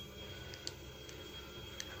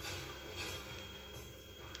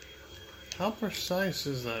 How precise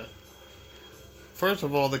is that? First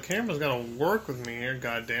of all, the camera's gotta work with me here,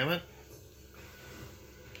 goddammit.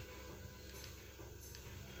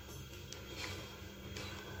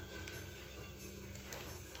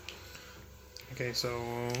 Okay, so...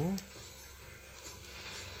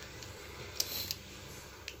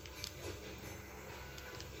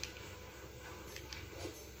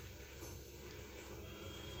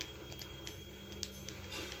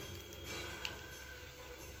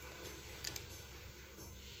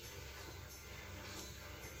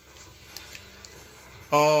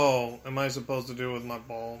 Oh, am I supposed to do it with my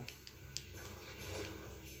ball?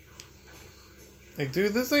 Like,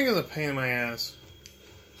 dude, this thing is a pain in my ass.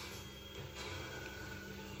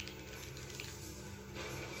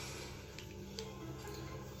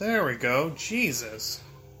 There we go. Jesus.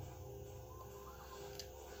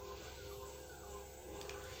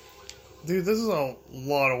 Dude, this is a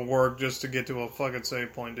lot of work just to get to a fucking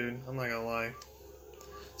save point, dude. I'm not gonna lie.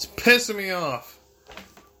 It's pissing me off.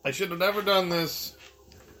 I should have never done this.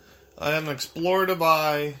 I have an Explorer to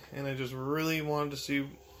buy, and I just really wanted to see...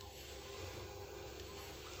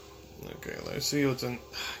 Okay, let's see what's in...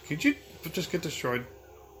 Could you just get destroyed?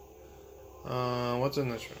 What's in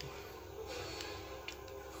this room?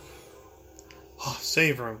 Oh,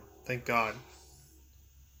 save room. Thank God.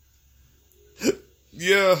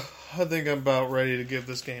 Yeah, I think I'm about ready to give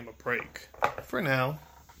this game a break. For now.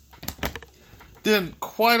 Did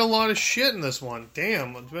quite a lot of shit in this one.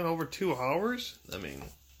 Damn, it's been over 2 hours? I mean...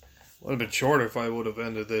 Would have been shorter if I would have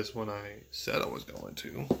ended this when I said I was going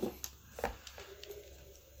to.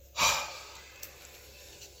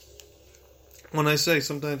 When I say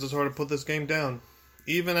sometimes it's hard to put this game down,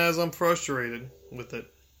 even as I'm frustrated with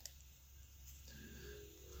it.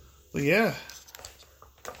 But yeah.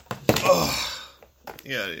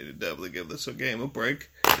 Yeah, I need to definitely give this game a break.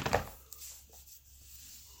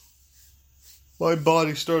 My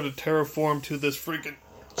body started to terraform to this freaking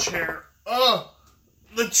chair.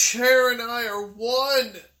 The chair and I are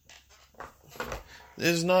one. It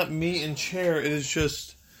is not me and chair. It is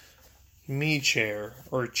just me chair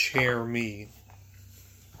or chair me.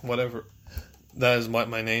 Whatever. That is what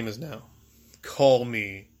my name is now. Call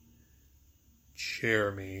me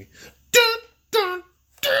chair me. Dun, dun,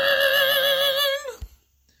 dun.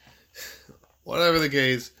 Whatever the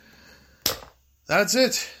case. That's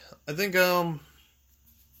it. I think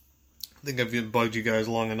I think I've bugged you guys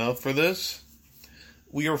long enough for this.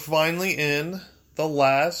 We are finally in the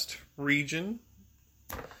last region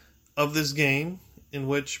of this game, in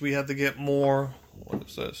which we have to get more... What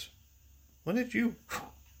is this? When did you...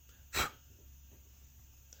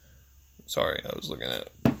 Sorry, I was looking at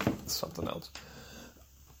something else.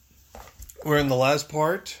 We're in the last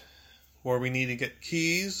part where we need to get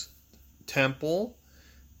keys, temple,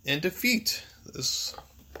 and defeat this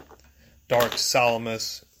Dark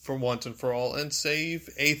Salamis for once and for all, and save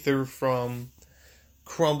Aether from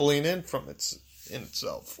crumbling in from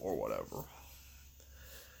itself or whatever.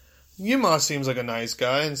 Yuma seems like a nice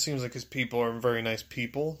guy, and seems like his people are very nice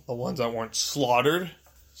people, the ones that weren't slaughtered.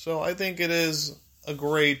 So I think it is a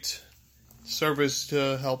great service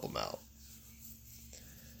to help him out.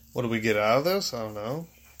 What do we get out of this? I don't know.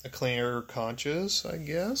 A clearer conscience, I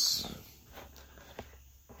guess.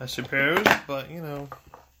 I suppose, but,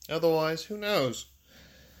 otherwise, who knows?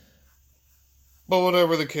 But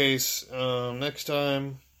whatever the case, next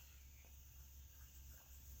time...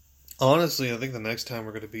 Honestly, I think the next time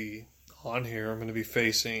we're going to be on here, I'm going to be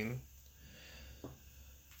facing...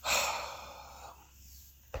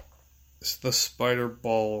 It's the Spider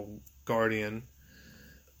Ball Guardian.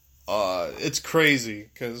 It's crazy,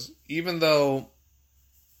 because even though...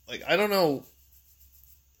 I don't know...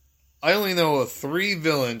 I only know of 3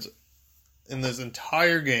 villains in this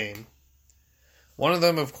entire game. One of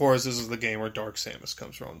them, of course, is the game where Dark Samus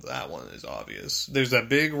comes from. That one is obvious. There's that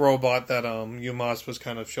big robot that Yumas was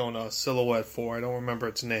kind of showing a silhouette for. I don't remember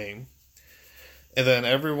its name. And then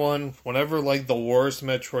everyone, whenever the worst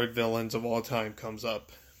Metroid villains of all time comes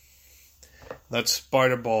up, that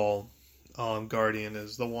Spider Ball Guardian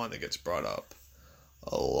is the one that gets brought up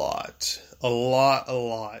a lot. A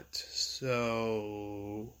lot.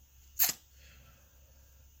 So...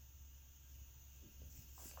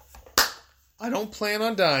 I don't plan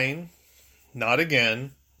on dying. Not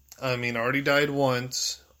again. I mean, I already died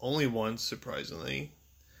once. Only once, surprisingly.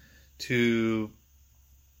 To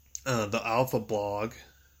the Alpha blog.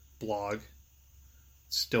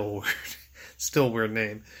 Still weird. Still a weird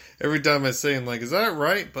name. Every time I say, I'm like, is that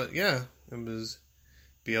right? But yeah, it was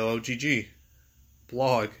BLOGG.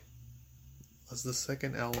 Blog. Was the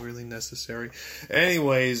second L really necessary?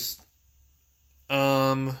 Anyways,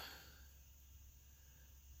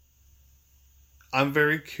 I'm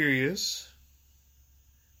very curious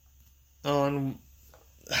on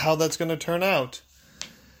how that's going to turn out.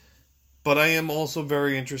 But I am also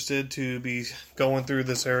very interested to be going through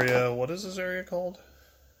this area. What is this area called?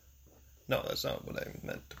 No, that's not what I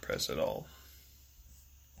meant to press at all.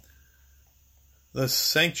 The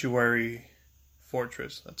Sanctuary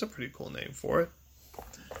Fortress. That's a pretty cool name for it.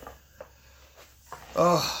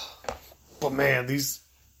 But man, these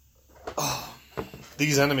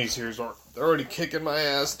enemies here they're already kicking my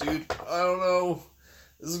ass, dude. I don't know.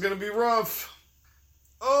 This is going to be rough.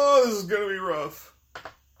 Oh, this is going to be rough.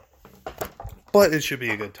 But it should be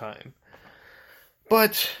a good time.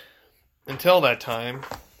 But until that time,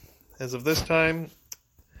 as of this time,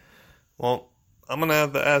 well, I'm going to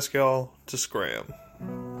have to ask y'all to scram.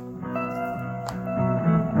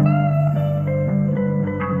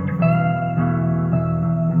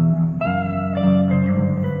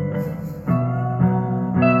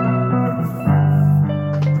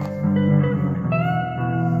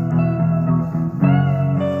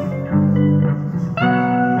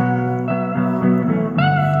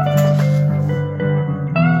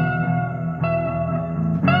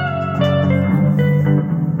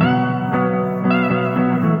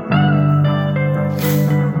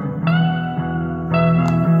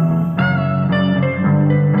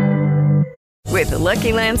 With the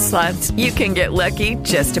Lucky Land Slots, you can get lucky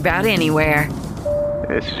just about anywhere.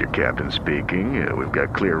 This is your captain speaking. We've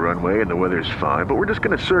got clear runway and the weather's fine, but we're just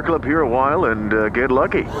going to circle up here a while and get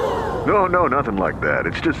lucky. No, nothing like that.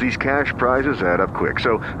 It's just these cash prizes add up quick.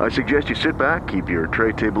 So I suggest you sit back, keep your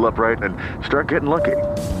tray table upright, and start getting lucky.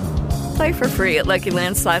 Play for free at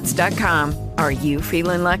LuckyLandSlots.com. Are you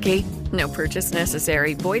feeling lucky? No purchase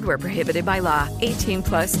necessary. Void where prohibited by law.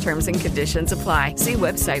 18+ terms and conditions apply. See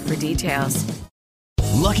website for details.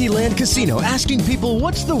 Lucky Land Casino, asking people,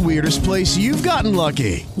 what's the weirdest place you've gotten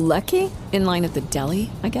lucky? Lucky? In line at the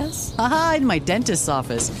deli, I guess? Aha, in my dentist's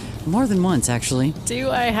office. More than once, actually.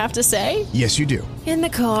 Do I have to say? Yes, you do. In the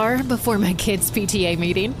car before my kids' PTA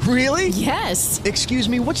meeting. Really? Yes. Excuse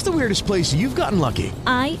me, what's the weirdest place you've gotten lucky?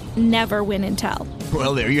 I never win and tell.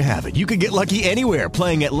 Well, there you have it. You can get lucky anywhere,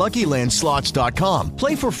 playing at LuckyLandSlots.com.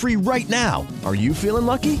 Play for free right now. Are you feeling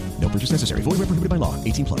lucky? No purchase necessary. Void where prohibited by law.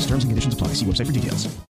 18+. Terms and conditions apply. See website for details.